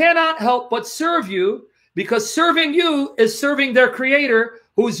they cannot help but serve you, because serving you is serving their Creator,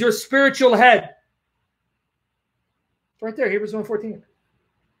 who's your spiritual head. It's right there, Hebrews 1:14.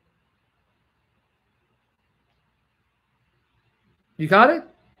 You got it?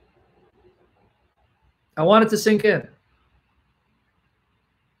 I want it to sink in.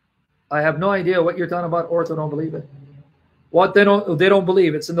 I have no idea what you're talking about. Ortho don't believe it. What they don't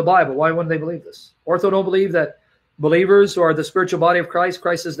believe. It's in the Bible. Why wouldn't they believe this? Ortho don't believe that believers who are the spiritual body of Christ,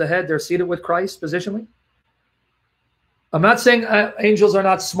 Christ is the head, they're seated with Christ positionally. I'm not saying angels are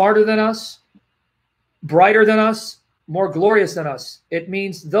not smarter than us, brighter than us, more glorious than us. It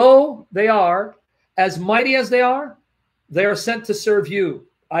means though they are as mighty as they are sent to serve you.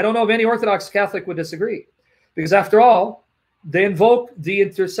 I don't know if any Orthodox Catholic would disagree, because after all, they invoke the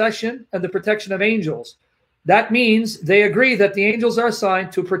intercession and the protection of angels. That means they agree that the angels are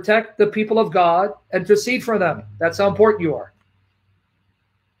assigned to protect the people of God and intercede for them. That's how important you are.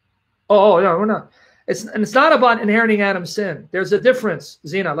 Oh, no, we're not. It's not about inheriting Adam's sin. There's a difference,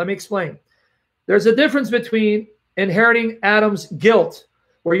 Zena. Let me explain. There's a difference between inheriting Adam's guilt,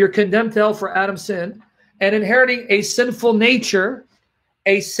 where you're condemned to hell for Adam's sin, and inheriting a sinful nature,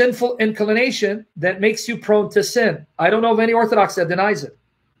 a sinful inclination that makes you prone to sin. I don't know of any Orthodox that denies it.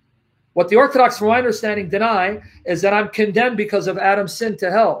 What the Orthodox, from my understanding, deny is that I'm condemned because of Adam's sin to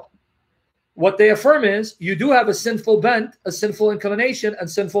hell. What they affirm is you do have a sinful bent, a sinful inclination, and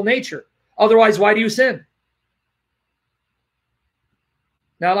sinful nature. Otherwise, why do you sin?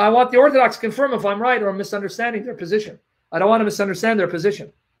 Now, I want the Orthodox to confirm if I'm right or I'm misunderstanding their position. I don't want to misunderstand their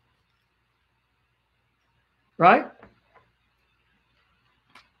position. Right?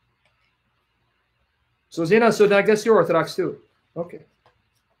 So, Zena, so I guess you're Orthodox too. Okay.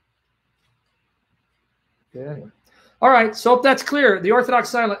 Okay, anyway. All right, so if that's clear, the Orthodox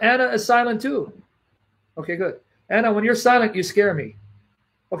silent. Anna is silent too. Okay, good. Anna, when you're silent, you scare me.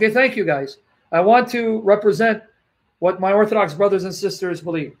 Okay, thank you, guys. I want to represent what my Orthodox brothers and sisters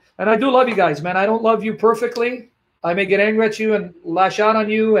believe. And I do love you guys, man. I don't love you perfectly. I may get angry at you and lash out on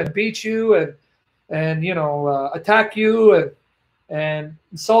you and beat you and you know, attack you and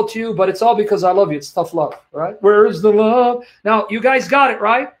insult you, but it's all because I love you. It's tough love, right? Where is the love? Now, you guys got it,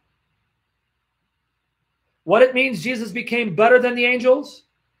 right? What it means Jesus became better than the angels?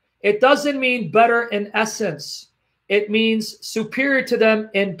 It doesn't mean better in essence. It means superior to them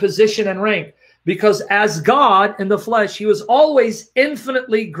in position and rank. Because as God in the flesh, he was always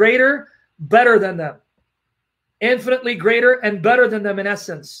infinitely greater, better than them. Infinitely greater and better than them in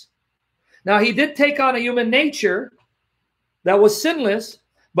essence. Now, he did take on a human nature that was sinless,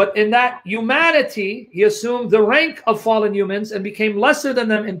 but in that humanity, he assumed the rank of fallen humans and became lesser than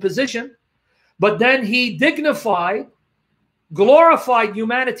them in position. But then he dignified, glorified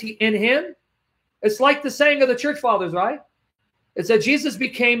humanity in him. It's like the saying of the church fathers, right? It said Jesus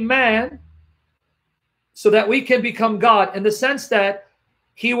became man so that we can become God, in the sense that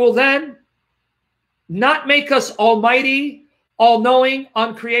he will then not make us almighty, all-knowing,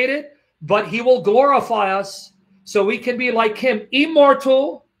 uncreated, but he will glorify us so we can be like him,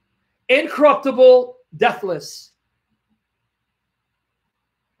 immortal, incorruptible, deathless.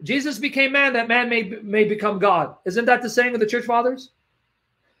 Jesus became man that man may become God. Isn't that the saying of the church fathers?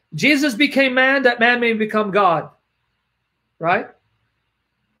 Jesus became man that man may become God. Right?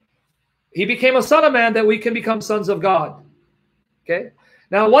 He became a son of man that we can become sons of God. Okay?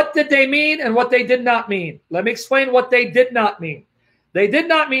 Now, what did they mean and what they did not mean? Let me explain what they did not mean. They did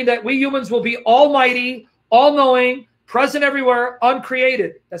not mean that we humans will be almighty, all-knowing, present everywhere,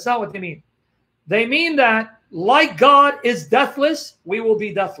 uncreated. That's not what they mean. They mean that like God is deathless, we will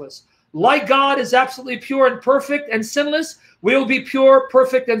be deathless. Like God is absolutely pure and perfect and sinless, we will be pure,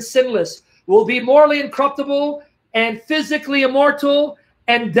 perfect, and sinless. We'll be morally incorruptible and physically immortal,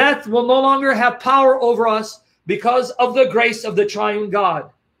 and death will no longer have power over us because of the grace of the triune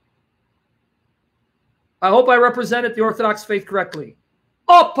God. I hope I represented the Orthodox faith correctly.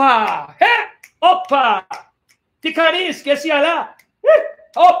 Opa! Hey! Opa! Tikanis, que se hará?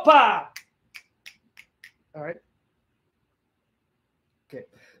 Opa! All right. Okay.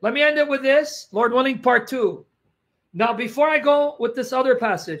 Let me end it with this. Lord willing, part 2. Now, before I go with this other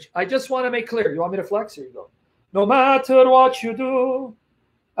passage, I just want to make clear. You want me to flex? Here you go. No matter what you do.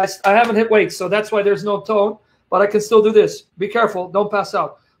 I haven't hit weights, so that's why there's no tone. But I can still do this. Be careful. Don't pass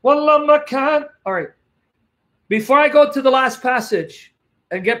out. All right. Before I go to the last passage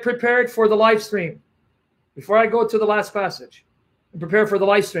and get prepared for the live stream, before I go to the last passage and prepare for the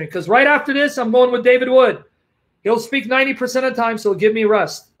live stream, because right after this, I'm going with David Wood. He'll speak 90% of the time, so he'll give me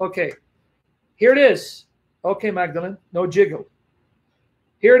rest. Okay. Here it is. Okay, Magdalene. No jiggle.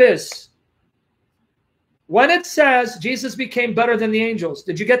 Here it is. When it says Jesus became better than the angels,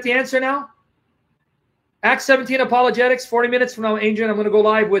 did you get the answer now? Acts 17 apologetics, 40 minutes from now, Angel, I'm going to go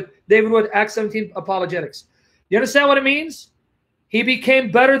live with David Wood, Acts 17 apologetics. You understand what it means? He became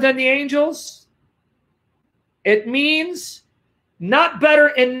better than the angels. It means not better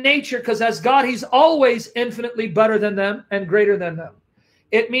in nature, because as God, he's always infinitely better than them and greater than them.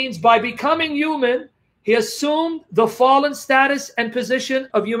 It means by becoming human, he assumed the fallen status and position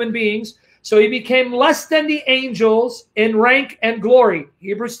of human beings. So he became less than the angels in rank and glory.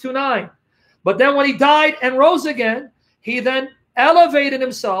 Hebrews 2:9. But then when he died and rose again, he then elevated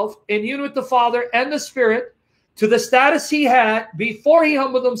himself in union with the Father and the Spirit to the status he had before he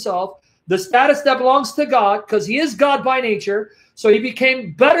humbled himself, the status that belongs to God, because he is God by nature. So he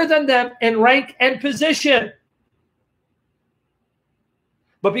became better than them in rank and position.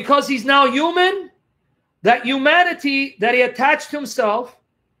 But because he's now human, that humanity that he attached to himself,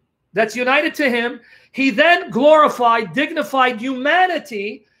 that's united to him, he then glorified, dignified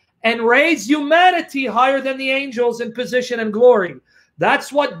humanity and raised humanity higher than the angels in position and glory.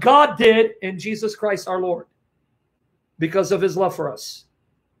 That's what God did in Jesus Christ our Lord because of his love for us.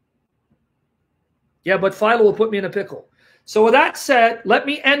 Yeah, but Philo will put me in a pickle. So with that said, let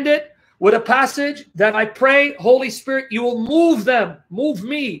me end it with a passage that I pray, Holy Spirit, you will move them, move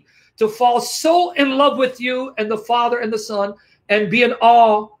me to fall so in love with you and the Father and the Son and be in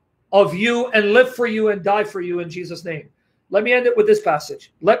awe of you and live for you and die for you in Jesus' name. Let me end it with this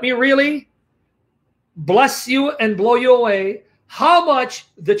passage. Let me really bless you and blow you away how much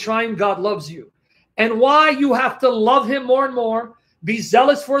the triune God loves you and why you have to love him more and more, be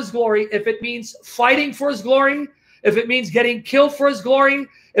zealous for his glory. If it means fighting for his glory, if it means getting killed for his glory,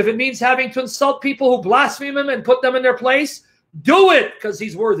 if it means having to insult people who blaspheme him and put them in their place, do it because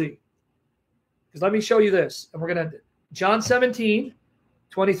he's worthy. Because let me show you this and we're going to end it. John 17,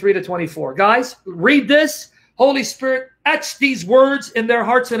 23 to 24. Guys, read this. Holy Spirit, etch these words in their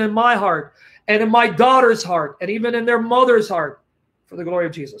hearts and in my heart and in my daughter's heart and even in their mother's heart for the glory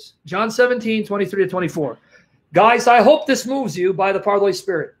of Jesus. John 17, 23 to 24. Guys, I hope this moves you by the power of the Holy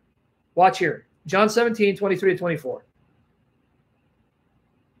Spirit. Watch here. John 17, 23 to 24.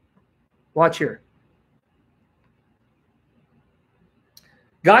 Watch here.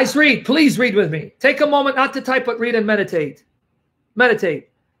 Guys, read. Please read with me. Take a moment not to type, but read and meditate. Meditate.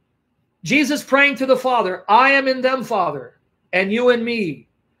 Jesus praying to the Father, I am in them, Father, and you in me,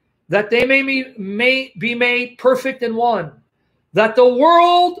 that they may be made perfect in one, that the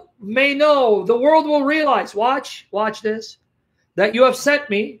world may know, the world will realize, watch this, that you have sent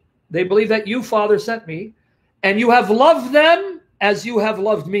me. They believe that you, Father, sent me, and you have loved them as you have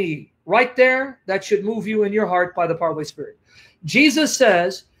loved me. Right there, that should move you in your heart by the power of the Holy Spirit. Jesus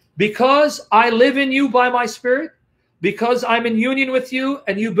says, because I live in you by my Spirit, because I'm in union with you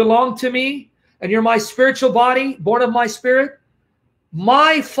and you belong to me and you're my spiritual body, born of my Spirit,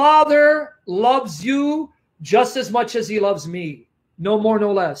 my Father loves you just as much as he loves me. No more,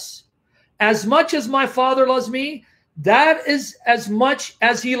 no less. as much as my Father loves me, that is as much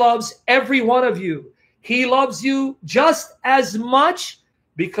as he loves every one of you. He loves you just as much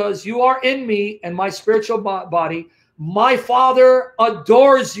because you are in me and my spiritual body. My Father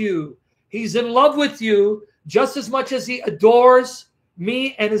adores you. He's in love with you just as much as he adores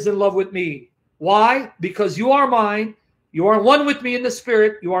me and is in love with me. Why? Because you are mine. You are one with me in the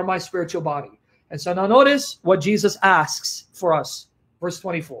spirit. You are my spiritual body. And so now notice what Jesus asks for us. Verse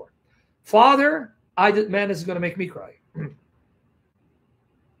 24. Father, man, this is going to make me cry.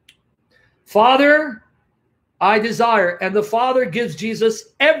 Father, I desire. And the Father gives Jesus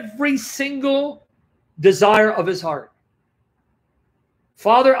every single desire of his heart.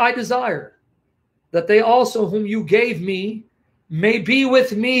 Father, I desire that they also whom you gave me may be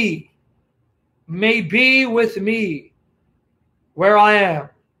with me. May be with me where I am,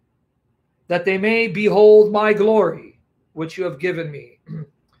 that they may behold my glory, which you have given me.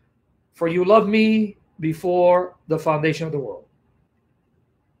 For you loved me before the foundation of the world.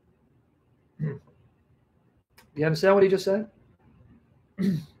 Do you understand what he just said?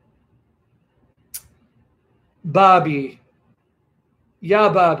 Babi,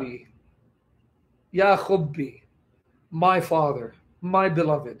 Ya Babi, Ya Khubbi, my Father, my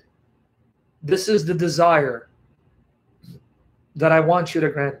beloved. This is the desire that I want you to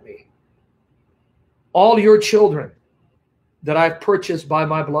grant me. All your children that I've purchased by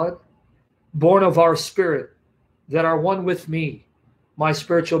my blood, born of our spirit, that are one with me, my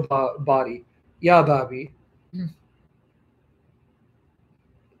spiritual body, Ya Babi,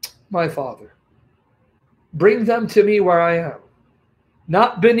 my Father, bring them to me where I am,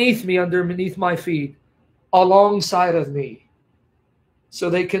 not beneath me, underneath my feet, alongside of me, so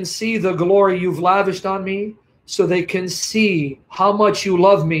they can see the glory you've lavished on me, so they can see how much you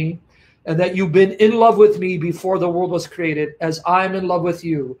love me, and that you've been in love with me before the world was created, as I'm in love with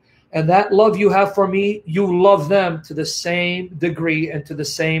you. And that love you have for me, you love them to the same degree and to the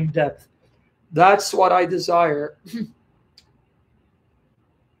same depth. That's what I desire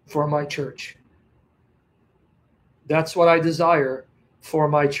for my church. That's what I desire for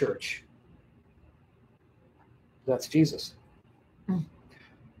my church. That's Jesus.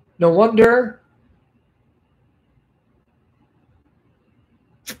 No wonder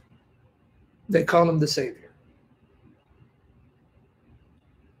they call him the Savior.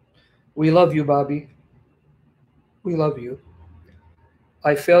 We love you, Bobby. We love you.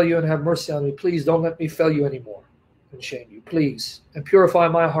 I fail you and have mercy on me. Please don't let me fail you anymore and shame you. Please. And purify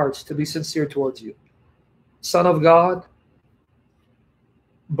my hearts to be sincere towards you. Son of God,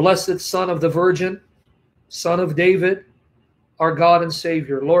 blessed Son of the Virgin, Son of David, our God and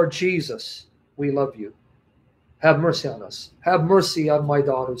Savior, Lord Jesus, we love you. Have mercy on us. Have mercy on my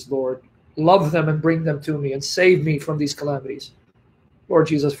daughters, Lord. Love them and bring them to me and save me from these calamities, Lord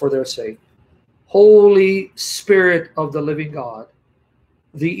Jesus, for their sake. Holy Spirit of the living God,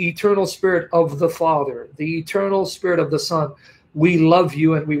 the eternal Spirit of the Father, the eternal Spirit of the Son, we love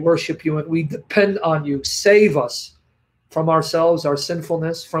you and we worship you and we depend on you. Save us from ourselves, our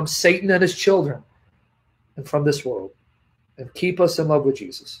sinfulness, from Satan and his children, and from this world. And keep us in love with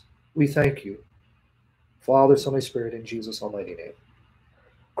Jesus. We thank you, Father, Son, Holy Spirit, in Jesus' almighty name.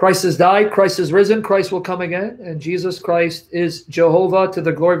 Christ has died, Christ is risen, Christ will come again, and Jesus Christ is Jehovah to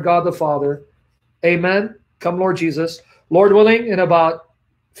the glory of God the Father. Amen. Come, Lord Jesus. Lord willing, in about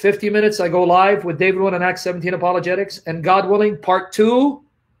 50 minutes, I go live with David 1 and Acts 17 apologetics, and God willing, part two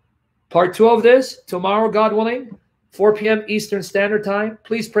of this, tomorrow, God willing, 4 p.m. Eastern Standard Time.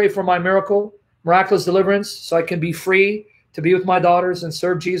 Please pray for my miraculous deliverance, so I can be free to be with my daughters and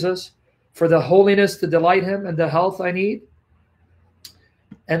serve Jesus, for the holiness to delight him and the health I need,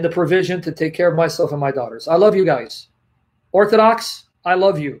 and the provision to take care of myself and my daughters. I love you guys. Orthodox, I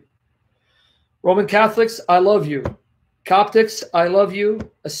love you. Roman Catholics, I love you. Coptics, I love you.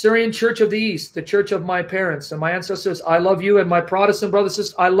 Assyrian Church of the East, the church of my parents and my ancestors, I love you. And my Protestant brothers and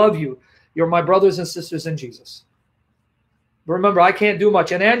sisters, I love you. You're my brothers and sisters in Jesus. But remember, I can't do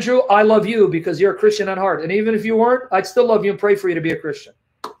much. And Andrew, I love you because you're a Christian at heart. And even if you weren't, I'd still love you and pray for you to be a Christian.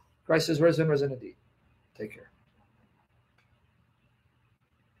 Christ is risen, risen indeed. Take care.